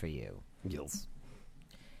wasn't for you, Yes,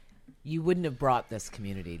 you wouldn't have brought this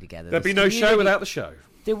community together. There'd be no show without the show.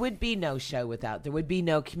 There would be no show without. There would be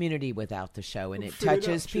no community without the show, and it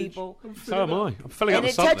touches people. So am I. I'm filling up and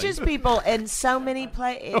with something. it touches people in so many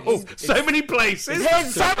places. Oh, so many places.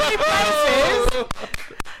 In so many places.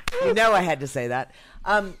 You know, I had to say that.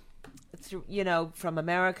 From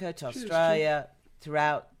America to Australia,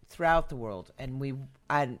 throughout the world, and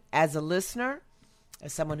as a listener,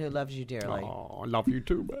 as someone who loves you dearly. Oh, I love you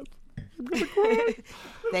too, man.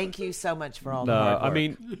 Thank you so much for all the hard work. I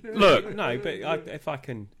mean, look. No, but if I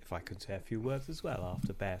can say a few words as well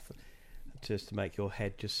after Beth, just to make your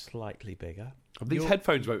head just slightly bigger. These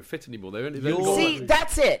headphones won't fit anymore. See,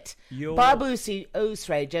 that's it. Babu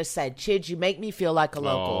Usre just said, "Chidge, you make me feel like a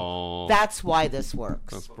local." That's why this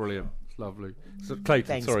works. That's brilliant. It's lovely. So, Clayton,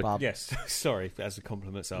 Thanks, sorry. Bob. Yes, sorry, as the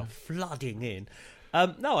compliments are flooding in.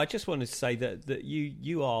 No, I just wanted to say that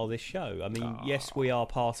you are this show. I mean, yes, we are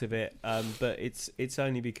part of it, but it's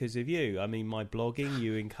only because of you. I mean, my blogging,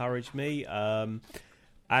 you encouraged me, and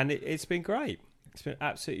it's been great. It's been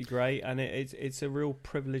absolutely great, and it's a real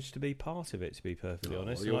privilege to be part of it. To be perfectly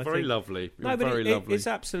honest, You're very lovely. You're very lovely. It's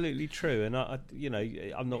absolutely true, and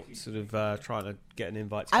I'm not sort of trying to get an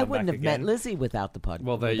invite to come I wouldn't back have again. met Lizzie without the podcast.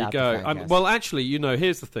 Well, there you go. Well, actually,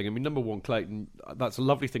 here's the thing. I mean, number one, Clayton, that's a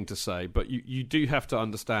lovely thing to say, but you do have to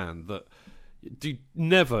understand that you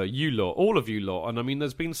lot, all of you lot, and I mean,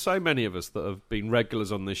 there's been so many of us that have been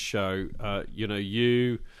regulars on this show.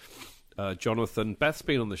 You. Jonathan, Beth's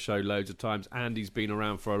been on the show loads of times. Andy's been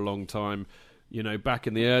around for a long time. Back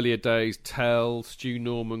in the earlier days, Tell, Stu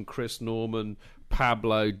Norman, Chris Norman,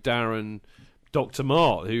 Pablo, Darren, Dr.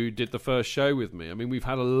 Mart, who did the first show with me. I mean, we've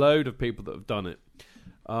had a load of people that have done it.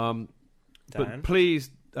 But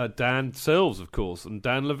please, Dan Silves, of course, and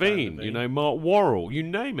Dan Levine, Mark Worrell, you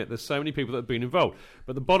name it. There's so many people that have been involved.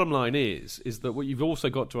 But the bottom line is that what you've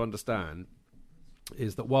also got to understand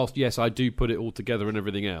is that whilst, yes, I do put it all together and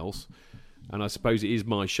everything else, and I suppose it is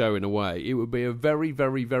my show in a way, it would be a very,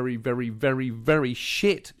 very, very, very, very, very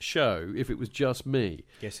shit show if it was just me.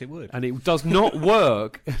 Yes, it would. And it does not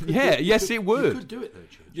work. Yeah, yes, it would. You could do it, though,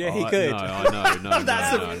 Chidge. Yeah, he could. No.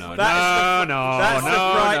 That's the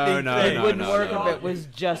frightening thing. It wouldn't work if it was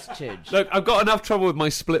just Chidge. Look, I've got enough trouble with my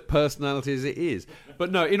split personality as it is.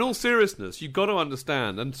 But no, in all seriousness, you've got to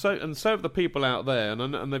understand, and so have the people out there,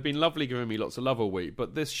 and they've been lovely giving me lots of love all week,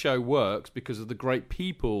 but this show works because of the great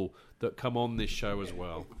people that come on this show as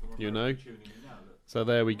well, So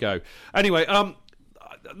there we go. Anyway,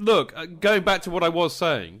 look, going back to what I was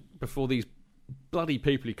saying before these bloody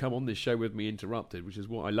people who come on this show with me interrupted, which is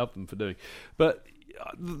what I love them for doing, but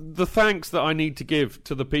the thanks that I need to give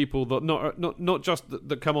to the people that not just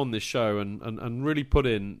that come on this show and really put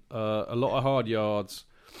in a lot of hard yards,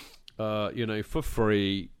 for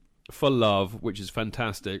free, for love, which is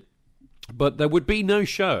fantastic. But there would be no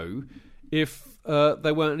show if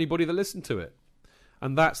there weren't anybody that listened to it.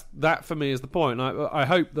 And that for me is the point. I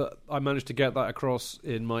hope that I managed to get that across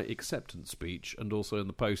in my acceptance speech and also in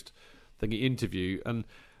the post-thingy interview. And,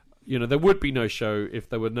 you know, there would be no show if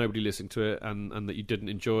there were nobody listening to it and that you didn't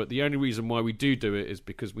enjoy it. The only reason why we do it is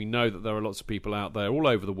because we know that there are lots of people out there all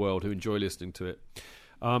over the world who enjoy listening to it.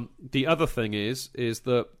 The other thing is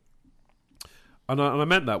that, and I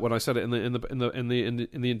meant that when I said it in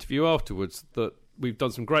the interview afterwards, that we've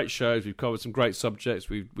done some great shows, we've covered some great subjects,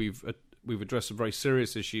 we've addressed some very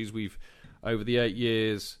serious issues. We've over the 8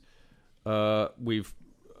 years, we've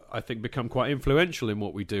I think become quite influential in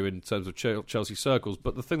what we do in terms of Chelsea circles.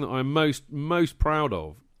 But the thing that I'm most proud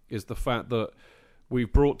of is the fact that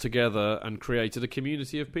we've brought together and created a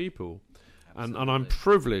community of people. And I'm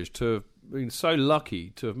privileged to have been so lucky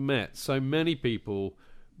to have met so many people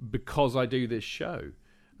because I do this show.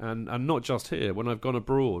 And not just here, when I've gone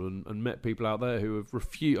abroad and met people out there who have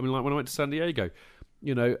refused. I mean, like when I went to San Diego,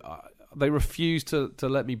 you know, they refused to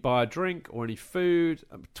let me buy a drink or any food.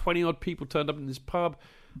 20-odd people turned up in this pub.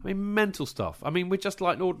 I mean, mental stuff. I mean, we're just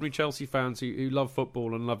like ordinary Chelsea fans who love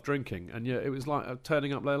football and love drinking. And yet it was like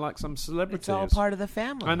turning up there like some celebrity. It's all part of the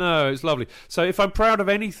family. I know, it's lovely. So if I'm proud of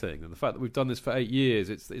anything, and the fact that we've done this for 8 years,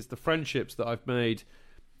 it's the friendships that I've made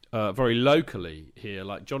very locally here,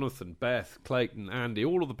 like Jonathan, Beth, Clayton, Andy,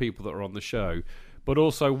 all of the people that are on the show, but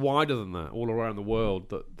also wider than that, all around the world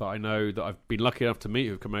that I know that I've been lucky enough to meet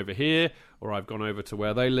who've come over here, or I've gone over to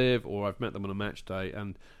where they live, or I've met them on a match day.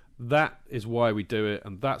 And that is why we do it,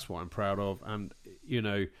 and that's what I'm proud of. And, you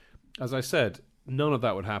know, as I said, none of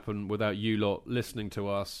that would happen without you lot listening to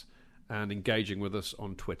us and engaging with us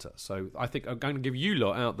on Twitter. So I think I'm going to give you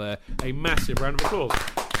lot out there a massive round of applause.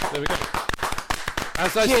 There we go.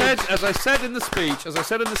 As I said in the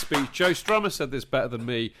speech, Joe Strummer said this better than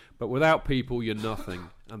me, but without people, you're nothing.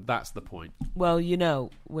 And that's the point. Well, you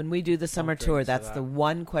know, when we do the summer tour, that's the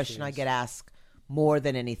one question I get asked more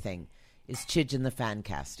than anything. Is Chidge and the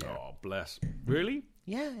Fancast? Oh, bless. Really?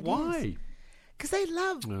 Yeah. Why? Because they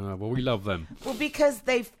love. Well, we love them. Well, because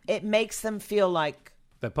it makes them feel like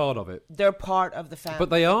they're part of it. They're part of the family.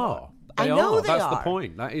 But they are. I know they are. That's the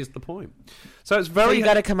point. That is the point. So it's very. So you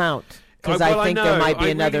got to come out. Because I think there might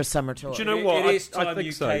be another summer tour. Do you know what? It is time I think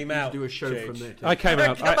you so. came out. Do a show from there. I came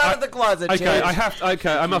out. Come out of the closet. Okay, Chidge. I have.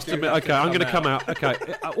 Okay, I must admit. Okay, I'm going to come out. Okay,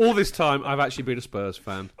 all this time I've actually been a Spurs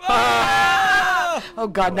fan. Oh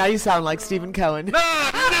God! Now you sound like Stephen Cohen. No.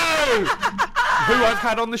 Who I've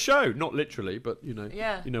had on the show, not literally, but you know,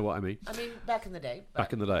 Yeah. you know what I mean. I mean, back in the day.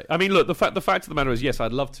 Back in the day. I mean, look, the fact of the matter is, yes,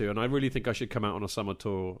 I'd love to, and I really think I should come out on a summer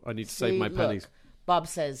tour. I need to save my pennies. Look, Bob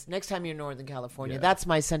says next time you're in Northern California, that's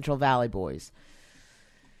my Central Valley boys.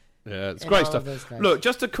 Yeah, it's And great all stuff. of those guys. Look,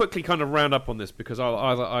 just to quickly kind of round up on this, because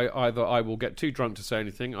either I will get too drunk to say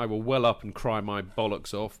anything, I will well up and cry my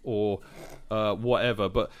bollocks off, or whatever.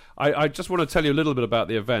 But I just want to tell you a little bit about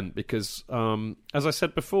the event, because as I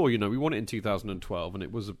said before, you know, we won it in 2012, and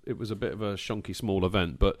it was a bit of a shonky small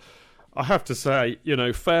event. But I have to say, you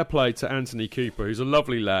know, fair play to Anthony Cooper, who's a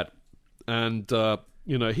lovely lad, and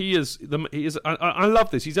you know, he is. I love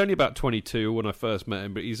this. He's only about 22 when I first met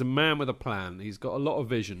him, but he's a man with a plan. He's got a lot of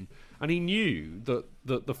vision, and he knew that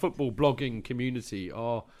the football blogging community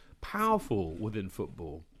are powerful within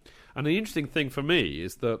football. And the interesting thing for me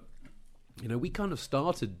is that, you know, we kind of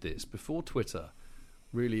started this before Twitter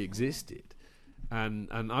really existed, and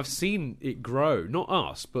I've seen it grow. Not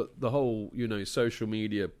us, but the whole, you know, social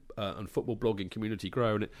media and football blogging community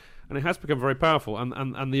grow, and it has become very powerful.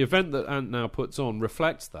 And the event that Ant now puts on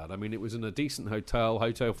reflects that. I mean, it was in a decent hotel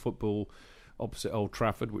football opposite Old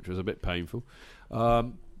Trafford, which was a bit painful.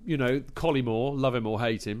 You know, Collymore, love him or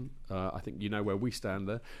hate him, I think you know where we stand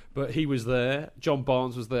there. But he was there. John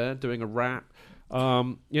Barnes was there doing a rap.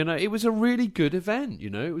 You know, it was a really good event.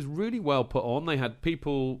 You know, it was really well put on. They had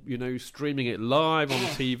people, you know, streaming it live on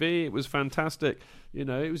TV. It was fantastic. You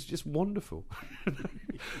know, it was just wonderful.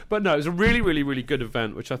 But no, it was a really, really, really good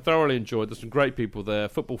event, which I thoroughly enjoyed. There's some great people there.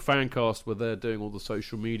 Football Fancast were there doing all the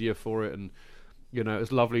social media for it, and you know, it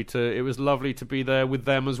was lovely to be there with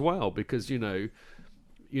them as well, because you know,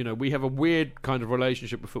 we have a weird kind of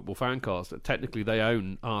relationship with Football Fancast that technically they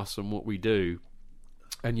own us and what we do,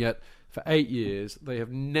 and yet for 8 years they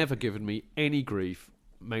have never given me any grief,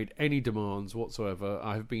 made any demands whatsoever.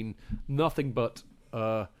 I have been nothing but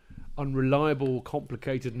unreliable,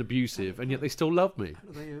 complicated and abusive, and yet they still love me.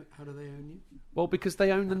 How do they own you? Well, because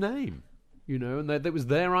they own the name, you know, and that was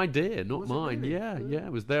their idea, not mine. Really? Yeah,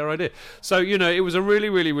 it was their idea. So, you know, it was a really,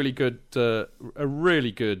 really, really good,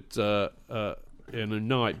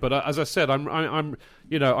 night. But as I said, I'm,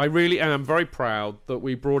 you know, I really am very proud that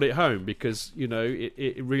we brought it home, because you know,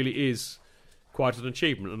 it really is, quite an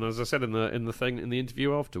achievement. And as I said in the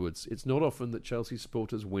interview afterwards, it's not often that Chelsea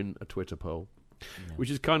supporters win a Twitter poll, which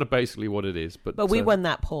is kind of basically what it is. But we won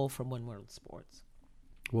that poll from One World Sports.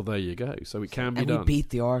 Well, there you go. So it can be and done. We beat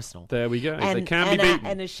the Arsenal. There we go. And, they can be beaten.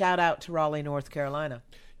 And a shout out to Raleigh, North Carolina.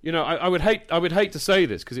 You know, I would hate to say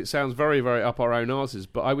this because it sounds very, very up our own arses,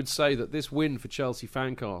 but I would say that this win for Chelsea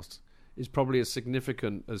Fancast is probably as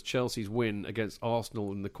significant as Chelsea's win against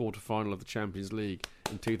Arsenal in the quarter-final of the Champions League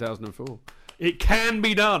in 2004. It can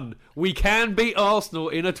be done. We can beat Arsenal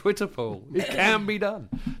in a Twitter poll. It can be done.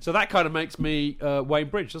 So that kind of makes me Wayne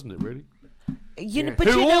Bridge, doesn't it, really?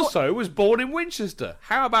 Who also was born in Winchester.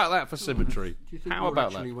 How about that for symmetry? Do you think How you're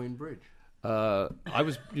about actually that? Wayne Bridge? I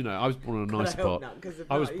was born in a nicer part.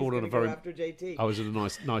 I was born in a very. I was in a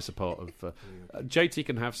nicer part of. JT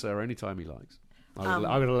can have Sarah anytime he likes.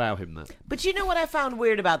 I would allow him that. But you know what I found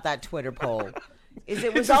weird about that Twitter poll is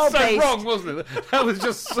it was all all so based wrong, wasn't it? That was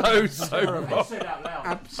just so wrong.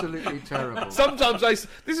 Absolutely terrible. Sometimes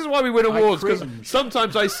this is why we win awards, because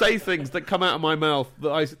sometimes I say things that come out of my mouth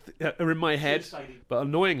that are in my head, but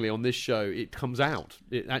annoyingly on this show it comes out.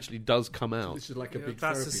 It actually does come out. This is like a big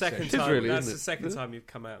That's the second session. time. Really, that's isn't the it? second time you've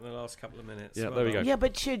come out in the last couple of minutes. Yeah, there we go. Yeah,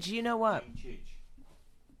 but Chidge, you know what?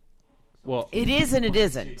 What? It is and it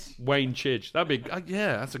isn't. Wayne Chidge. That'd be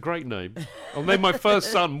yeah. That's a great name. I'll name my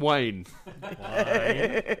first son Wayne.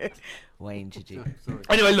 Wayne Chidge.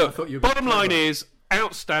 Anyway, look. Bottom line is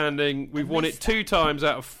outstanding. We've won it 2 times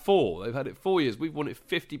out of 4. They've had it 4 years. We've won it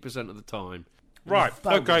 50% of the time. Right.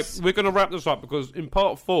 Okay. We're going to wrap this up because in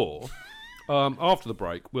part 4, after the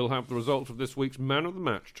break, we'll have the results of this week's Man of the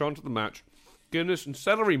Match, Chant of the Match, Guinness and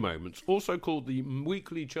Celery Moments, also called the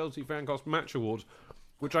weekly Chelsea Fancast Match Awards,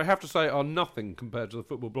 which I have to say are nothing compared to the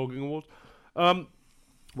Football Blogging Awards.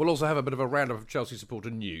 We'll also have a bit of a roundup of Chelsea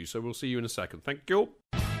supporter news, so we'll see you in a second. Thank you.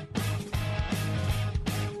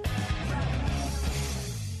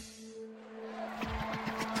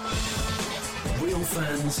 Real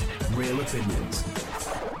fans, real opinions.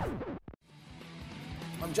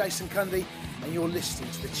 I'm Jason Cundy, and you're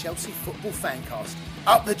listening to the Chelsea Football Fancast.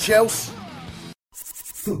 Up the Chelsea!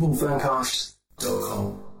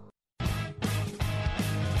 Footballfancast.com.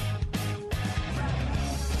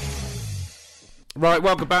 Right,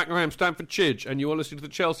 welcome back. I am Stanford Chidge, and you are listening to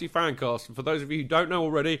the Chelsea Fancast. And for those of you who don't know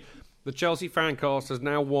already, the Chelsea Fancast has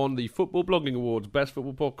now won the Football Blogging Awards Best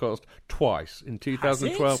Football Podcast twice in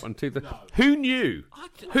 2012 and 2000. No. Who knew?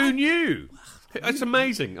 Who knew? It's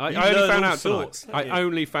amazing. I only found out tonight. I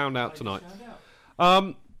only found out tonight.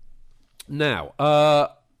 Now,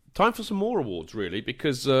 time for some more awards, really,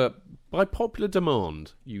 because by popular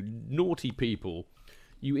demand, you naughty people,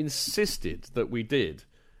 you insisted that we did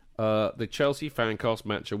the Chelsea Fancast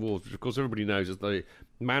Match Awards, which of course everybody knows is the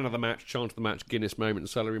Man of the Match, Chant of the Match, Guinness Moment and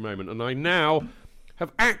Celery Moment. And I now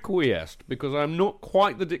have acquiesced because I'm not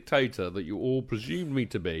quite the dictator that you all presumed me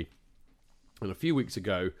to be. And a few weeks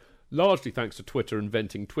ago, largely thanks to Twitter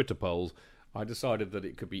inventing Twitter polls, I decided that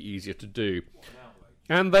it could be easier to do.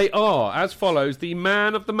 And they are, as follows, the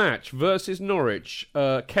Man of the Match versus Norwich,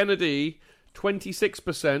 Kennedy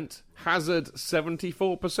 26%, Hazard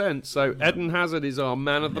 74%. So Eden Hazard is our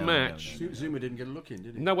Man of the Match. Zuma didn't get a look in,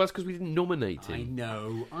 did he? No, well, that's because we didn't nominate him.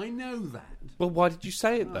 I know that. Well, why did you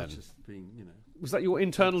say it then? Just being, Was that your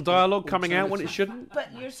internal dialogue coming out when it shouldn't?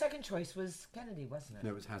 But your second choice was Kennedy, wasn't it? No,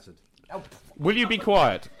 it was Hazard. Oh. Will you be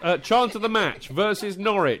quiet? Chant of the Match versus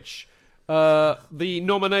Norwich. The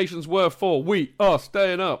nominations were for We Are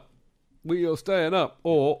Staying Up. We Are Staying Up.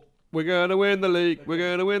 Or We're going to win the league. We're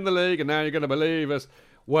going to win the league. And now you're going to believe us.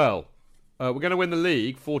 Well, we're going to win the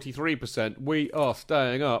league, 43%. We Are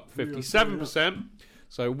Staying Up, 57%.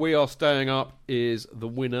 So We Are Staying Up is the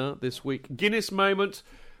winner this week. Guinness Moment.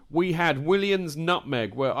 We had Willian's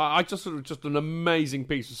nutmeg, where I just an amazing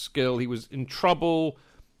piece of skill. He was in trouble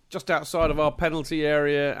just outside of our penalty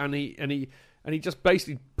area, and he just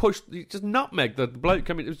basically he just nutmegged the bloke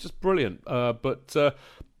coming. It was just brilliant. But the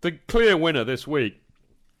clear winner this week,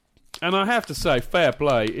 and I have to say, fair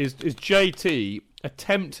play, is JT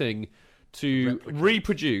attempting to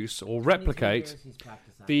reproduce or replicate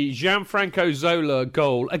the Gianfranco Zola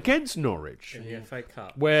goal against Norwich in the FA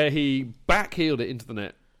Cup, where he backheeled it into the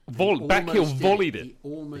net. Backheel volleyed it.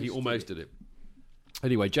 He almost did it.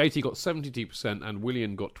 Anyway, JT got 72% and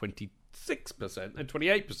Willian got 26% and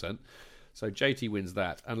 28%. So JT wins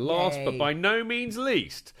that. And last but by no means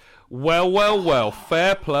least, well,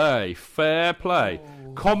 fair play.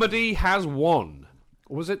 Oh. Comedy has won.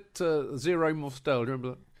 Or was it Zero Mostel? Do you remember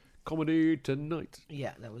that? Comedy tonight.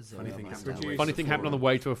 Yeah, that was Funny thing happened on the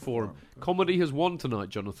way to a forum. Comedy has won tonight,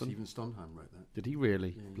 Jonathan. Stephen Stoneham wrote that. Did he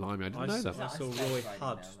really? Blimey, I didn't know that. I saw Roy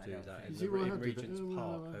Hudd do that in the Regent's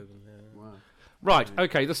Park over there. Wow. Right,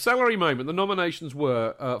 okay, the celery moment, the nominations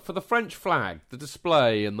were for the French flag, the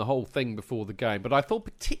display and the whole thing before the game, but I thought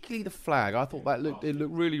particularly the flag, I thought it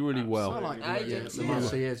looked really, really well. I like the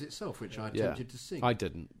Marseillaise itself, which I attempted to sing. I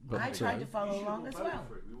didn't. But, I tried to follow along as well.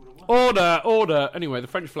 Order! Anyway, the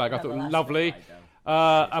French flag, I thought was lovely.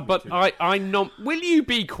 But will you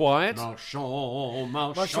be quiet? Marchand.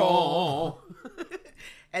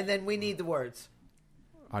 And then we need the words.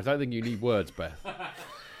 I don't think you need words, Beth.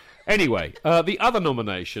 Anyway, the other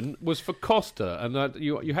nomination was for Costa, and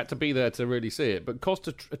you had to be there to really see it. But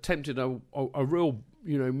Costa attempted a real,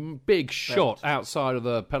 big shot outside of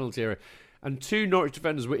the penalty area, and two Norwich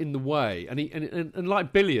defenders were in the way. And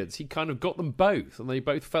like billiards, he kind of got them both, and they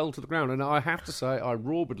both fell to the ground. And I have to say, I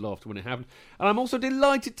roared with laughter when it happened. And I'm also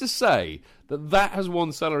delighted to say that has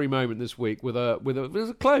won celery moment this week with a it was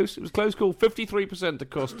a close call, 53% to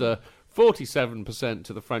Costa, 47%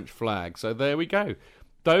 to the French flag. So there we go.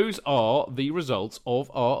 Those are the results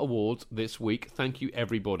of our awards this week. Thank you,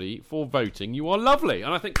 everybody, for voting. You are lovely.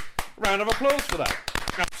 And I think round of applause for that.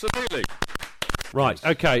 Absolutely. Right,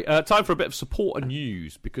 okay, time for a bit of support and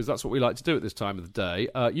news, because that's what we like to do at this time of the day.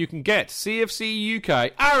 You can get CFC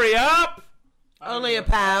UK, hurry up! Only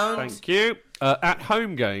 £1. Thank you. At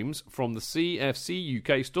home games from the CFC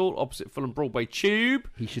UK stall opposite Fulham Broadway Tube.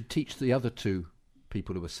 He should teach the other two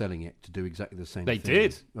people who were selling it to do exactly the same thing. They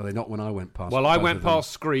did. Well, they not when I went past. Well, I went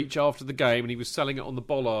past Screech after the game, and he was selling it on the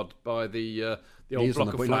bollard by the old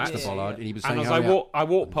block of flats. The bollard, and he was saying, and as I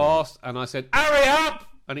walked past, and I said, "Hurry up!"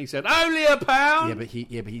 And he said, "Only £1."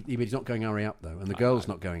 Yeah, but he's not going hurry up though, and the girl's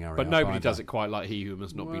not going hurry up. But nobody either. does it quite like he who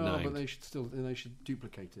must not be named. But they should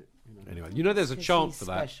duplicate it. Anyway, there's a chant for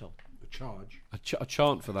that. A charge. A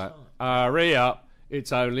chant for that. Hurry up!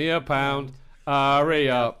 It's only £1. Hurry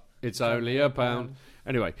up! It's only £1.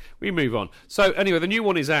 Anyway, we move on. So, anyway, the new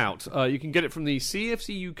one is out. You can get it from the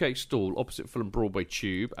CFC UK stall opposite Fulham Broadway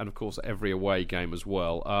Tube, and, of course, at every away game as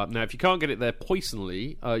well. Now, if you can't get it there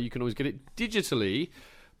poisonally, you can always get it digitally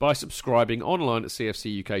by subscribing online at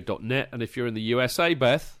cfcuk.net. And if you're in the USA,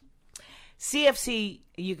 Beth? CFC,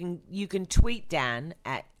 you can tweet Dan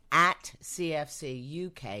at CFC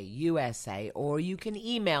UK USA, or you can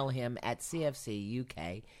email him at CFC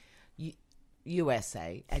UK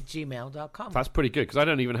USA@gmail.com. That's pretty good, because I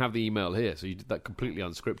don't even have the email here, so you did that completely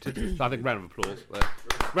unscripted. So I think round of applause there.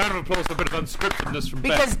 Round of applause for a bit of unscriptedness from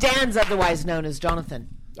because Beth. Dan's otherwise known as Jonathan.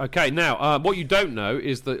 Okay, now, what you don't know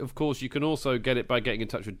is that, of course, you can also get it by getting in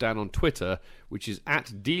touch with Dan on Twitter, which is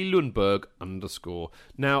 @dlundberg_.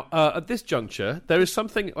 Now, at this juncture, there is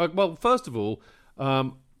something... well, first of all,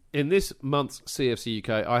 in this month's CFC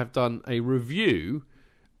UK, I have done a review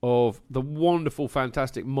of the wonderful,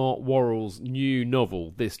 fantastic Mark Worrell's new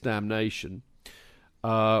novel, This Damnation,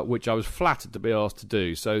 which I was flattered to be asked to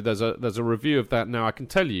do. So there's a review of that now. I can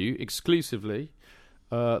tell you exclusively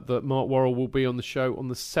that Mark Worrell will be on the show on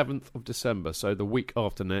the 7th of December, so the week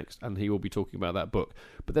after next, and he will be talking about that book.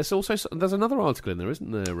 But there's another article in there,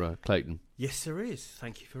 isn't there, Clayton? Yes, there is.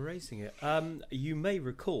 Thank you for raising it. You may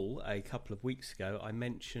recall a couple of weeks ago I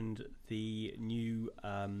mentioned the new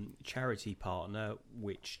charity partner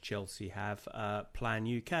which Chelsea have, Plan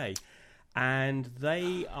UK. And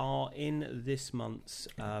they are in this month's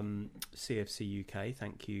CFC UK.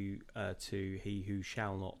 Thank you to he who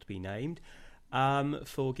shall not be named.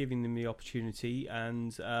 For giving them the opportunity,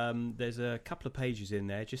 and there's a couple of pages in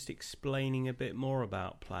there just explaining a bit more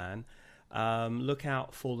about Plan. Look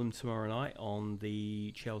out for them tomorrow night on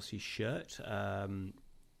the Chelsea shirt.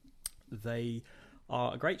 They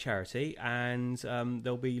are a great charity, and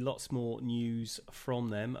there'll be lots more news from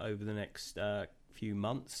them over the next few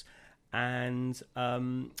months. And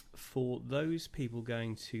for those people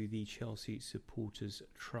going to the Chelsea Supporters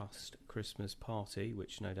Trust Christmas party,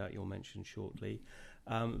 which no doubt you'll mention shortly,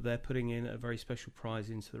 they're putting in a very special prize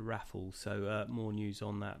into the raffle. So more news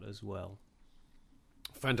on that as well.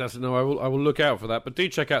 Fantastic. No, I will look out for that. But do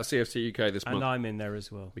check out CFC UK this month. And I'm in there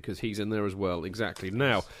as well. Because he's in there as well, exactly.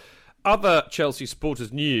 Now, other Chelsea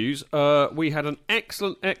supporters news. We had an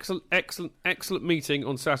excellent meeting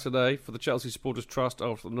on Saturday for the Chelsea Supporters Trust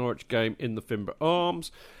after the Norwich game in the Fimber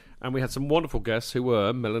Arms. And we had some wonderful guests who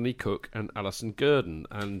were Melanie Cook and Alison Gurdon.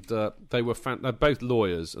 And they were they're both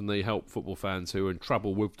lawyers, and they help football fans who are in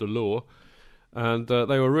trouble with the law. And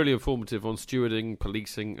they were really informative on stewarding,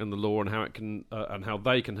 policing, and the law, and how it can and how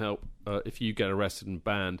they can help if you get arrested and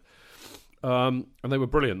banned. And they were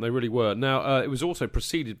brilliant. They really were. Now, it was also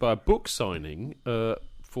preceded by a book signing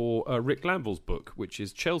for Rick Lanville's book, which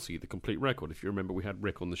is Chelsea, The Complete Record. If you remember, we had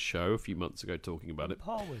Rick on the show a few months ago talking about it.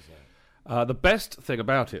 Paul was there. The best thing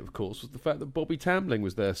about it, of course, was the fact that Bobby Tambling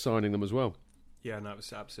was there signing them as well. Yeah, no, it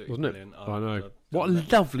was absolutely Wasn't it? brilliant. I know. What a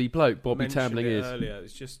lovely bloke Bobby Tambling is. Earlier, it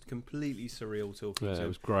was just completely surreal talking to him. Yeah, it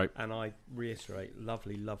was great. And I reiterate,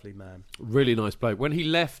 lovely, lovely man. Really nice bloke. When he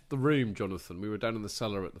left the room, Jonathan, we were down in the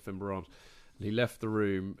cellar at the Finbar Arms, and he left the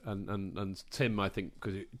room, and Tim, I think,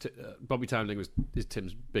 because Bobby Tambling is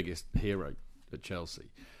Tim's biggest hero at Chelsea,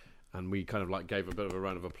 and we kind of like gave a bit of a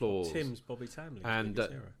round of applause. Tim's Bobby Tambling, and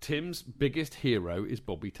biggest hero. Tim's biggest hero is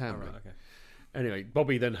Bobby Tambling. Oh, right, okay. Anyway,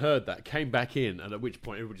 Bobby then heard that, came back in, and at which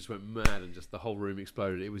point everybody just went mad, and just the whole room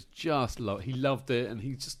exploded. It was just he loved it, and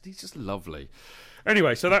he's just lovely.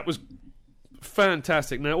 Anyway, so that was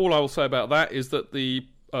fantastic. Now, all I will say about that is that the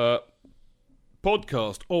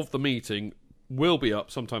podcast of the meeting will be up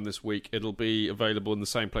sometime this week. It'll be available in the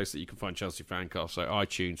same place that you can find Chelsea Fancast, so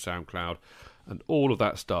iTunes, SoundCloud, and all of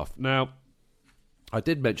that stuff. Now, I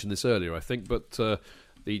did mention this earlier, I think, but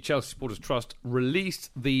the Chelsea Supporters Trust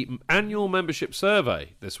released the annual membership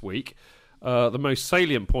survey this week. The most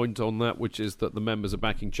salient point on that, which is that the members are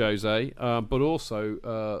backing Jose, but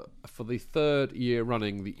also for the third year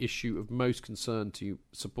running, the issue of most concern to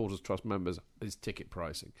Supporters Trust members is ticket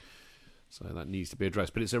pricing. So that needs to be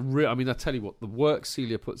addressed. But it's I mean, I tell you what, the work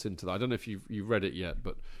Celia puts into that, I don't know if you've read it yet,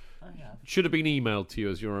 but it should have been emailed to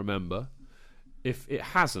you as you'll remember. If it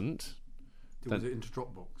hasn't... Was it into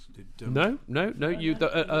Dropbox? No. You.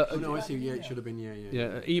 No, I see. Yeah, it should have been.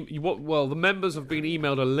 Yeah. Well, the members have been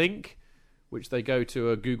emailed a link, which they go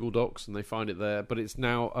to a Google Docs and they find it there. But it's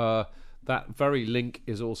now that very link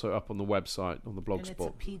is also up on the website on the Blogspot. And it's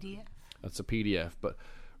a PDF. It's a PDF, but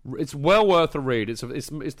it's well worth a read. It's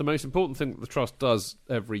the most important thing that the trust does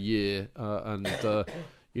every year, and.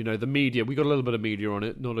 You know, the media. We got a little bit of media on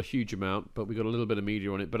it, not a huge amount, but we got a little bit of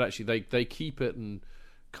media on it. But actually, they keep it and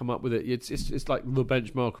come up with it. It's like the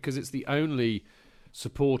benchmark because it's the only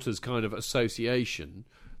supporters kind of association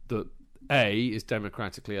that A is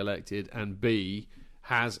democratically elected and B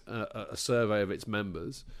has a survey of its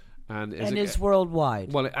members and is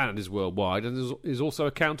worldwide. Well, and is worldwide and is also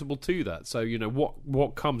accountable to that. So you know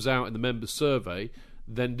what comes out in the members' survey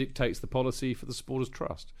then dictates the policy for the Supporters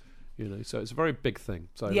Trust. You know, so it's a very big thing.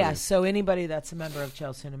 So yes. So anybody that's a member of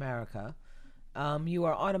Chelsea in America, you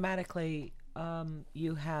are automatically.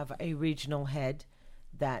 You have a regional head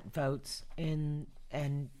that votes in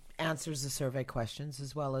and answers the survey questions,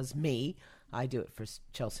 as well as me. I do it for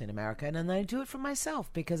Chelsea in America, and then I do it for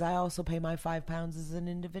myself because I also pay my £5 as an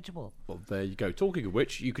individual. Well, there you go. Talking of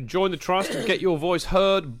which, you can join the trust and get your voice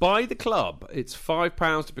heard by the club. It's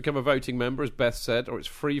 £5 to become a voting member, as Beth said, or it's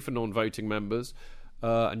free for non-voting members.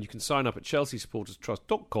 And you can sign up at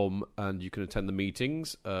chelseasupporterstrust.com and you can attend the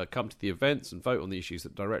meetings, come to the events and vote on the issues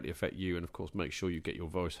that directly affect you, and of course make sure you get your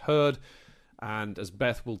voice heard. And as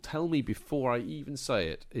Beth will tell me before I even say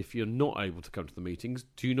it, if you're not able to come to the meetings,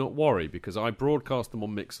 do not worry because I broadcast them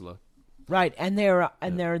on Mixlr. Right, and they're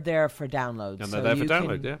there for downloads. And they're there for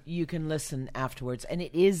download, yeah. You can listen afterwards, and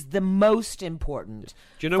it is the most important.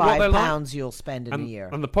 Do you know what they're like? £5 you'll spend in a year.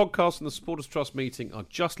 And the podcast and the Supporters Trust meeting are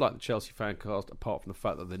just like the Chelsea Fancast, apart from the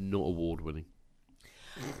fact that they're not award-winning.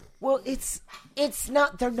 Well, it's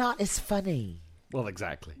not. They're not as funny. Well,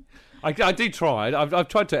 exactly. I do try. I've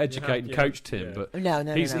tried to educate and coach Tim, but no.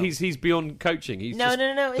 He's beyond coaching. He's no.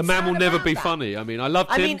 The man will never be funny. I mean, I love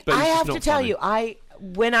Tim, but I he's have not to tell funny. you,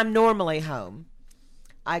 when I'm normally home,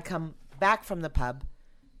 I come back from the pub,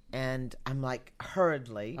 and I'm like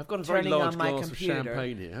hurriedly. I've got a very turning large on my glass computer. of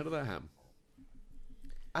champagne here. How did that happen?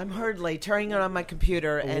 I'm hurriedly turning it on my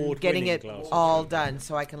computer and getting it all done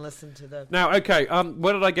so I can listen to the... Now, okay,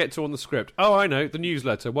 where did I get to on the script? Oh, I know, the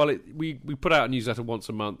newsletter. Well, we put out a newsletter once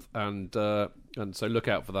a month, and so look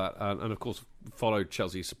out for that. And of course, follow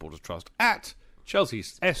Chelsea Supporters Trust at Chelsea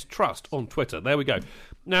S Trust on Twitter. There we go.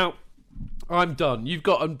 Now, I'm done. You've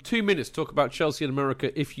got 2 minutes to talk about Chelsea in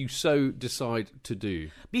America if you so decide to do.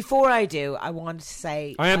 Before I do, I want to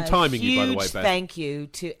say I am timing you, by the way, Beth. Thank you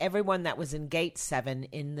to everyone that was in Gate 7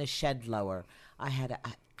 in the shed lower. I had an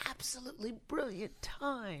absolutely brilliant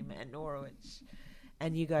time at Norwich.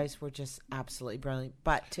 And you guys were just absolutely brilliant.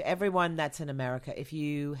 But to everyone that's in America, if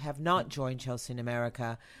you have not joined Chelsea in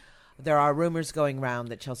America, there are rumors going around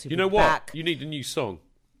that Chelsea will be back. You know what? You need a new song.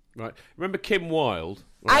 Right? Remember Kim Wilde?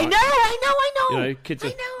 Right? I know. You know, kids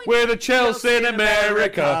we're the Chelsea in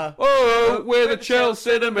America. Oh, we're the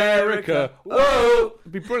Chelsea in America. Whoa.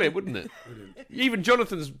 It'd be brilliant, wouldn't it? Even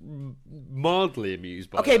Jonathan's mildly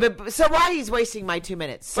amused by Okay, that. but so why he's wasting my 2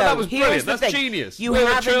 minutes? So that was brilliant. That's genius. You we're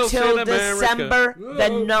have Chelsea until in America. December the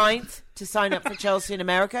 9th to sign up for Chelsea in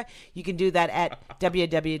America. You can do that at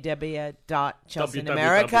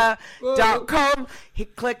www.chelseainamerica.com.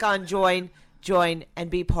 Click on join. join and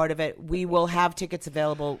be part of it. We will have tickets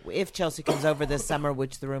available if Chelsea comes over this summer,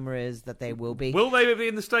 which the rumor is that they will be. Will they be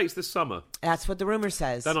in the States this summer? That's what the rumor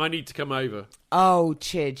says. Then I need to come over. Oh,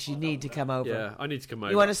 Chidge, you need to come over. Yeah, I need to come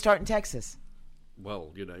over. You want to start in Texas?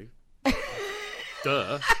 Well,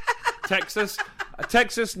 duh.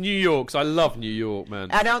 Texas, New York. I love New York,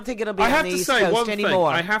 man. I don't think it'll be on the East Coast anymore.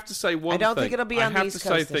 I have to say one thing. I don't think it'll be on the East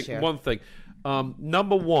Coast this year. One thing.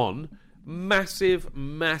 Number one, massive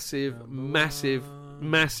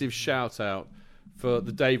shout out for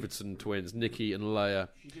the Davidson twins, Nikki and Leia,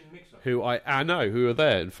 who I know who are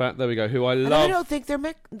there. In fact, there we go. Who I love. And I don't think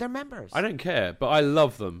they're members. I don't care, but I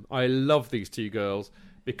love them. I love these two girls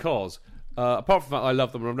because. Apart from that, I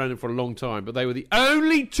love them and I've known them for a long time, but they were the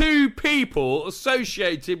only two people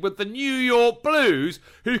associated with the New York Blues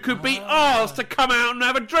who could be asked to come out and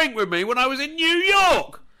have a drink with me when I was in New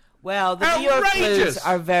York. Well, the New York Blues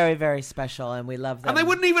are very, very special, and we love them. And they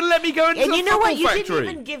wouldn't even let me go into the And you know what? You factory. didn't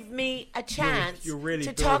even give me a chance You're really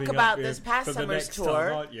to talk building about up this for past the summer's next tour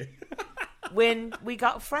time, aren't you? when we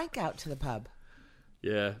got Frank out to the pub.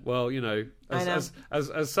 Yeah, well, as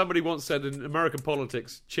somebody once said in American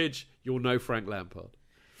politics, Chidge, you'll know Frank Lampard.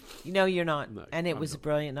 No, you're not. No, and it was a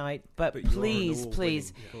brilliant night. But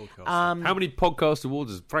please. How many podcast awards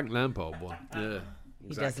has Frank Lampard won? Yeah, exactly.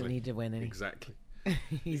 He doesn't need to win any. Exactly.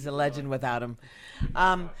 He's a legend without him.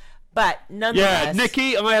 But nonetheless... Yeah,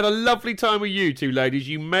 Nikki, I had a lovely time with you two ladies.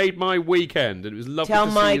 You made my weekend, and it was lovely Tell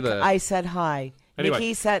to Mike see you there. I said hi. Anyway,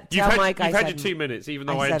 Nikki said, tell Mike I said... You've had your 2 minutes, even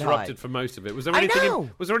though I interrupted for most of it. Was there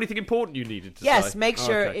anything important you needed to say? Yes, make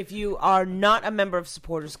sure if you are not a member of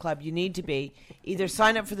Supporters Club, you need to be. Either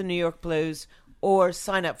sign up for the New York Blues or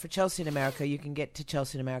sign up for Chelsea in America. You can get to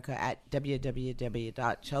Chelsea in America at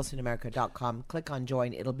www.chelseainamerica.com. Click on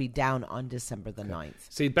join. It'll be down on December the 9th.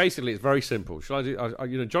 See, basically, it's very simple. Shall I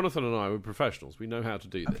do? Jonathan and I are professionals. We know how to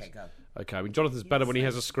do this. Okay, go. Okay, I mean, Jonathan's better when he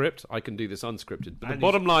has a script. I can do this unscripted. But the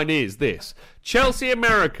bottom line is this. Chelsea in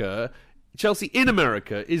America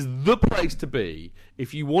is the place to be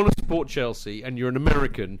if you want to support Chelsea and you're an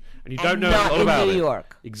American and you don't know a lot about it. New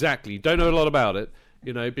York. Exactly. You don't know a lot about it,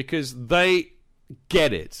 because they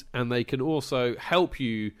get it and they can also help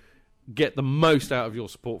you get the most out of your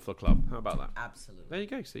support for the club. How about that? Absolutely. There you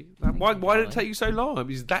go, see? Why did it take you so long? I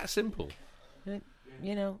mean, it's that simple.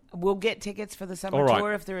 We'll get tickets for the summer All right.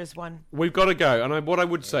 tour if there is one. We've got to go. And what I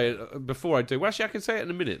would say before I do... Well, actually, I can say it in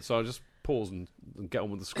a minute, so I'll just pause and get on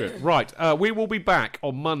with the script. Right. We will be back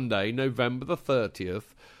on Monday, November the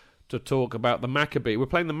 30th, to talk about the Maccabee. We're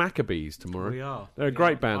playing the Maccabees tomorrow. We are. They're a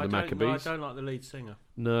great band, the Maccabees. I don't like the lead singer.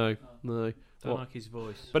 No. Don't like his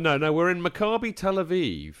voice. But no, we're in Maccabi Tel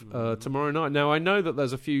Aviv tomorrow night. Now, I know that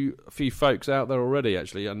there's a few folks out there already,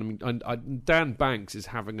 actually. And Dan Banks is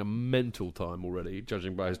having a mental time already,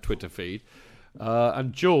 judging by his Twitter feed.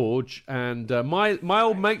 And George and my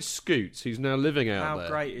old mate Scoots, who's now living out there.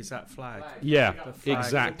 How great is that flag? Yeah, The flag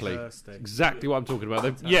exactly. of Kirsty. Exactly what I'm talking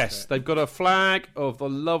about. They've got a flag of the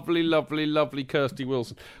lovely, lovely, lovely Kirsty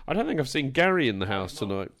Wilson. I don't think I've seen Gary in the house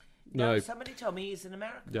tonight. No. Somebody told me he's in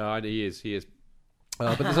America. Yeah, he is.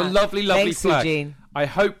 But there's a lovely, lovely Thanks, flag. Eugene. I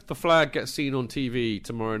hope the flag gets seen on TV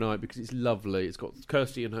tomorrow night because it's lovely. It's got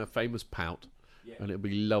Kirsty and her famous pout. And it'll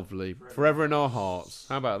be lovely. Forever in our hearts.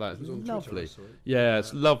 How about that? It's lovely. Yeah,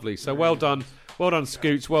 it's lovely. So well done. Well done,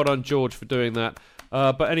 Scoots. Well done, George, for doing that.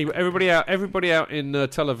 But anyway, everybody out in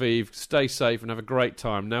Tel Aviv, stay safe and have a great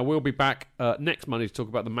time. Now, we'll be back next Monday to talk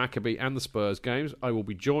about the Maccabee and the Spurs games. I will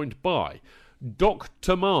be joined by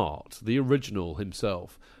Dr. Mart, the original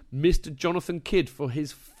himself, Mr. Jonathan Kidd for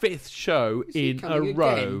his 5th show in a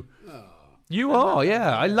row. You are,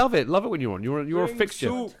 yeah. I love it. Love it when you're on. You're a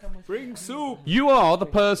fixture. Bring soup. You are the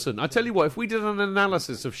person. I tell you what, if we did an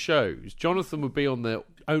analysis of shows, Jonathan would be on there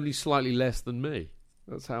only slightly less than me.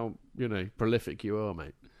 That's how, prolific you are,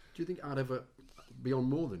 mate. Do you think I'd ever be on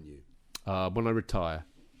more than you? When I retire.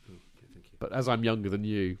 But as I'm younger than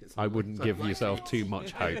you, I wouldn't give yourself too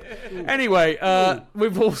much hope. Anyway,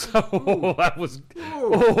 we've also...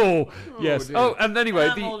 yes. Dear. And anyway...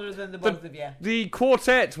 I'm older than the both of you. The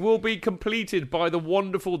quartet will be completed by the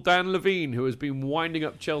wonderful Dan Levine, who has been winding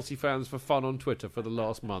up Chelsea fans for fun on Twitter for the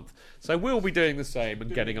last month. So we'll be doing the same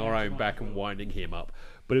and getting our own back and winding him up.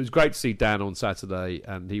 But it was great to see Dan on Saturday,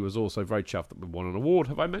 and he was also very chuffed that we won an award.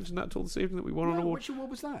 Have I mentioned that till this evening, that we won an award? Which award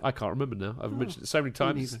was that? I can't remember now. I've mentioned it so many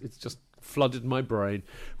times, it's just flooded my brain.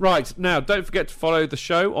 Right, now, don't forget to follow the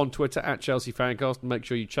show on Twitter at Chelsea Fancast, and make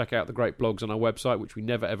sure you check out the great blogs on our website, which we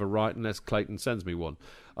never ever write unless Clayton sends me one.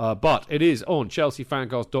 But it is on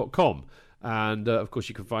chelseafancast.com. And, of course,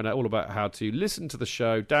 you can find out all about how to listen to the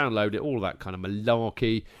show, download it, all that kind of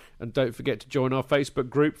malarkey. And don't forget to join our Facebook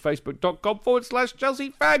group,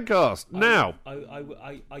 facebook.com/Chelsea Fancast. Now,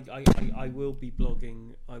 I will be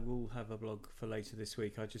blogging. I will have a blog for later this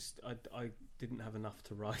week. I didn't have enough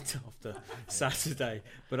to write after Saturday,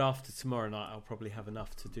 but after tomorrow night, I'll probably have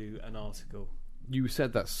enough to do an article. you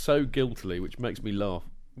said that so guiltily, which makes me laugh.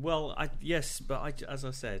 Well, yes, but as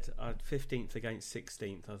I said, 15th against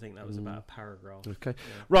 16th. I think that was about a paragraph. Okay,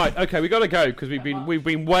 yeah. Right. Okay, we got to go because we've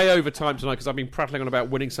been way over time tonight because I've been prattling on about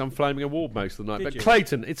winning some flaming award most of the night. But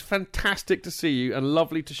Clayton, it's fantastic to see you and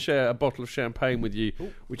lovely to share a bottle of champagne with you,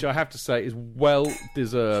 which I have to say is well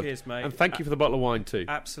deserved. Cheers, mate. And thank you for the bottle of wine too.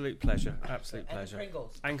 Absolute pleasure. Absolute pleasure.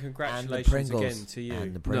 And congratulations again to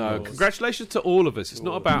you. No, congratulations to all of us. It's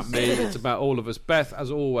not about me. It's about all of us. Beth, as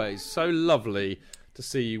always, so lovely to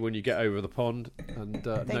see you when you get over the pond, and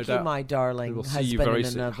Thank no you, doubt my darling. we'll see you very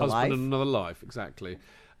soon. Another Husband life. in another life, exactly.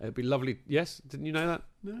 It'd be lovely. Yes, didn't you know that?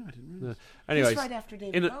 No, I didn't know. No. Anyways, He's right after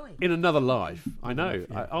David Bowie. In another life, I know.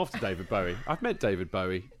 After David Bowie, I've met David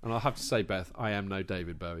Bowie, and I'll have to say, Beth, I am no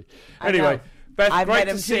David Bowie. Anyway, Beth, I've great met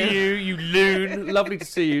to him see too. you loon. Lovely to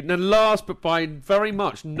see you. And then last, but by very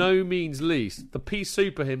much no means least, the pea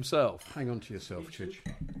super himself. Hang on to yourself, Chidge.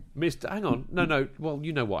 Mr. Hang on. No. Well,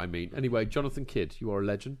 you know what I mean. Anyway, Jonathan Kidd, you are a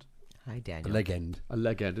legend. Hi, Daniel. A legend. A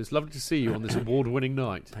legend. It's lovely to see you on this award-winning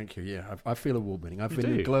night. Thank you. Yeah, I feel award-winning. I've been do?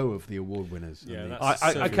 in the glow of the award winners. Yeah,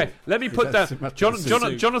 okay, let me put down.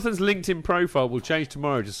 Jonathan's LinkedIn profile will change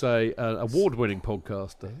tomorrow to say award-winning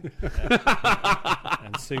podcaster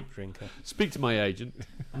and soup drinker. Speak to my agent.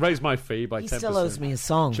 Raise my fee by 10%. He still owes me a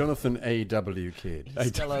song. Jonathan A.W. Kidd. He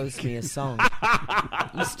still owes me a song.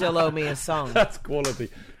 You still owe me a song. That's quality.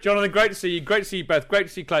 Jonathan, great to see you. Great to see you, Beth. Great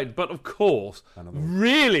to see Clayton. But of course,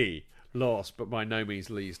 really last but by no means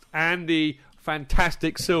least, Andy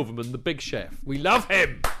Fantastic Silverman, the big chef. We love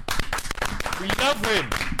him. We love him.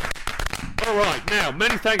 All right, now,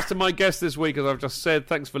 many thanks to my guests this week, as I've just said.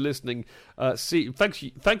 Thanks for listening.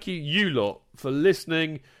 Thank you lot, for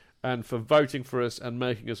listening and for voting for us and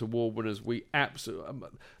making us award winners. We absolutely,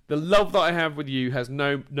 the love that I have with you has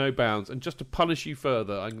no bounds. And just to punish you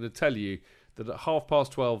further, I'm going to tell you that at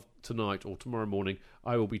 12:30 tonight or tomorrow morning,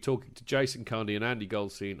 I will be talking to Jason Cundy and Andy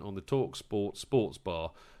Goldstein on the Talk Sport Sports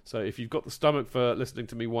Bar. So if you've got the stomach for listening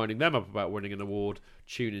to me winding them up about winning an award,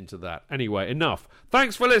 tune into that. Anyway, enough.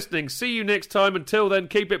 Thanks for listening. See you next time. Until then,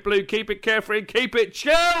 keep it blue, keep it carefree, and keep it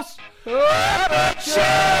Chelsea!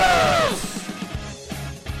 Chelsea!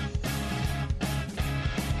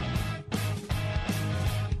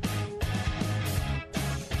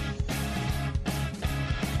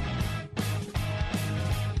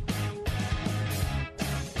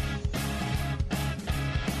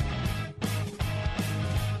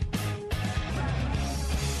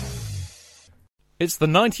 It's the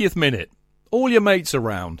 90th minute. All your mates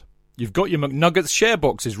around. You've got your McNuggets share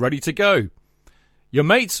boxes ready to go. Your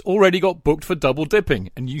mates already got booked for double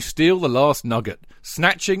dipping, and you steal the last nugget,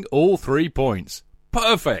 snatching all 3 points.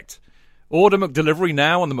 Perfect. Order McDelivery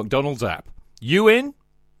now on the McDonald's app. You in?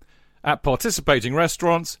 At participating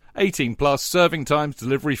restaurants, 18 plus, serving times,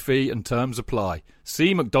 delivery fee and terms apply.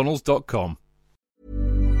 See mcdonalds.com.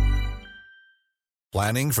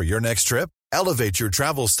 Planning for your next trip? Elevate your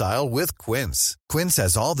travel style with Quince. Quince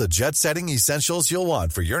has all the jet-setting essentials you'll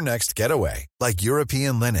want for your next getaway, like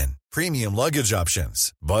European linen, premium luggage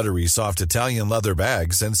options, buttery soft Italian leather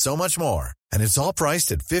bags, and so much more. And it's all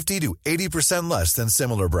priced at 50 to 80% less than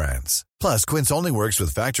similar brands. Plus, Quince only works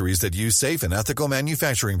with factories that use safe and ethical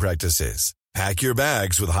manufacturing practices. Pack your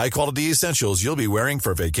bags with high-quality essentials you'll be wearing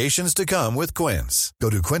for vacations to come with Quince. Go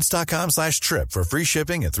to quince.com/trip for free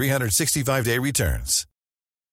shipping and 365-day returns.